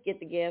 I'll just get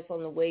the gas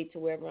on the way to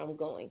wherever I'm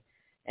going.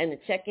 And the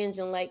check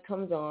engine light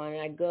comes on,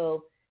 and I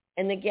go.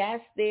 And the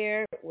gas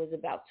there was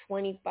about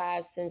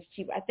 25 cents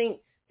cheaper. I think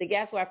the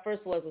gas where I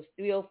first was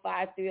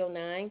 $3.05,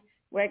 $3.09.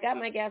 Where I got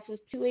my gas was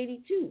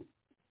 $2.82.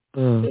 So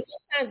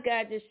sometimes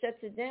God just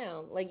shuts it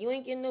down. Like, you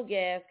ain't getting no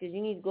gas because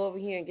you need to go over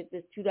here and get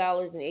this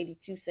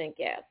 $2.82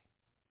 gas.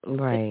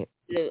 Right.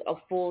 A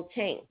full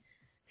tank.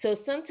 So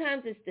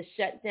sometimes it's the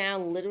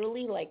shutdown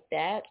literally like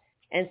that,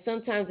 and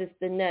sometimes it's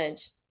the nudge.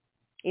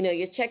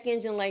 Your check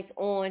engine light's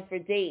on for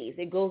days.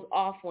 It goes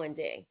off one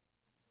day.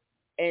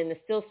 And the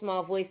still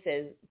small voice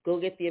says,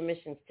 go get the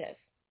emissions test.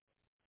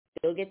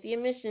 Go get the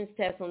emissions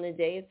test on the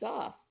day it's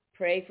off.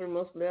 Pray for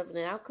most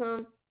benevolent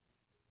outcome.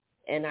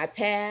 And I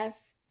pass.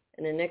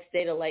 And the next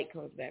day the light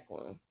comes back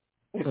on.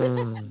 That's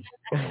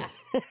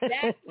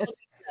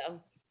stuff.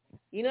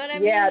 You know what I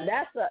mean? Yeah,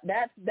 that's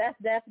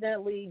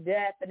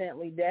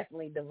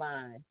definitely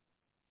divine.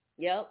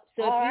 Yep.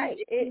 So all right.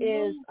 It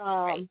is.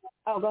 Right.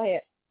 Oh, go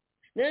ahead.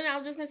 No, I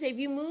was just gonna say, if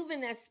you move in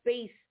that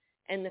space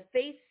and the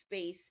faith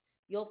space,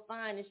 you'll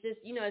find it's just,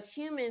 as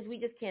humans, we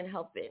just can't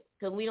help it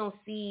because we don't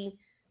see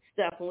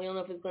stuff and we don't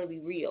know if it's going to be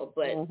real.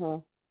 But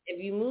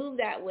if you move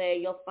that way,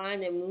 you'll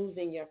find it moves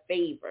in your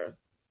favor.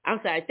 I'm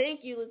sorry.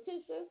 Thank you,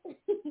 Letitia.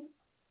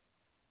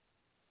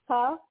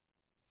 Huh?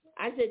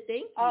 I said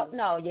thank you. Oh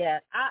no, yeah,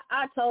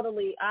 I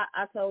totally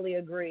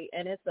agree,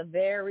 and it's a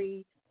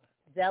very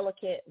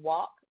delicate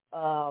walk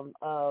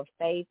of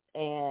faith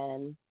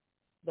and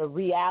the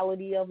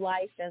reality of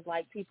life, as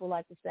like people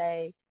like to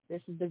say,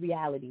 this is the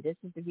reality. This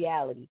is the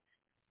reality,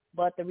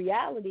 but the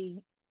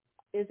reality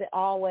isn't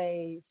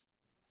always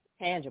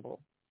tangible,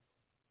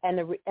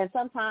 and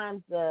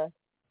sometimes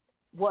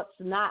what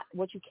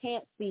you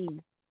can't see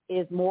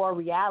is more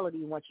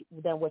reality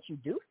than what you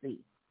do see.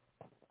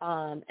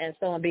 And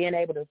so in being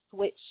able to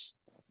switch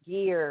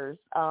gears,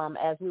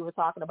 as we were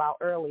talking about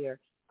earlier,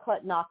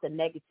 cutting off the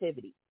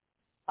negativity,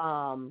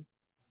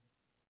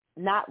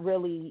 not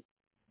really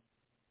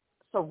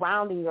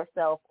surrounding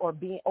yourself or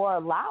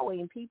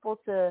allowing people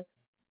to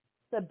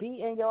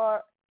be in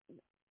your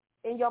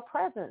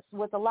presence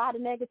with a lot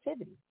of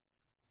negativity.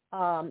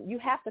 you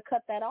have to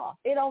cut that off.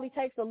 It only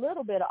takes a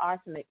little bit of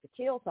arsenic to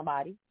kill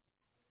somebody.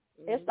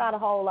 Mm-hmm. It's not a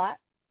whole lot.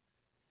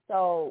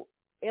 So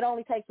it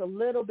only takes a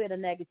little bit of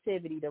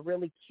negativity to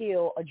really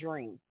kill a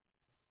dream,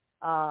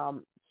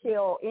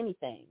 kill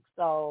anything.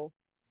 So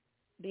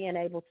being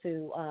able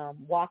to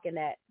walk in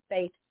that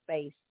faith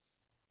space,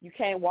 you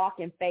can't walk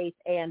in faith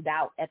and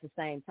doubt at the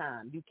same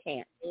time. You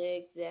can't.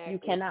 Exactly. You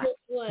cannot. Pick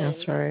one.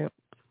 That's right.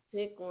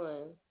 Pick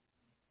one.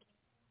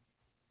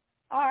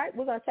 All right,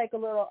 we're going to take a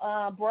little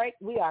break.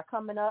 We are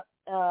coming up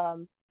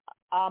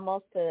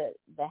almost to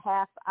the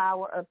half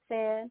hour of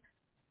 10.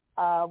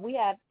 We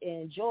have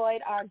enjoyed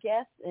our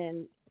guests,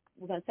 and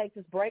we're going to take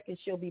this break, and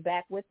she'll be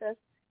back with us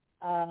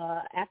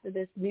after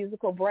this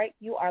musical break.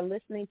 You are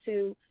listening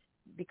to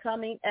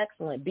Becoming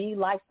Excellent, B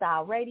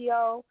Lifestyle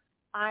Radio.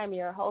 I am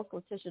your host,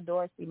 Letitia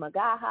Dorsey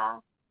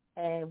Magaha,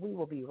 and we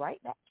will be right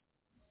back.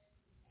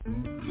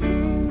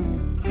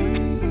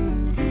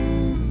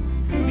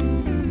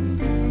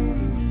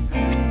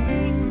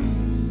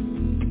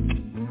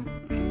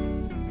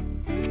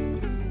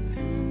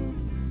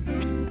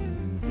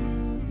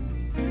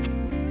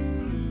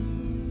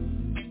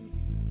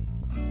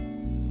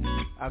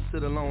 I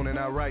sit alone and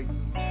I write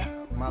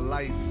my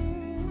life,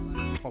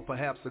 or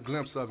perhaps a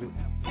glimpse of it.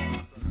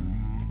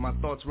 My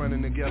thoughts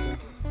running together,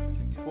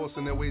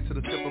 forcing their way to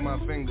the tip of my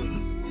finger.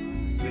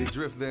 They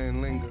drift there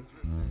and linger.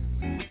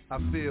 I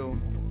feel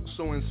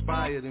so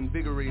inspired,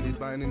 invigorated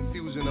by an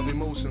infusion of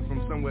emotion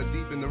from somewhere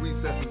deep in the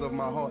recesses of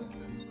my heart.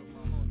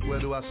 Where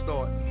do I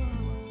start?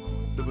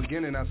 The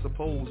beginning, I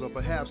suppose, or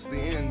perhaps the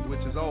end,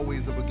 which is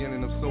always a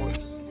beginning of sorts.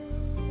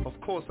 Of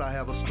course I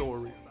have a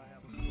story.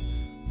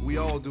 We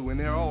all do, and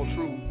they're all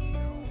true.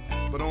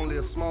 But only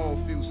a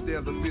small few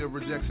stare the fear of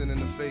rejection in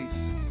the face.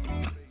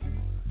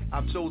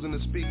 I've chosen to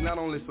speak not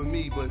only for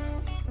me, but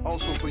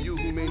also for you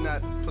who may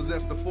not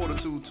possess the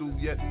fortitude to,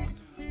 yet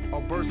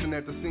are bursting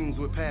at the seams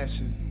with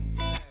passion.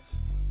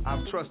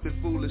 I've trusted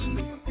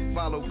foolishly,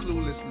 followed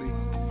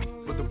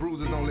cluelessly, but the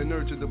bruises only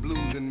nurtured the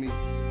blues in me.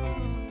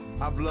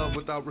 I've loved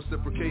without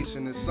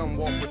reciprocation, and some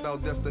walk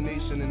without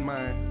destination in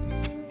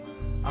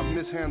mind. I've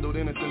mishandled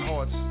innocent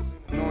hearts,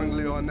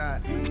 knowingly or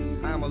not.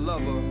 I am a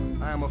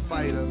lover, I am a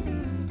fighter,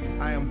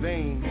 I am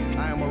vain,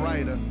 I am a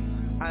writer.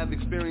 I have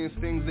experienced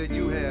things that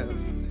you have.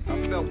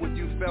 I've felt what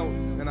you felt,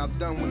 and I've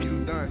done what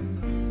you've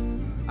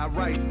done. I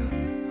write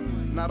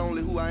not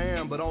only who I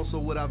am, but also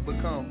what I've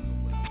become.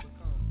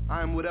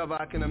 I am whatever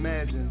I can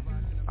imagine.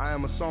 I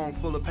am a song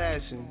full of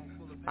passion.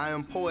 I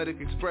am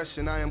poetic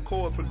expression. I am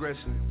chord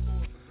progression.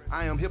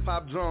 I am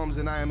hip-hop drums,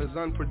 and I am as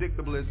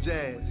unpredictable as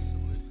jazz.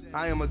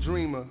 I am a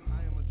dreamer,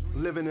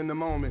 living in the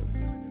moment.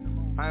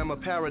 I am a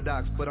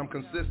paradox, but I'm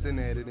consistent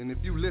at it. And if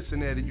you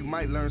listen at it, you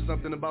might learn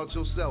something about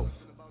yourself.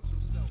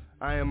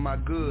 I am my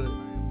good.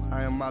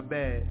 I am my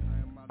bad.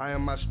 I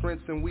am my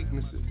strengths and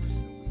weaknesses.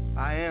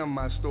 I am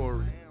my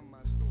story.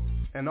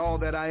 And all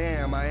that I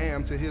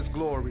am to his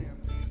glory.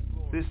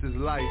 This is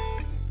life.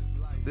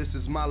 This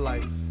is my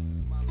life.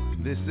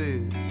 This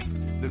is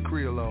the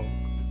Creole.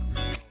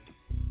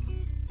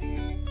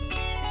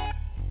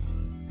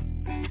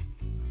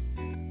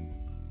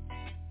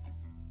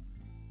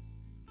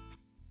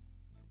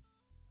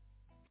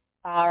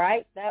 All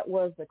right, that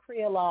was the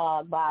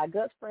Creole by a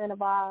good friend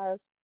of ours,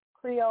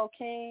 Creole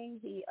King.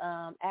 He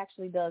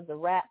actually does the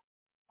rap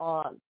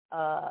on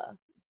a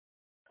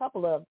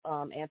couple of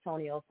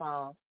Antonio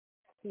songs.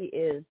 He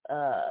is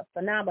a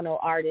phenomenal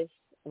artist,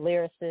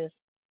 lyricist,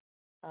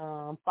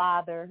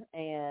 father,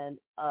 and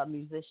a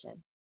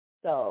musician.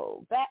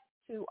 So back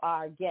to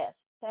our guest,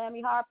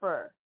 Tammy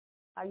Harper.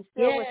 Are you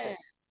still with us?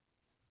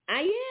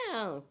 I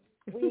am.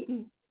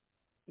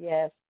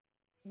 Yes.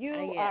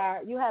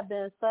 You have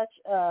been such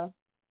a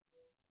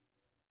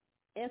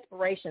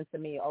inspiration to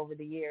me over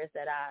the years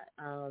that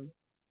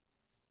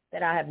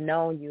I have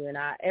known you, and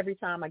every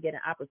time I get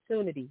an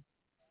opportunity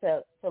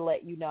to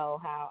let you know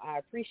how I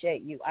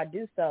appreciate you, I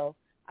do so.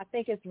 I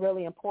think it's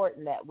really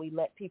important that we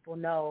let people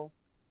know,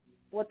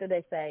 what do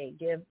they say,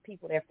 give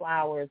people their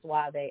flowers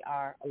while they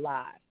are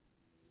alive,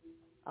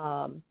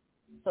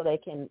 so they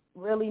can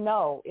really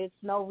know. It's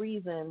no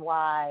reason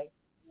why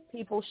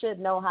people should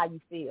know how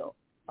you feel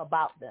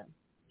about them.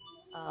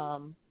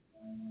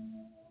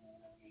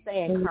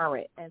 Staying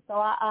current. And so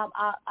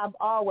I've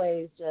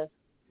always just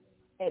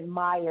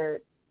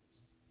admired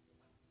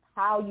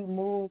how you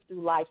move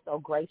through life so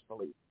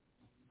gracefully,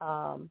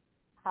 how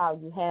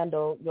you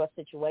handle your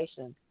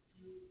situation.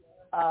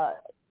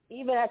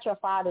 Even at your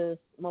father's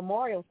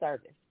memorial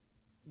service,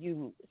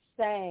 you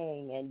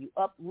sang and you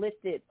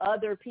uplifted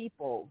other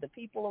people, the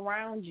people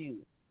around you.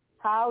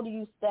 How do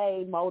you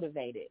stay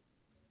motivated?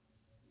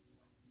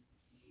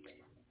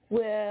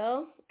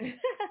 Well,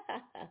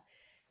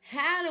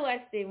 how do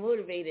I stay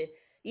motivated?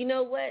 You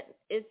know what?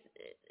 It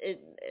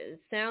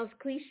sounds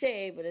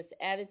cliche, but it's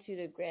attitude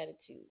of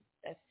gratitude.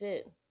 That's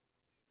it.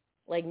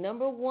 Like,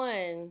 number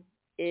one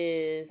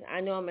is,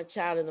 I know I'm a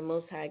child of the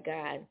Most High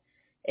God,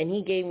 and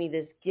he gave me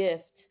this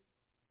gift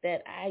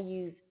that I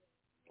use,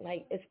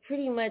 like, it's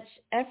pretty much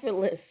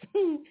effortless.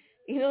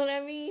 You know what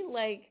I mean?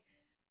 Like,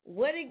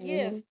 what a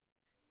gift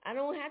I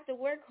don't have to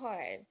work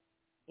hard.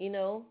 If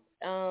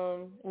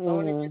I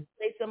want to just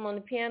play something on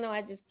the piano,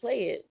 I just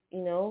play it.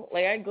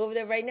 Like I can go over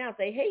there right now and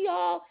say, hey,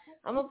 y'all,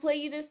 I'm going to play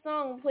you this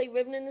song. I'm going to play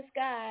Ribbon in the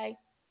Sky.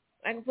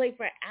 I can play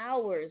for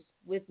hours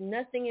with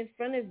nothing in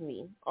front of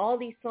me. All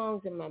these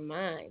songs in my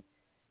mind.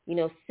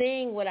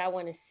 Sing what I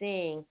want to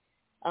sing.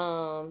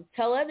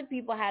 Tell other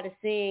people how to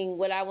sing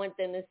what I want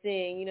them to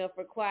sing,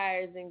 for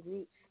choirs and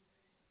groups.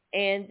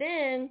 And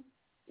then,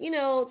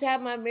 to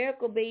have my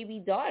miracle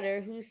baby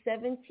daughter who's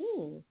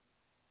 17,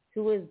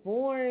 who was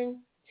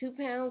born 2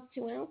 pounds,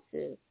 2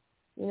 ounces,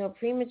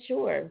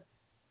 premature.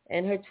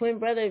 And her twin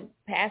brother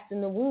passed in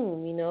the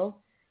womb,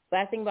 But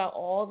I think about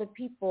all the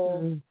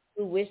people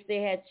who wish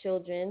they had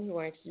children who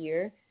aren't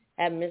here,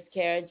 had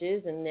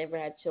miscarriages and never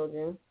had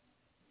children,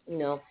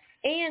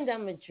 And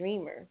I'm a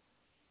dreamer.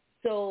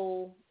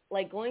 So,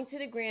 like, going to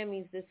the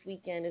Grammys this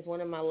weekend is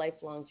one of my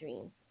lifelong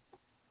dreams.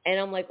 And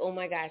I'm like, oh,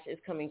 my gosh,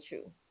 it's coming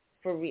true.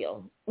 For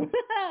real.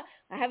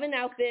 I have an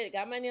outfit,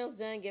 got my nails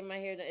done, get my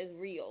hair done. It's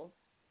real.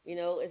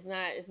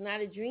 It's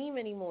not a dream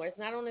anymore. It's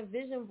not on a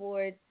vision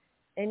board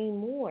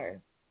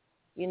anymore.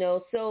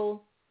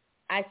 So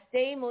I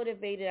stay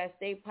motivated. I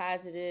stay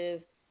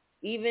positive.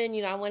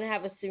 Even, I want to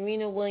have a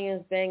Serena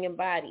Williams banging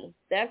body.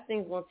 That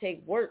thing's going to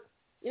take work.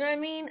 You know what I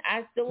mean?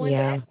 I still want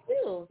that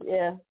too.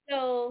 Yeah.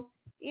 So,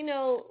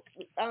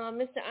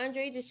 Mr.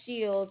 Andre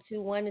DeShields,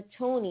 who won a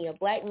Tony, a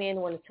black man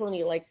who won a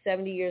Tony, like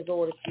 70 years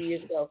old a few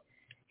years ago,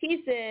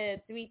 he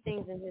said 3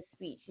 things in his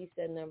speech. He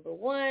said, number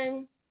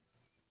 1,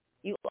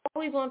 you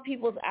always want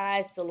people's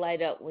eyes to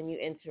light up when you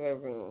enter a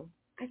room.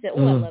 I said, I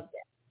love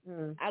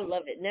that. I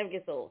love it. Never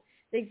gets old.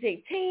 They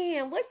say,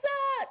 Tam, what's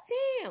up,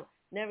 Tam?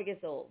 Never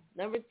gets old.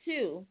 Number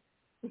 2,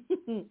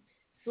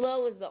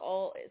 slow is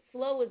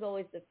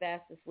always the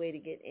fastest way to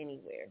get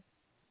anywhere.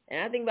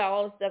 And I think about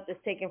all the stuff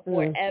that's taking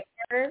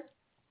forever.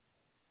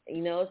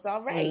 It's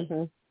all right.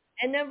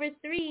 And number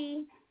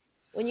 3,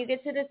 when you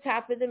get to the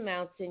top of the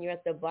mountain, you're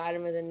at the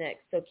bottom of the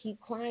next. So keep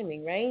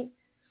climbing, right?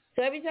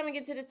 So every time I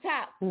get to the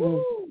top,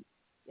 woo,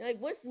 you're like,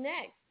 what's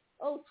next?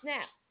 Oh,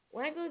 snap.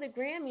 When I go to the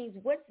Grammys,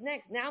 what's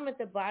next? Now I'm at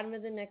the bottom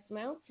of the next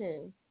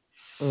mountain.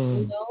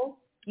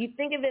 You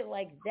think of it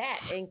like that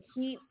and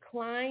keep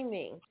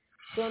climbing.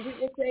 So when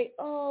people say,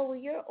 oh, well,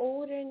 you're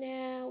older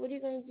now. What are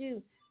you going to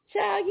do?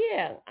 Child,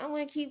 yeah, I'm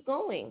going to keep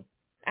going.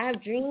 I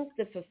have dreams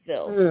to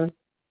fulfill,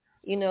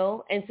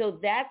 and so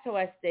that's how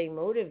I stay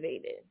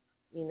motivated,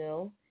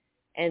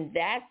 and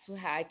that's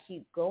how I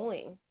keep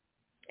going.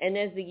 And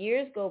as the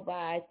years go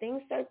by,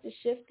 things start to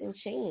shift and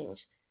change.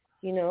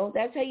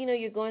 That's how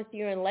you're going through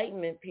your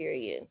enlightenment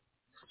period.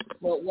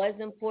 What was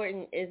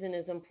important isn't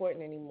as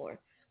important anymore.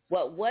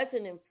 What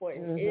wasn't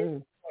important is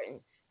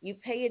important. You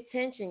pay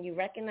attention, you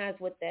recognize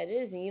what that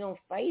is, and you don't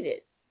fight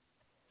it.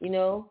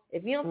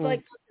 If you don't feel like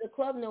going to the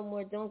club no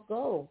more, don't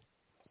go.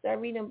 Start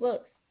reading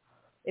books.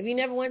 If you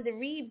never wanted to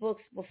read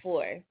books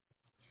before,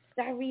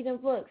 start reading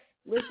books.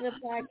 Listen to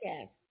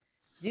podcasts.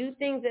 Do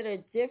things that are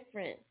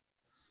different.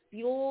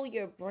 Fuel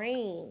your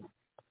brain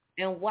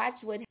and watch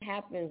what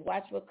happens.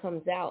 Watch what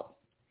comes out,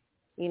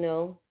 and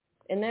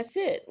that's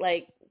it.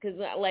 Because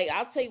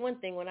I'll tell you one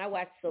thing. When I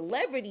watch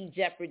Celebrity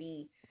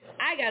Jeopardy,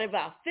 I got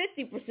about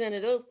 50%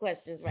 of those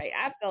questions right.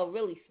 I felt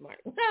really smart.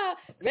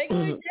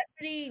 Regular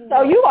Jeopardy.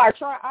 So you are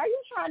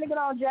trying to get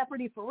on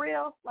Jeopardy for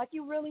real? Like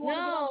you really want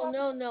to get on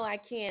Jeopardy? No, I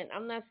can't.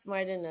 I'm not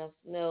smart enough.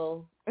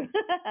 No.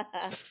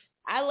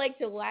 I like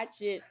to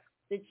watch it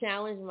to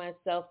challenge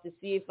myself to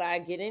see if I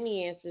get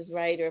any answers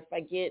right or if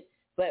I get,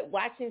 but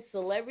watching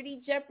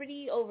Celebrity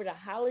Jeopardy over the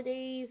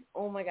holidays,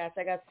 oh my gosh,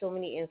 I got so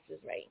many answers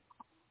right.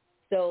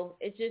 So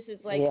it's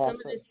like some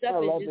of this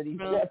stuff is just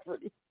from,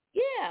 Jeopardy.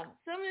 Yeah,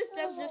 some of this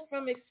stuff just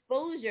from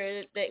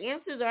exposure. The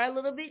answers are a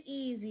little bit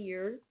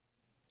easier,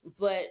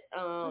 but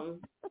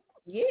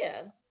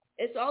yeah,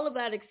 it's all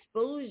about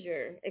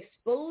exposure,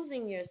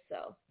 exposing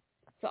yourself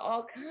to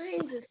all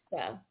kinds of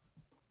stuff,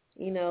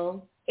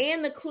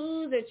 and the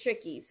clues are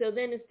tricky. So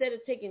then instead of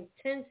taking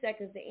 10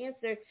 seconds to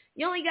answer,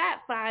 you only got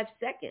 5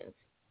 seconds.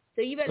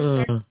 So you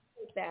better start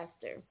thinking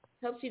faster.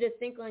 Helps you to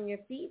think on your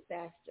feet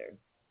faster,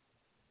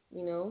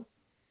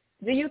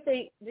 Do you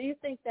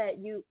think that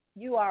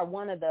you are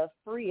one of the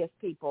freest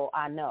people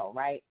I know,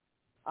 right?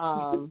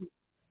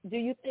 Do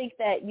you think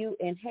that you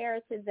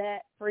inherited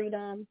that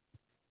freedom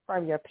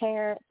from your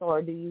parents,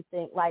 or do you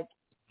think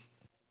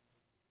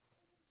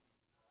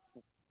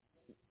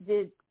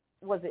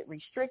was it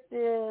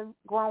restrictive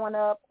growing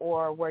up,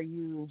 or were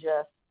you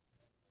just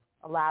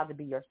allowed to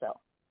be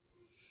yourself?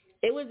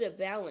 It was a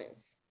balance.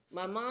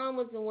 My mom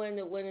was the one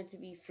that wanted to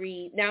be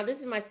free. Now, this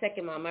is my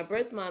second mom. My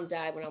birth mom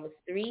died when I was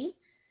 3.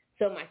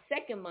 So my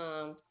second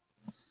mom,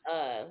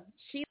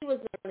 she was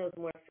the one that was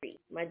more free.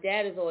 My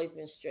dad has always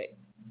been strict.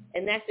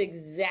 And that's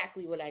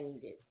exactly what I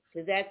needed,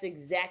 because that's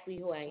exactly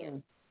who I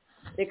am.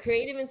 The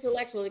creative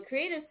intellectual, the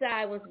creative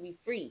side wants to be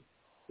free.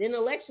 The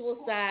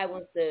intellectual side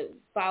wants to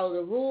follow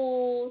the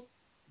rules,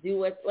 do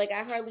what,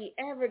 I hardly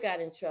ever got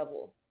in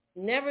trouble.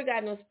 Never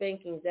got no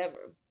spankings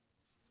ever,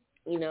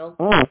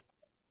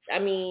 I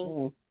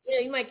mean,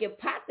 you might get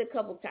popped a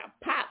couple times.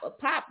 A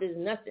pop is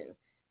nothing.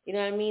 You know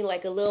what I mean?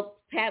 Like a little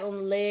pat on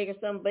the leg or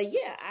something. But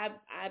yeah,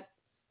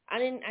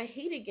 I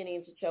hated getting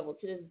into trouble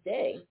to this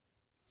day.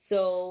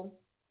 So,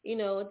 you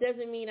know, it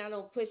doesn't mean I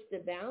don't push the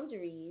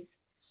boundaries,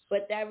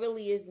 but that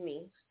really is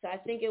me. So I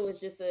think it was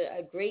just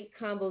a great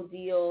combo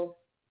deal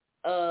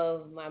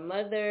of my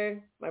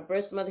mother, my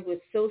birth mother, who was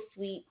so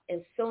sweet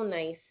and so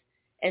nice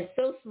and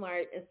so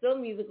smart and so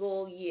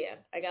musical. Yeah,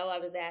 I got a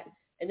lot of that.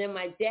 And then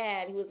my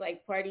dad, who was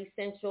like party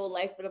central,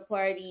 life of the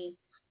party,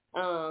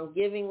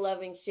 giving,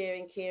 loving,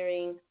 sharing,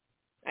 caring.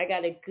 I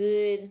got a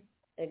good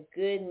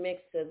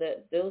mix of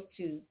those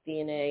two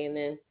DNA, and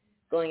then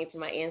going into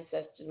my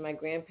ancestors, my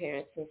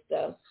grandparents and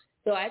stuff.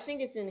 So I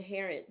think it's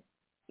inherent.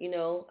 You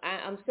know,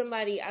 I'm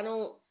somebody, I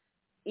don't,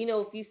 you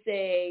know, if you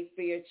say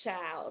for your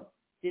child,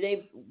 do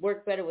they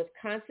work better with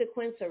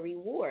consequence or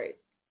reward?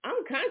 I'm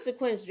a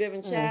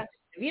consequence-driven child.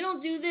 If you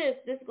don't do this,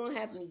 this is going to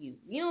happen to you.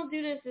 If you don't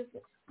do this,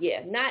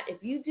 not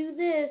if you do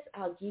this,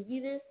 I'll give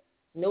you this.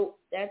 Nope,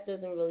 that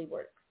doesn't really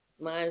work.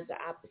 Mine's the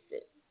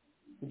opposite.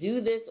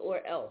 Do this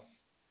or else.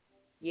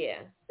 Yeah,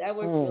 that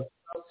works really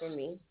well for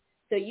me.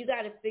 So you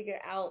got to figure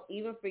out,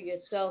 even for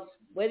yourself,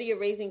 whether you're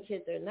raising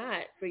kids or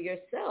not, for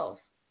yourself,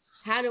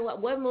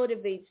 what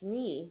motivates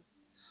me?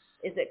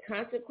 Is it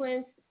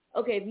consequence?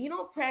 Okay, if you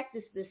don't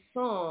practice this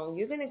song,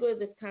 you're going to go to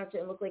this concert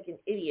and look like an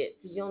idiot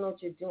because you don't know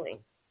what you're doing.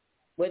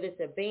 Whether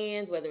it's a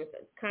band, whether it's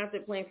a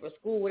concert playing for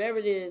school, whatever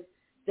it is,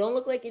 don't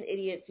look like an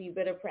idiot, so you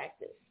better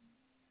practice.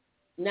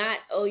 Not,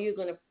 you're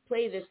going to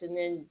play this and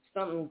then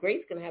something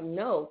great's going to happen.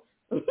 No.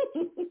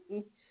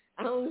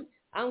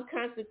 I'm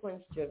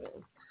consequence driven.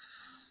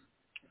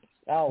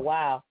 Oh,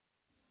 wow.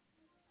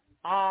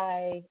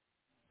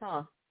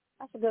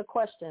 That's a good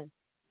question.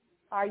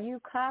 Are you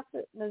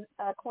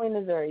Queen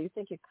Missouri, you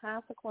think you're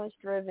consequence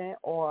driven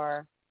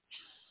or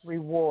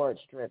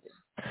rewards driven?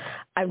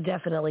 I'm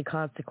definitely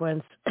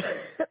consequence.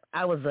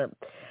 I was a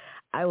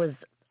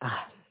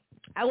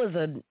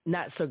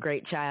not so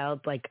great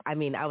child.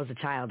 I was a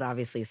child,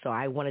 obviously, so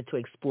I wanted to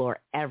explore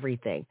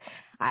everything.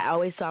 I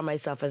always saw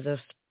myself as a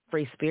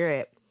free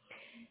spirit,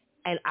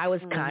 and I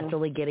was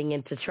constantly getting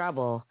into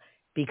trouble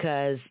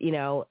because, you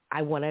know,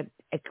 I want to,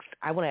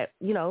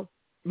 you know,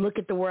 look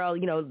at the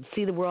world, you know,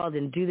 see the world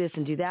and do this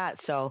and do that.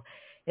 So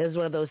it was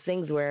one of those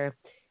things where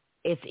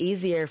it's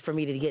easier for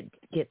me to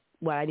get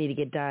what I need to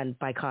get done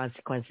by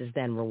consequences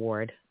than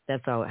reward.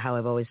 That's how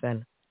I've always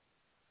been.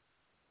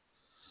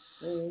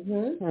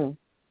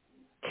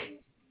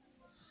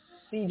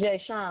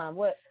 CJ Sean,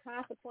 what,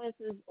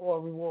 consequences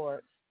or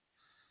rewards?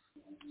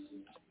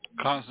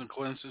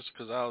 Consequences,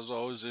 because I was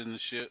always in the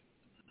shit.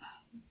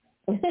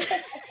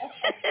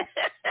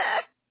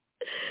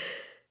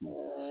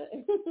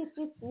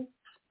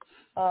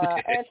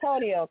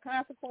 Antonio,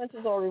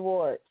 consequences or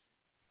rewards?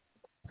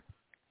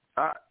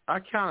 I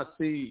kind of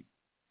see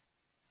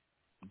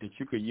that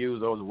you could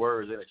use those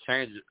words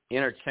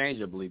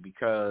interchangeably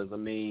because, I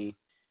mean,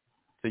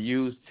 to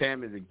use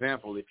Tammy's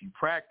example, if you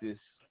practice,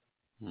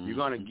 you're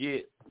going to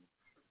get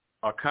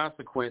a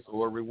consequence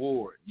or a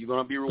reward. You're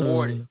going to be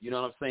rewarded. You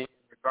know what I'm saying?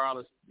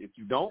 Regardless, if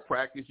you don't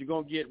practice, you're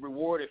going to get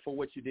rewarded for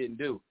what you didn't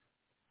do.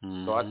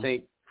 So I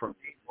think for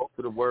me, both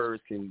of the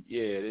words can,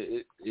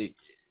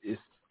 it's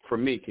for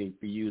me, can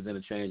be used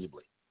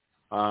interchangeably.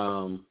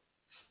 So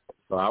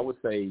I would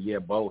say,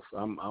 both.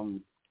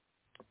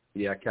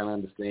 I kind of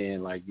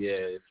understand,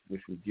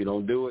 if you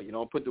don't do it, you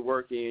don't put the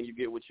work in, you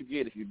get what you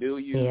get. If you do,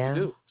 you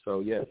do. So,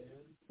 yeah.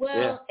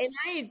 Well, and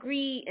I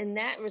agree in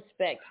that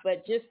respect,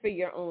 but just for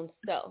your own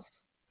self.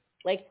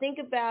 Like, think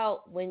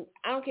about when,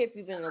 I don't care if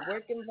you've been in a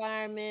work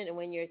environment and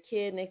when you're a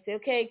kid and they say,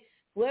 okay,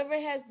 whoever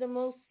has the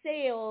most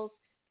sales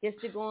gets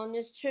to go on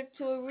this trip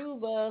to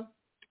Aruba.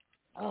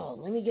 Oh,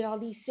 let me get all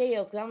these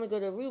sales because I'm going to go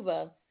to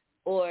Aruba.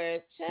 Or,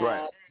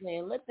 child,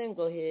 man, let them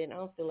go ahead. I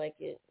don't feel like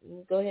it.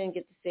 Go ahead and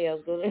get the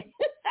sales. Go there.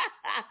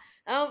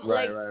 You know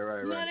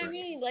what I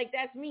mean? Like,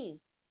 that's me.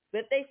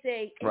 But they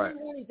say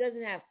anyone who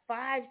doesn't have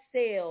 5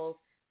 sales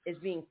is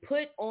being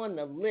put on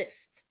the list.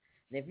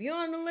 And if you're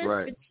on the list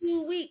for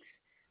 2 weeks,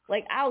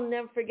 like, I'll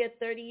never forget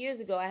 30 years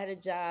ago, I had a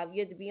job.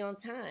 You had to be on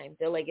time.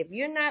 They're like, if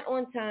you're not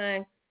on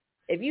time,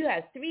 if you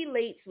have 3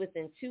 lates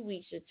within 2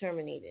 weeks, you're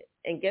terminated.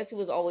 And guess who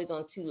was always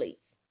on 2 lates?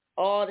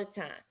 All the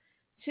time.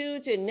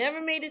 2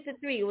 never made it to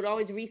 3. It would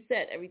always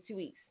reset every 2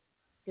 weeks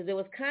because there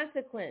was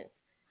consequence,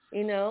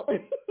 you know.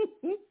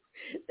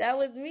 That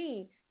was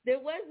me. There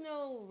was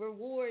no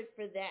reward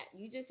for that.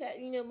 You just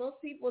had, you know,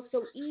 most people, it's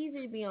so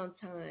easy to be on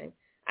time.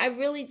 I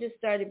really just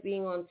started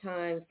being on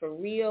time for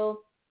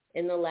real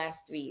in the last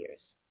 3 years,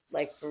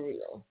 like for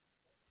real.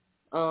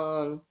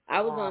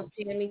 I was on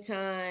Tammy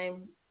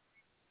time,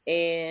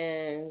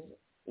 and,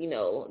 you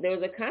know, there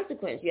was a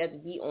consequence. You had to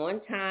be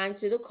on time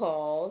to the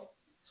calls.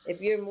 If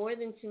you're more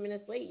than 2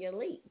 minutes late, you're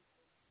late.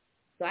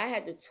 So I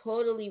had to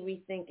totally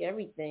rethink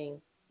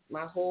everything,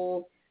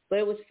 but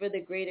it was for the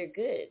greater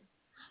good,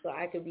 so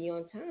I could be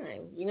on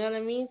time. You know what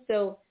I mean?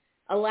 So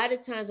a lot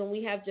of times when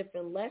we have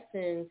different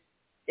lessons,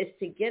 it's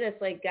to get us,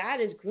 like,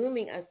 God is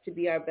grooming us to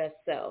be our best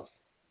selves.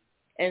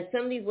 And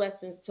some of these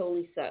lessons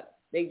totally suck.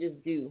 They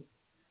just do.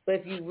 But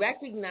if you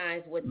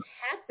recognize what's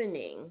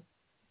happening,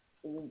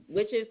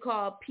 which is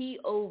called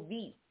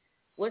POV.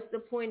 What's the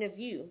point of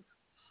view?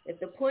 If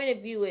the point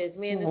of view is,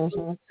 man, this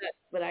building sucks,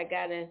 but I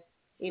gotta,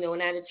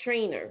 and I had a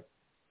trainer.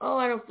 Oh,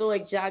 I don't feel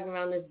like jogging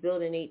around this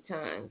building 8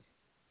 times.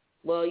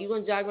 Well, you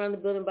gonna jog around the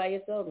building by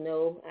yourself?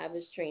 No, I have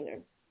this trainer.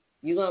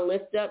 You gonna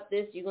lift up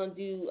this? You gonna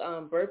do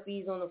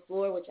burpees on the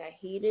floor, which I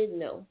hated?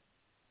 No.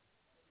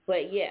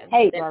 But yeah,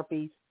 hate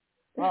burpees.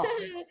 Oh.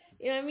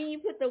 You know what I mean? You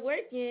put the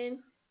work in,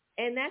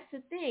 and that's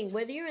the thing.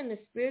 Whether you're in the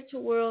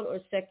spiritual world or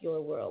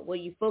secular world, what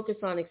you focus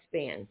on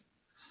expands.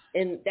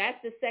 And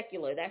that's the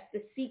secular. That's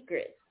the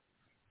secret.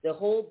 The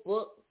whole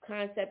book,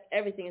 concept,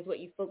 everything is what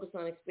you focus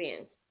on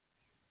expands.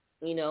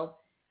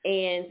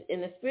 And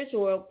in the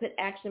spiritual world, put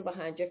action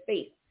behind your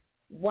faith.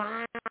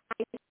 Why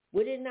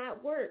would it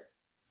not work?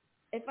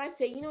 If I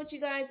say, you know what, you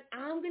guys,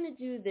 I'm going to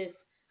do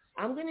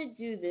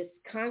this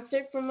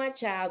concert for my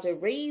child to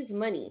raise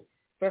money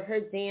for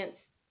her dance,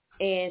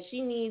 and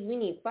we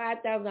need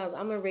 $5,000. I'm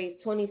going to raise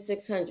 $2,600.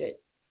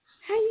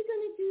 How you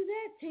going to do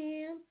that,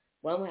 Tam?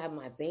 Well, I'm going to have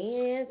my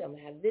bands. I'm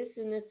going to have this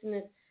and this and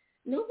this.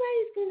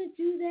 Nobody's going to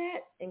do that.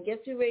 And guess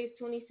who raised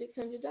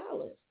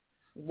 $2,600?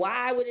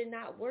 Why would it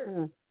not work?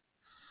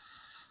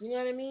 You know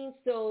what I mean?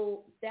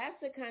 So that's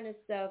the kind of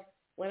stuff.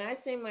 When I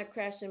say my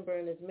crash and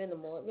burn is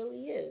minimal, it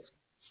really is.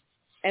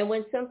 And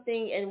when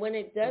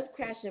it does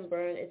crash and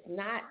burn, it's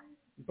not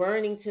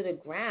burning to the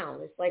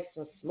ground. It's like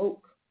some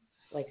smoke,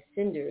 like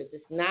cinders.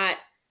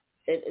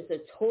 It's a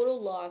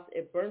total loss.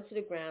 It burns to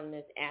the ground and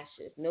it's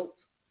ashes. Nope.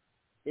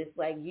 It's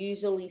like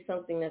usually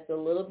something that's a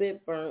little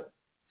bit burnt,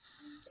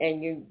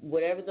 and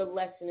whatever the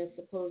lesson is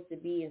supposed to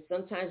be, and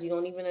sometimes you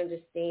don't even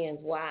understand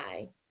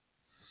why,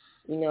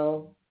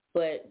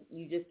 but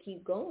you just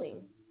keep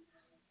going,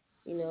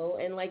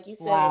 and like you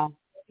said, wow.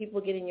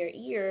 People get in your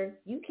ear,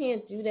 you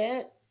can't do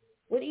that.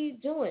 What are you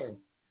doing?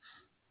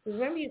 Because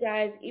remember, you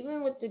guys,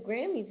 even with the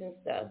Grammys and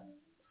stuff,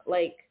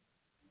 like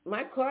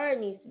my car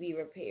needs to be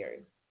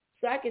repaired.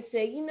 So I could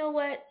say, you know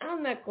what,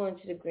 I'm not going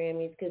to the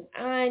Grammys because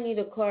I need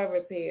a car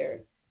repair.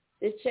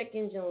 This check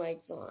engine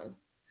light's on.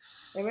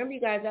 And remember, you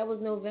guys, that was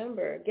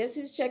November. Guess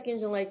whose check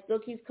engine light still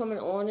keeps coming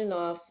on and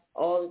off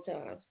all the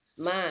time?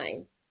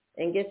 Mine.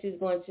 And guess who's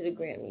going to the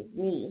Grammys?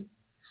 Me.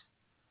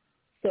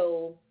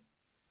 So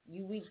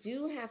we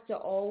do have to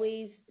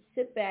always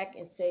sit back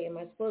and say, am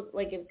I supposed,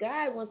 like if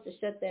God wants to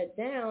shut that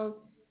down,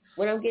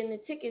 when I'm getting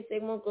the tickets, they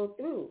won't go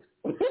through.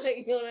 You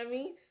know what I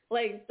mean?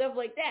 Like stuff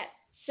like that.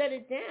 Shut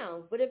it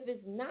down. But if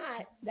it's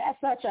not,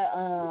 that's such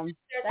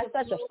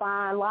a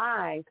fine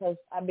line, because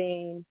I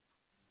mean,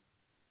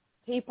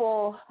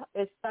 people,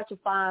 it's such a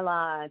fine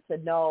line to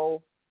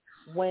know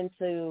when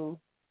to,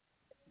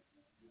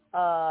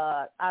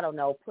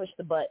 push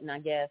the button, I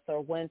guess,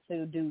 or when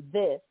to do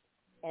this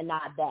and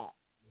not that,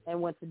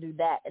 and when to do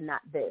that and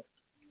not this.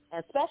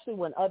 And especially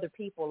when other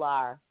people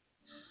are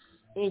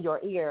in your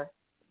ear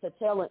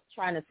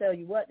trying to tell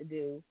you what to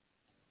do,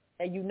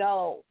 and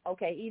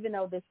okay, even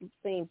though this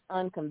seems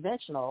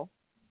unconventional,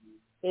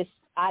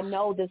 I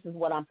know this is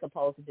what I'm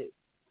supposed to do.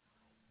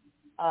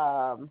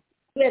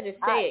 You have to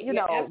say it.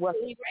 You're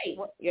absolutely right.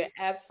 You're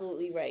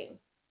absolutely right.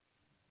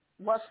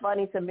 What's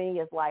funny to me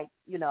is like,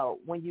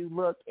 when you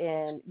look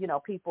and,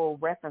 people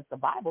reference the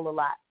Bible a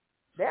lot,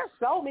 there's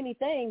so many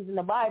things in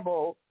the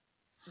Bible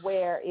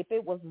where if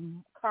it was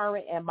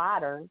current and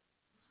modern,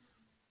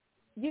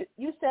 you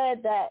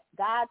said that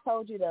God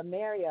told you to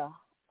marry a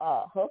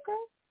hooker?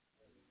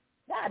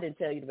 God didn't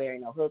tell you to marry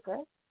no hooker.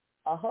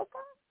 A hooker?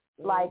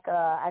 Mm-hmm. Like,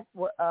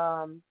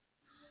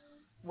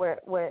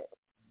 where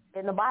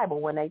in the Bible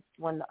when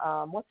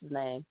what's his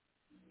name?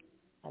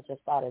 I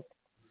just thought it.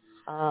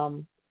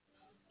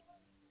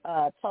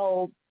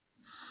 Told,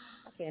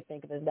 I can't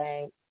think of his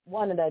name,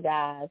 one of the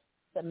guys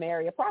to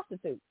marry a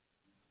prostitute.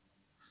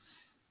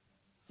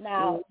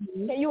 Now,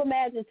 Can you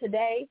imagine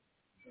today,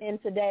 in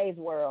today's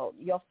world,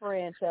 your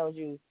friend tells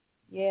you,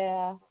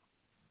 yeah,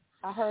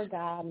 I heard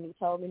God and he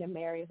told me to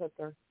marry a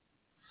hooker.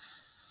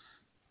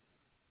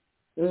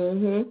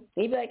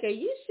 He'd be like, are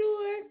you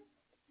sure?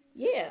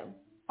 Yeah.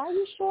 Are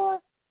you sure?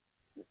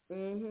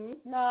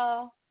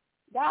 No.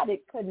 God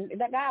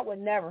would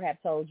never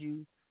have told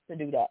you to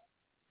do that.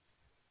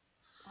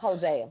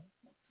 Hosea.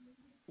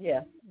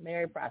 Yeah,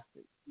 marry a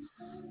prostitute.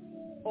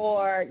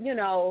 Or,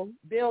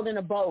 building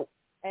a boat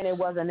and it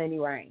wasn't any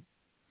rain.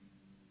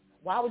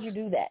 Why would you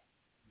do that?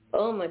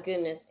 Oh, my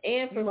goodness.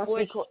 And for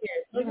 40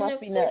 years. You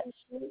must be nuts.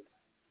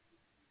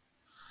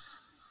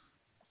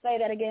 Say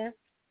that again.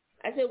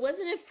 I said,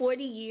 wasn't it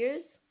 40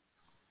 years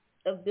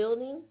of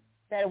building?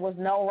 That it was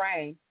no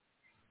rain.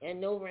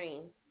 And no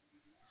rain.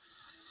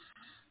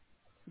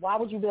 Why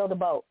would you build a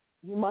boat?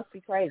 You must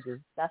be crazy.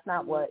 That's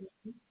not what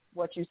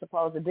you're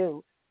supposed to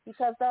do,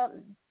 because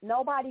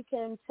nobody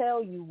can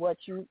tell you what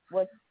you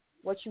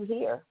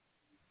hear.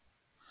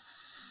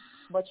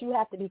 But you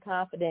have to be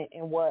confident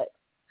in what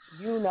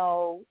you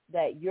know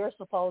that you're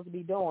supposed to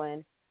be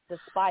doing,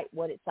 despite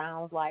what it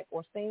sounds like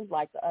or seems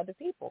like to other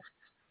people.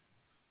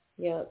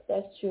 Yeah,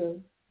 that's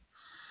true.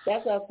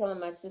 That's what I was telling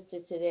my sister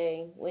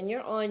today. When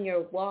you're on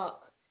your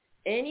walk,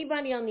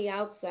 anybody on the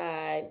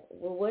outside,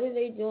 well, what are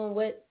they doing?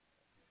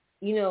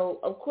 you know,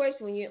 of course,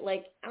 when you're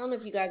like, I don't know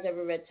if you guys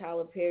ever read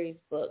Tyler Perry's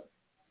book,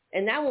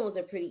 and that one was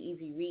a pretty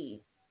easy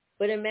read.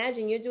 But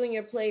imagine you're doing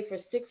your play for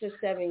 6 or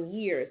 7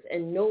 years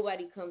and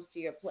nobody comes to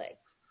your play.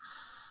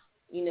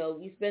 You know,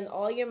 you spend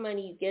all your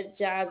money, you get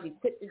jobs, you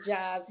quit the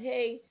jobs.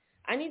 Hey,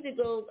 I need to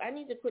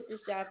quit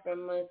this job for a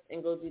month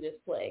and go do this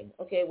play.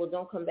 Okay, well,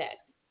 don't come back.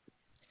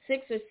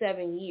 6 or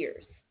 7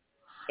 years.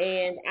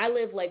 And I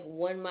live like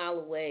 1 mile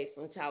away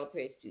from Tyler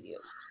Perry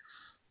Studios.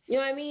 You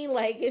know what I mean?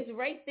 Like, it's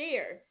right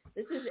there.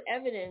 This is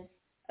evidence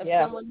of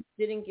someone who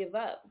didn't give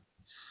up.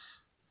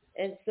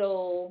 And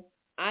so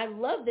I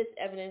love this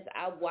evidence.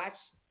 I watch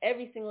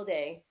every single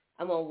day.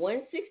 I'm on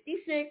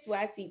 166 where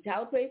I see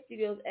Tyler Perry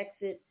Studios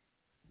exit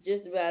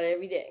just about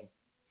every day.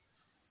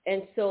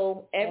 And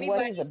so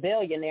everybody... And he's a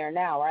billionaire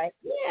now, right?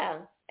 Yeah.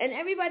 And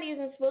everybody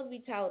isn't supposed to be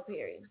Tyler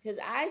Perry. Because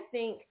I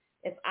think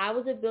if I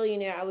was a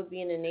billionaire, I would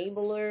be an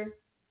enabler.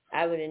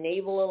 I would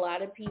enable a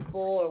lot of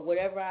people or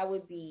whatever I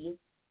would be.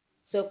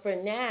 So for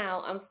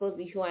now, I'm supposed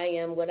to be who I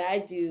am. What I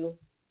do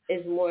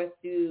is more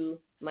through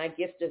my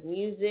gift of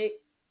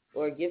music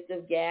or gift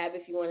of gab,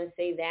 if you want to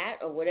say that,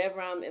 or whatever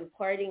I'm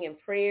imparting in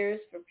prayers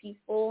for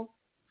people.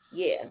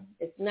 Yeah,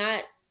 it's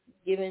not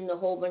giving a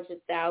whole bunch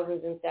of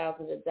thousands and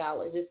thousands of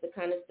dollars. It's the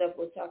kind of stuff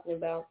we're talking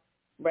about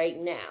right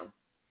now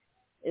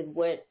is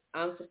what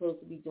I'm supposed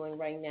to be doing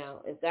right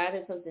now. If God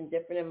has something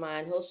different in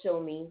mind, he'll show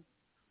me.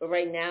 But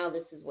right now,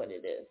 this is what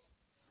it is.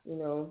 You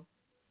know,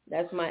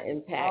 that's my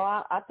impact.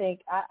 Oh, I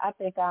think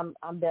I'm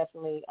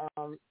definitely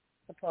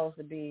supposed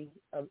to be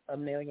a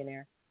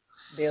millionaire,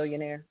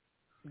 billionaire,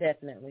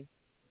 definitely.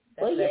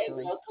 Well, yeah,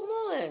 girl,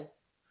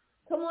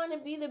 come on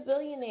and be the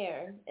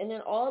billionaire, and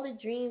then all the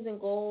dreams and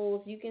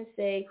goals you can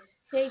say.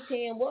 Hey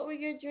Tam, what were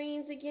your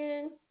dreams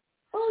again?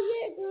 Oh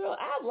yeah, girl,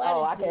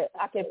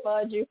 I can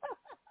fudge you.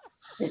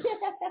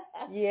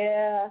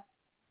 Yeah.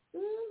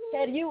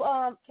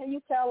 Mm-hmm. Can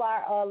you tell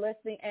our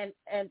listening and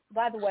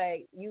by the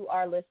way, you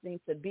are listening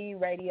to B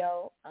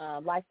Radio,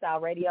 Lifestyle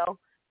Radio.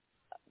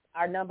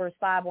 Our number is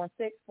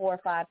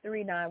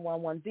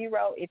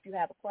 516-453-9110. If you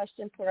have a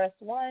question, press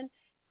 1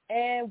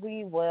 and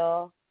we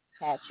will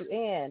patch you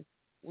in.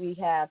 We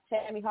have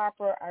Tammy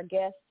Harper, our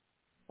guest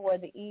for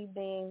the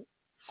evening,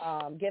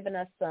 giving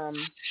us some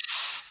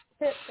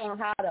tips on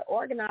how to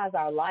organize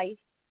our life,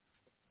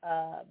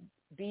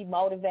 be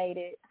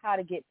motivated, how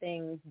to get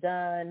things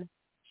done.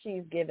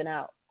 She's given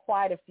out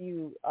quite a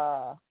few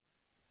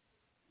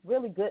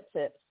really good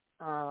tips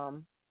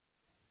on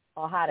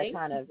how to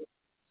kind of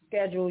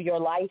schedule your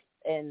life.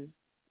 And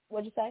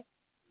what'd you say?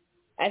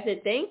 I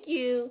said thank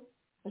you.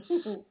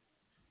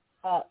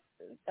 What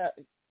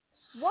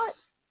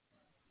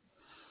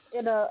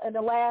in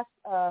the last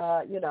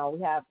we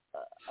have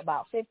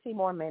about 15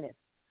 more minutes.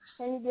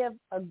 Can you give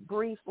a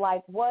brief,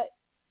 like what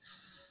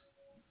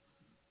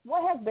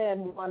has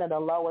been one of the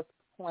lowest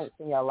points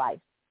in your life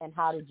and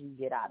how did you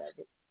get out of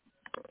it?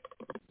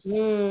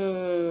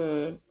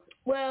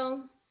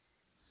 Well,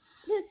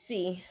 let's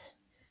see.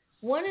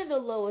 One of the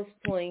lowest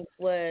points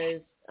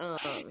was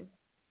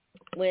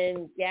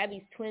when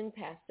Gabby's twin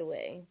passed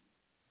away.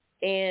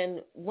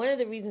 And one of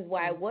the reasons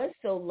why I was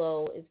so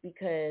low is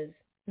because,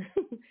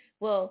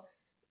 well,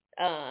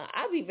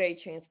 I'll be very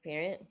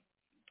transparent.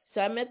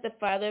 So I met the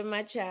father of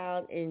my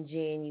child in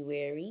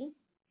January,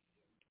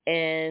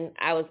 and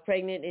I was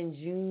pregnant in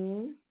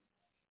June,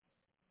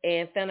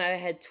 and found out I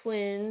had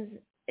twins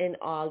in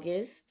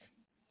August,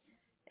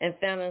 and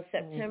found out in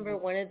September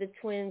one of the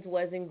twins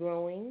wasn't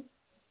growing.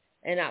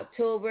 And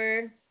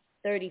October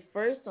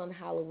 31st on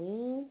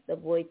Halloween, the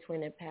boy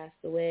twin had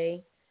passed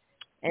away.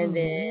 And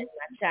then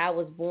my child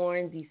was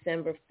born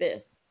December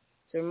 5th.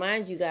 To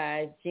remind you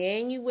guys,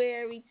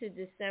 January to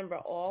December,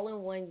 all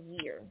in 1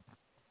 year,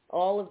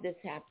 all of this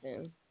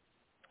happened.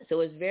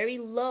 So it was very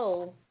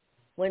low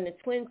when the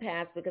twin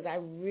passed because I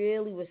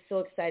really was so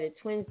excited.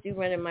 Twins do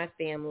run in my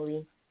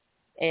family.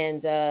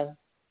 And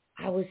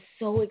I was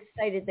so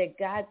excited that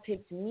God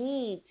picked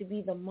me to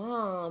be the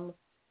mom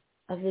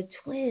of the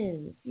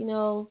twins, you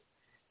know.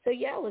 So,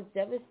 yeah, I was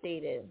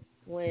devastated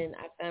when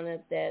I found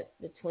out that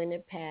the twin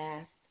had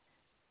passed.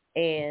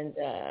 And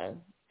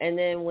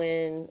then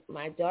when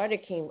my daughter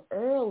came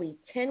early,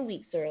 10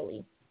 weeks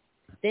early,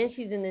 then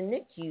she's in the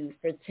NICU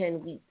for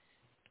 10 weeks.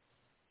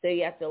 So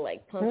you have to,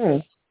 like, pump her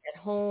at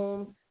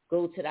home,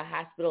 go to the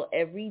hospital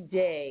every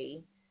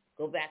day,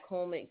 go back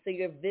home. So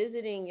you're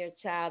visiting your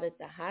child at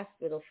the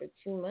hospital for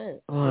 2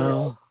 months.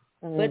 Wow.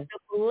 You know? But the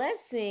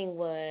blessing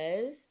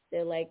was,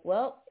 they're like,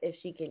 well, if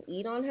she can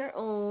eat on her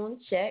own,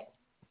 check.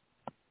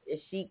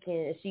 If she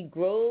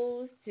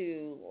grows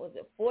to,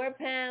 4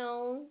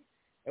 pounds,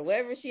 or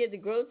whatever she had to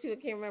grow to, I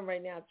can't remember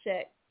right now,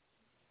 check.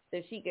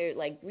 So she could,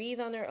 like,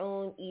 breathe on her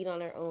own, eat on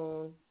her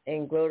own,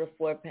 and grow to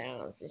 4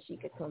 pounds, and she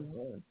could come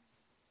home.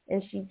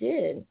 And she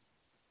did.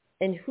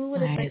 And who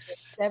would have thought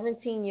that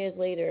 17 years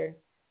later,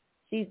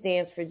 she's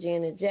danced for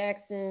Janet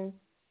Jackson.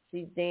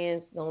 She's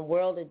danced on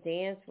World of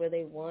Dance where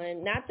they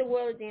won. Not the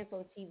World of Dance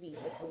on TV,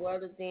 but the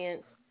World of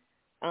Dance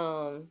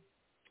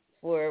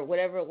for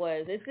whatever it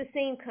was. It's the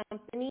same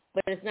company,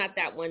 but it's not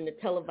that one, the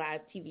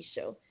televised TV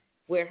show.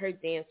 where her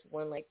dance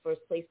won like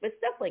first place, but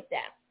stuff like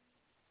that.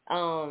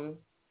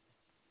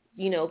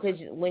 You know, because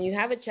when you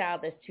have a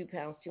child that's 2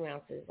 pounds, 2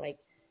 ounces, like,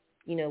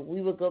 you know, we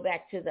would go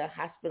back to the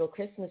hospital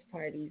Christmas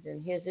parties,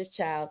 and here's this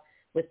child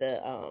with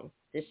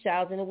this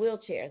child's in a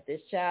wheelchair.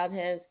 This child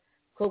has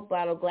Coke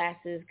bottle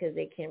glasses because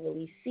they can't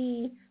really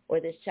see, or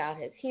this child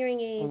has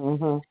hearing aids,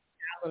 child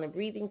on a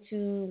breathing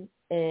tube,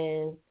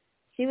 and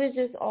she was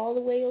just all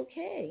the way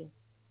okay,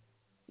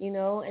 you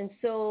know. And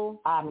so,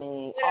 I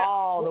mean,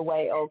 all the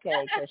way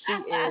okay, because she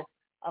is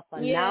a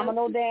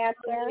phenomenal dancer.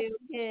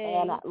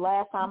 Okay. And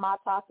last time I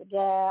talked to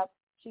Gab,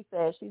 she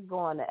said she's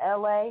going to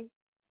L.A.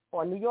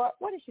 or New York.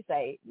 What did she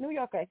say? New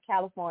York or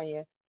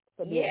California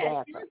to be a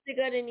dancer? She wants to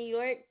go to New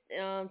York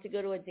to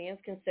go to a dance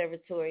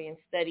conservatory and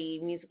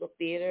study musical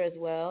theater as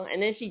well. And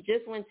then she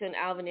just went to an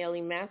Alvin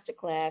Ailey master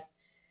class.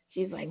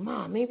 She's like,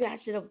 Mom, maybe I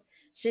should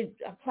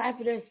apply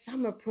for their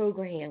summer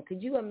program.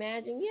 Could you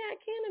imagine? Yeah, I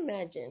can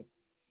imagine.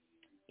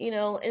 You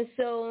know, and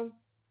so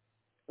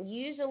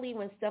usually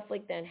when stuff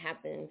like that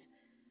happens,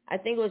 I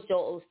think it was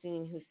Joel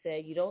Osteen who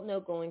said, you don't know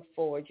going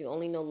forward, you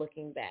only know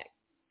looking back.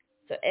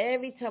 So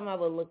every time I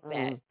would look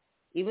back,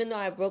 even though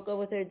I broke up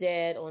with her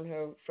dad on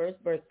her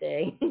first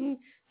birthday,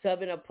 so I've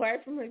been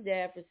apart from her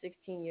dad for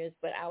 16 years,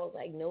 but I was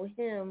like, know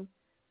him,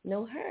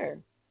 know her.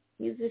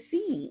 He's the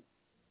seed.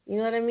 You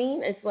know what I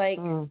mean? It's like,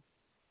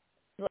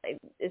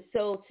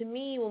 so to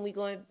me, when we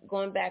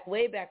going back,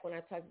 way back when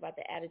I talked about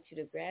the attitude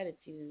of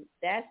gratitude,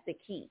 that's the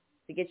key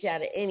to get you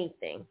out of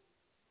anything.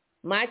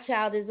 My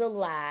child is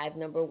alive,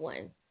 number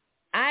one.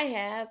 I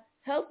have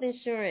health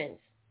insurance,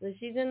 so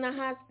she's in the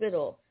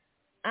hospital.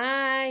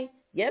 I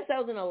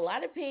was in a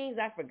lot of pains.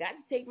 I forgot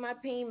to take my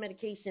pain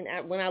medication.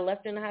 When I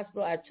left in the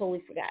hospital, I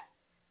totally forgot.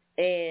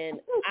 And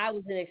I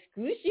was in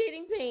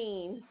excruciating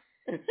pain.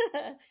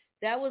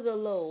 That was a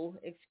low,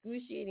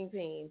 excruciating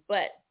pain.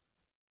 But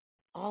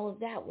all of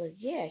that was,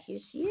 here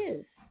she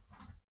is,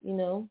 you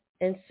know.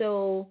 And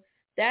so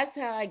that's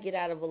how I get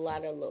out of a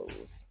lot of lows,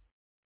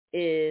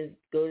 is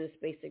go to the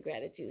space of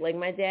gratitude. Like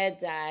my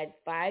dad died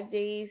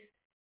 3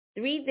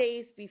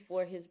 days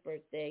before his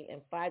birthday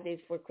and 5 days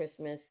before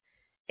Christmas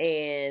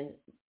and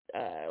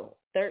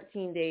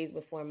 13 days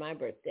before my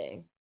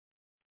birthday.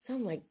 So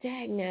I'm like,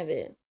 dag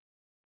nabbit,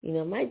 you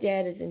know, my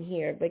dad isn't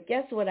here. But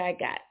guess what I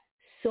got?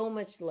 So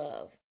much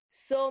love.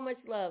 So much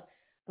love.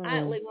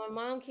 Like my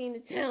mom came to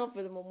town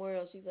for the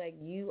memorial. She's like,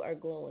 you are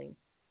glowing.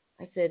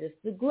 I said, it's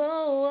the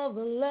glow of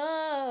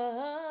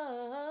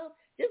love.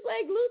 Just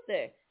like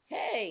Luther.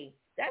 Hey,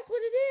 that's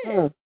what it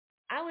is.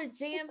 I was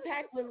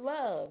jam-packed with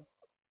love,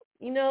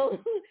 you know.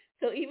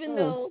 So even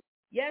though,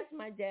 yes,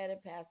 my dad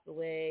had passed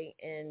away,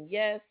 and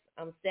yes,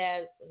 I'm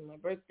sad for my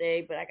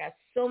birthday, but I got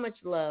so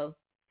much love,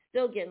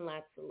 still getting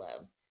lots of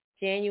love.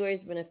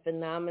 January's been a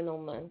phenomenal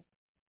month,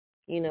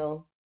 you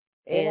know.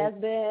 It has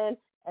been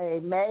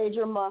a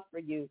major month for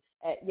you.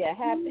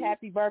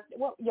 Happy birthday.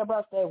 Well, your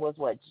birthday was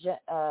what?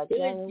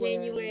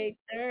 January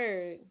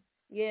 3rd.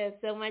 Yeah,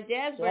 so my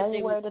dad's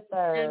birthday was the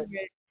 3rd.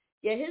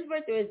 Yeah, his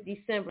birthday was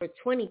December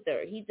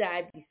 23rd. He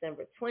died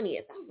December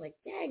 20th. I was like,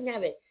 dang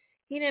nabbit.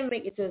 He didn't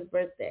make it to his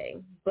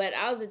birthday. But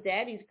I was a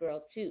daddy's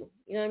girl, too.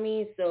 You know what I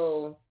mean?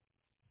 So,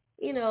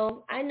 you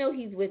know, I know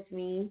he's with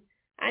me.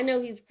 I know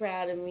he's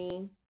proud of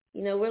me.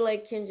 You know, we're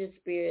like kindred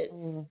spirits.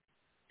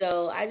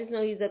 So I just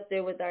know he's up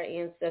there with our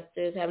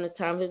ancestors, having the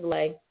time of his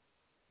life,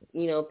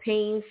 you know,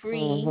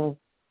 pain-free,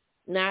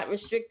 not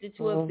restricted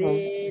to a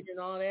bid and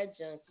all that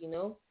junk, you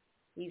know.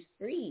 He's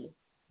free.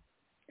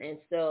 And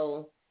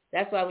so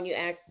that's why when you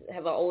ask,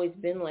 have I always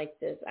been like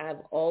this?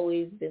 I've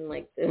always been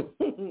like this.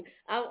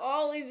 I've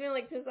always been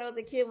like this since I was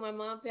a kid. My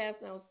mom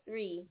passed when I was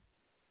 3.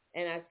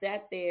 And I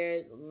sat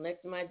there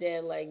next to my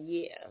dad like,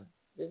 yeah,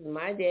 this is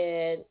my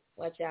dad.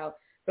 Watch out.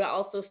 But I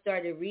also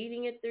started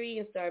reading at 3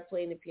 and started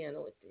playing the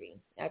piano at 3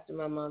 after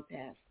my mom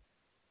passed.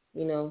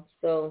 You know,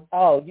 so.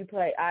 Oh, you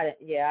play? I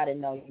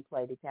didn't know you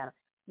played the piano.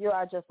 You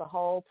are just a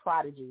whole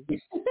prodigy.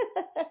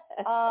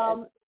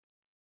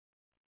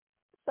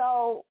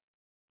 So,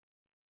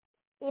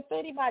 if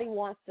anybody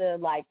wants to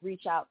like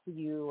reach out to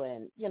you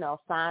and, you know,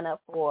 sign up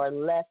for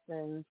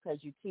lessons,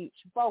 because you teach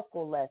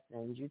vocal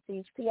lessons, you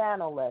teach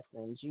piano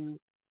lessons, you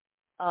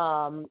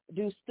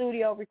do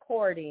studio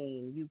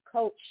recording, you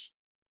coach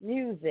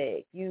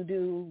music, you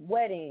do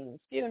weddings,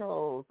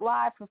 funerals,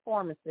 live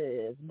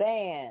performances,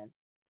 bands.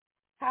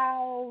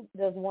 How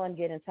does one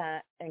get in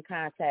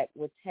contact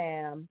with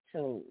Tam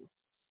Tunes?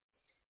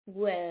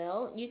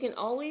 Well, you can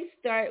always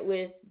start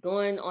with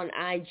going on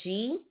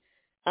IG.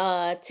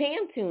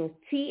 Tam Tunes,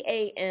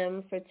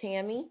 T-A-M for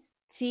Tammy,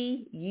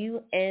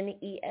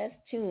 T-U-N-E-S,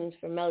 Tunes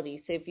for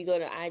Melody. So if you go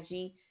to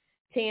IG,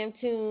 Tam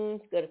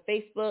Tunes, go to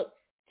Facebook,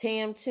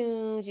 Tam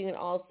Tunes. You can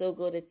also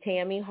go to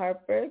Tammy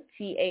Harper,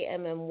 Tammy,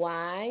 and then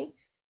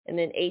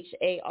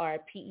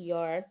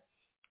Harper,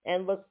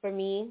 and look for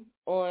me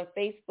on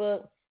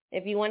Facebook.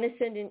 If you want to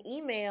send an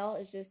email,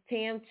 it's just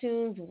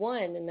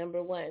tamtunes1, the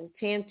number 1,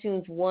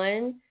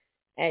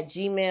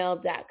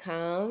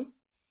 tamtunes1@gmail.com.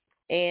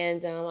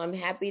 And I'm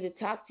happy to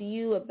talk to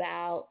you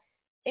about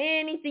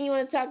anything you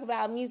want to talk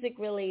about, music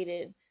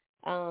related.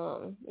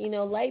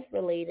 life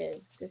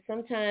related. Because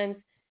sometimes,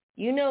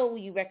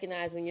 you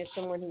recognize when you're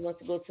someone who wants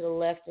to go to the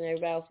left and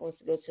everybody else wants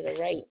to go to the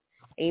right.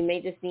 And you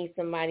may just need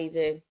somebody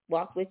to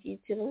walk with you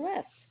to the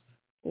left.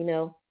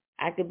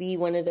 I could be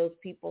one of those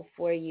people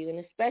for you. And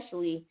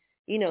especially,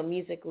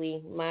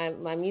 musically,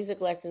 my music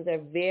lessons are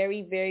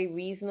very, very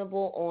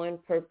reasonable on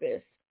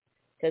purpose.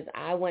 Because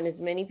I want as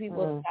many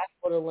people as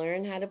possible to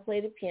learn how to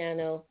play the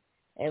piano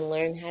and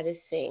learn how to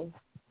sing.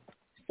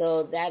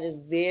 So that is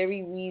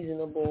very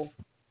reasonable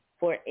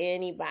for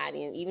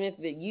anybody. And even if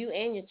you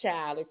and your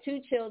child or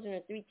 2 children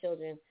or 3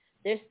 children,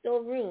 there's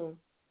still room.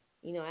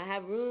 I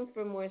have room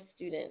for more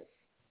students.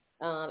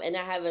 And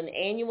I have an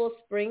annual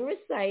spring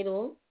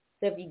recital.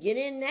 So if you get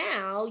in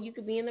now, you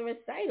could be in the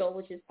recital,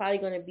 which is probably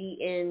going to be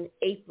in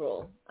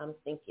April, I'm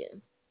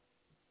thinking,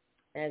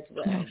 as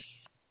well.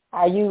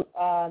 Are you,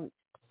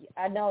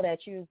 I know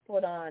that you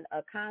put on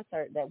a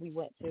concert that we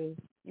went to.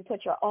 You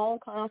put your own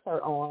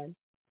concert on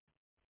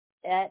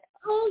at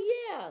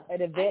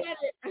an event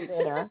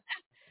center.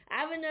 I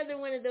have another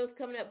one of those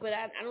coming up, but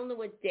I don't know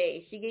what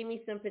day. She gave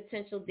me some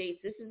potential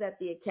dates. This is at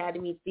the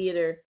Academy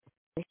Theater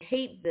in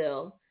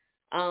Hateville.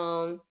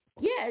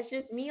 It's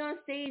just me on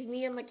stage,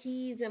 me and my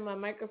keys and my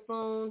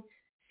microphone,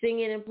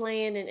 singing and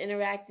playing and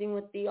interacting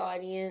with the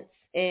audience.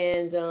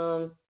 And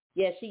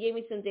she gave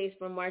me some dates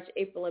for March,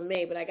 April, and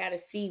May, but I got to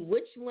see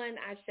which one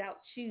I shall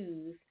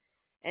choose.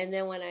 And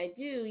then when I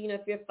do,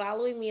 if you're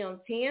following me on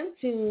Tam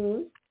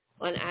Tunes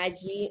on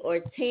IG or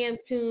Tam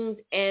Tunes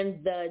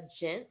and the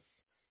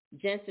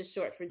Gents is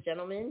short for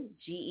gentlemen,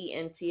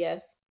 Gents,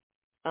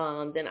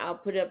 then I'll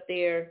put up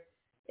there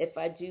if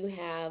I do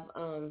have,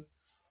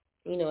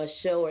 a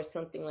show or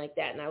something like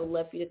that. And I would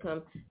love for you to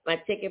come. My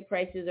ticket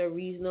prices are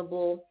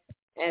reasonable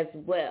as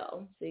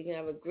well. So you can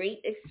have a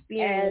great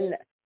experience.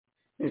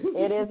 And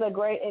it is a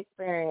great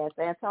experience.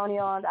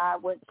 Antonio and I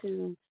went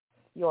to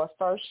your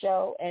first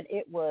show, and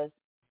it was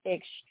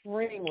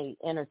extremely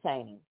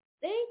entertaining.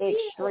 Thank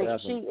you.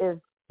 She is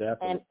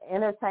an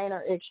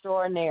entertainer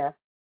extraordinaire.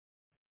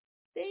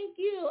 Thank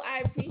you.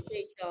 I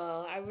appreciate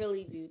y'all. I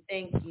really do.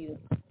 Thank you.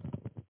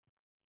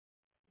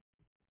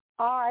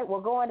 All right, we're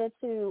going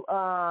into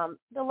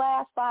the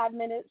last 5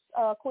 minutes.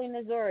 Queen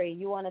Missouri,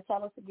 you want to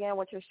tell us again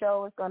what your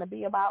show is going to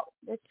be about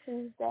this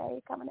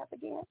Tuesday coming up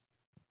again?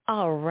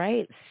 All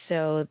right.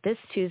 So this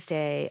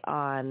Tuesday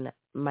on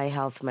My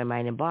Health, My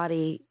Mind and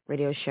Body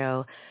radio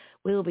show,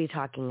 we will be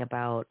talking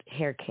about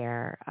hair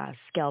care,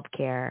 scalp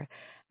care,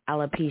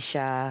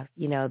 alopecia,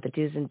 the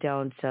do's and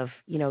don'ts of,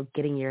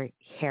 getting your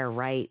hair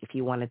right if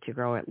you wanted to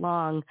grow it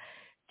long,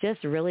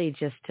 just to,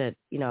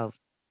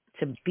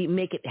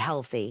 make it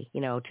healthy.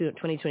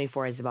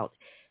 2024 is about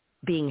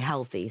being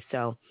healthy.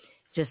 So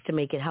just to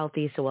make it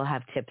healthy. So we'll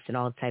have tips and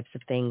all types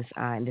of things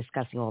and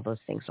discussing all those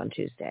things on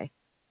Tuesday.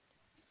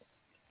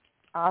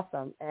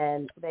 Awesome.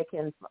 And they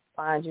can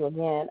find you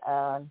again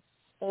on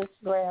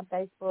Instagram,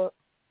 Facebook.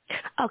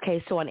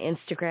 Okay, so on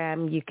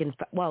Instagram, you can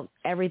find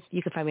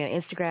me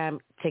on Instagram,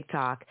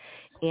 TikTok,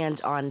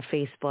 and on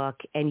Facebook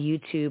and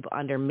YouTube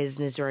under Ms.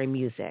 Missouri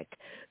Music.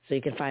 So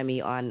you can find me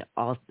on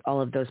all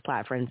of those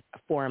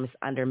forums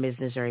under Ms.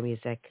 Missouri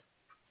Music.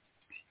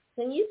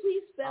 Can you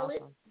please spell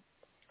it?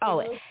 Oh,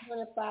 I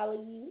want to follow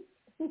you.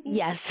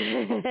 Yes.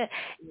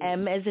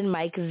 M as in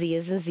Mike, Z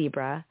as in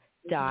zebra,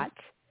 dot,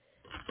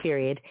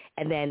 period,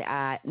 and then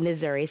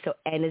Missouri. So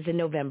N as in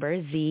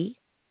November, Z,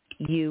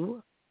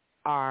 U,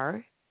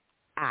 R,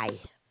 I,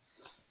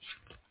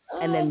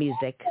 and then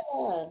music.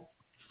 Yeah.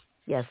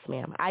 Yes,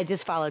 ma'am. I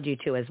just followed you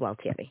too as well,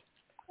 Tammy.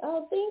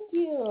 Oh, thank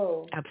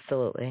you.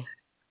 Absolutely.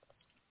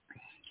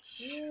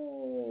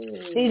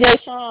 DJ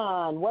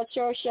Sean, what's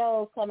your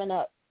show coming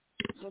up?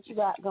 What you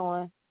got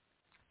going?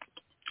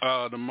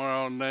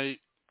 Tomorrow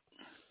night,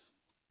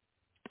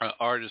 an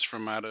artist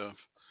from out of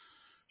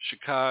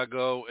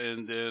Chicago,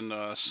 and then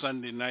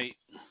Sunday night,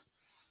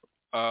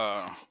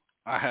 I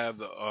have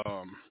the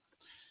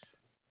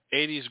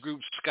 80s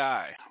group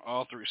Sky.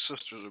 All 3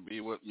 sisters will be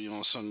with me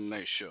on Sunday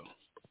night show.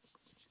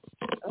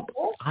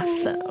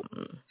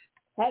 Awesome.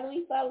 How do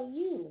we follow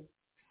you?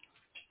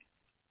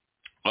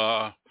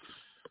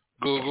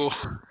 Google.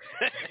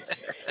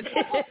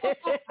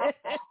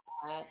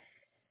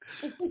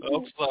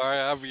 I'm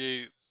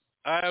sorry.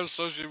 I have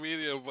social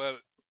media,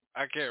 but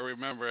I can't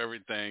remember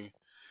everything.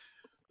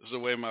 It's the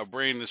way my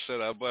brain is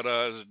set up. But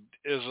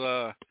it's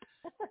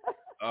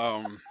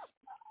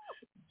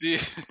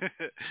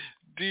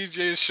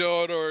DJ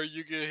Sean, or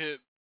you can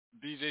hit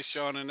DJ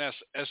Sean, and that's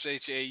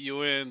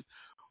SHAUN,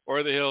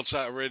 or the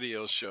Hilltop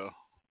Radio Show.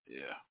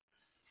 Yeah.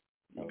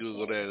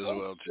 Google that as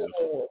well,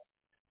 too.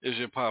 It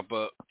should pop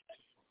up.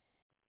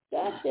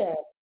 Gotcha.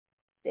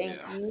 Thank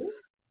you.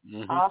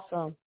 Mm-hmm.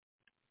 Awesome.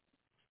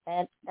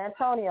 And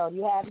Antonio, do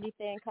you have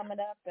anything coming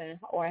up,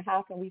 or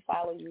how can we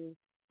follow you?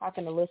 How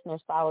can the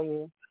listeners follow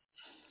you?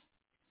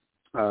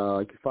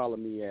 You can follow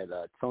me at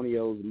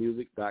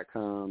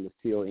toniosmusic.com. It's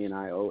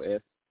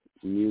TONIOS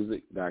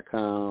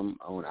music.com.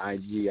 On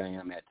IG, I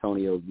am at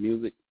Tonio's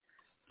Music,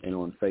 and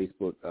on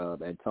Facebook,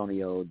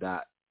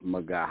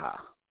 Antonio.Magaha.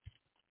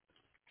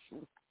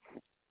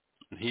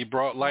 He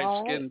brought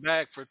light skin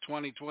back for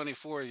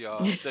 2024, y'all.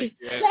 Thank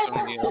you,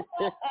 Antonio.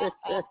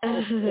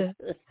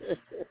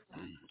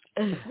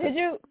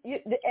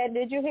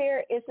 Did you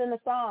hear? It's in the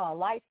song.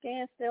 Light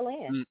skin still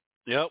in.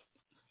 Yep.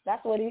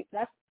 That's what he.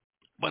 That's.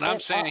 But I'm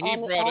saying he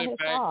brought it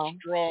back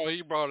strong.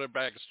 He brought it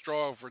back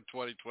strong for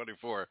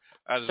 2024.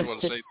 I just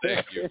want to say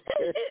thank you.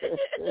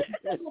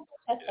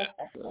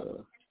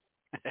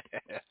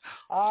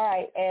 All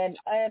right, and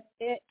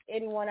if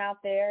anyone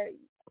out there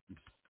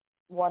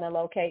want to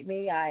locate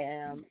me, I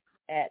am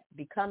at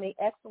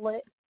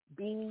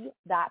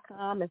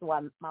becomingexcellentb.com is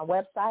my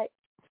website.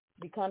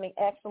 Becoming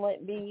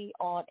Excellent B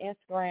on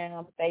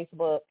Instagram,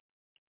 Facebook,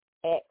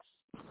 X,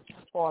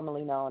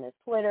 formerly known as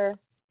Twitter,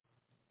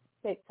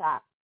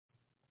 TikTok,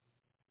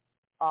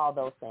 all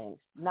those things.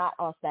 Not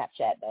on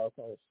Snapchat, though,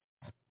 because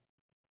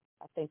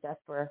I think that's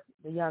for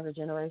the younger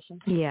generation.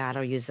 Yeah, I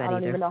don't use that either. I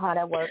don't even know how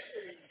that works.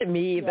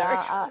 Me either.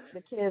 Yeah,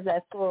 the kids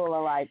at school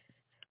are like,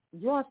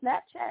 you on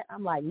Snapchat?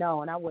 I'm like,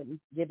 no, and I wouldn't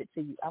give it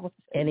to you. I was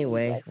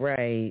anyway,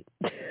 right.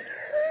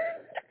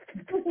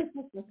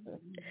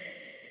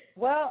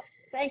 Well,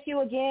 thank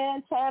you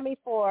again, Tammy,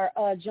 for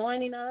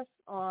joining us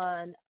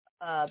on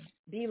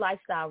B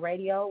Lifestyle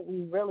Radio.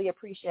 We really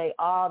appreciate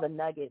all the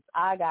nuggets.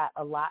 I got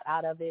a lot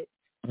out of it.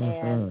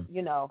 And,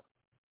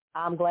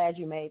 I'm glad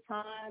you made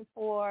time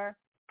for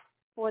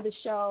the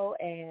show.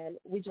 And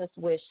we just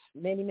wish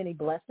many, many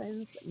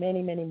blessings,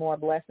 many, many more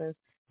blessings.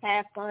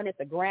 Have fun at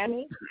the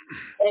Grammy.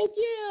 Thank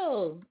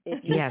you.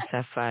 Yes,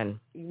 have fun.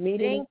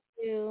 Thank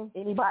you.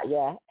 Anybody,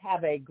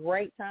 have a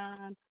great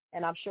time.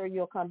 And I'm sure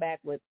you'll come back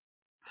with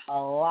a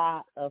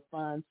lot of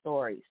fun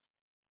stories.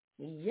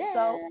 Yeah.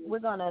 So we're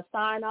going to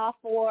sign off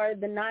for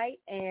the night,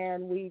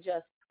 and we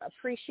just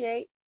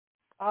appreciate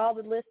all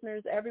the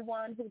listeners,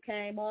 everyone who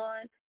came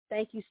on.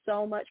 Thank you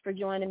so much for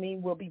joining me.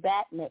 We'll be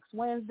back next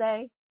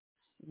Wednesday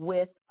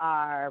with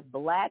our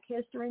Black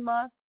History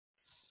Month.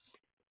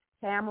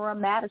 Tamara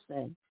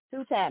Madison,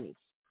 2 Tammys.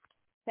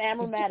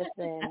 Tamara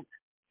Madison,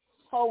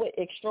 poet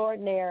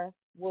extraordinaire,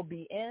 will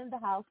be in the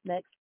house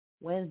next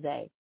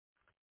Wednesday.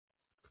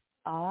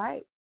 All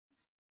right.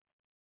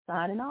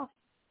 Signing off.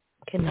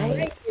 Good night. All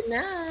right, good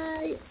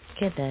night.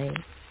 Good night.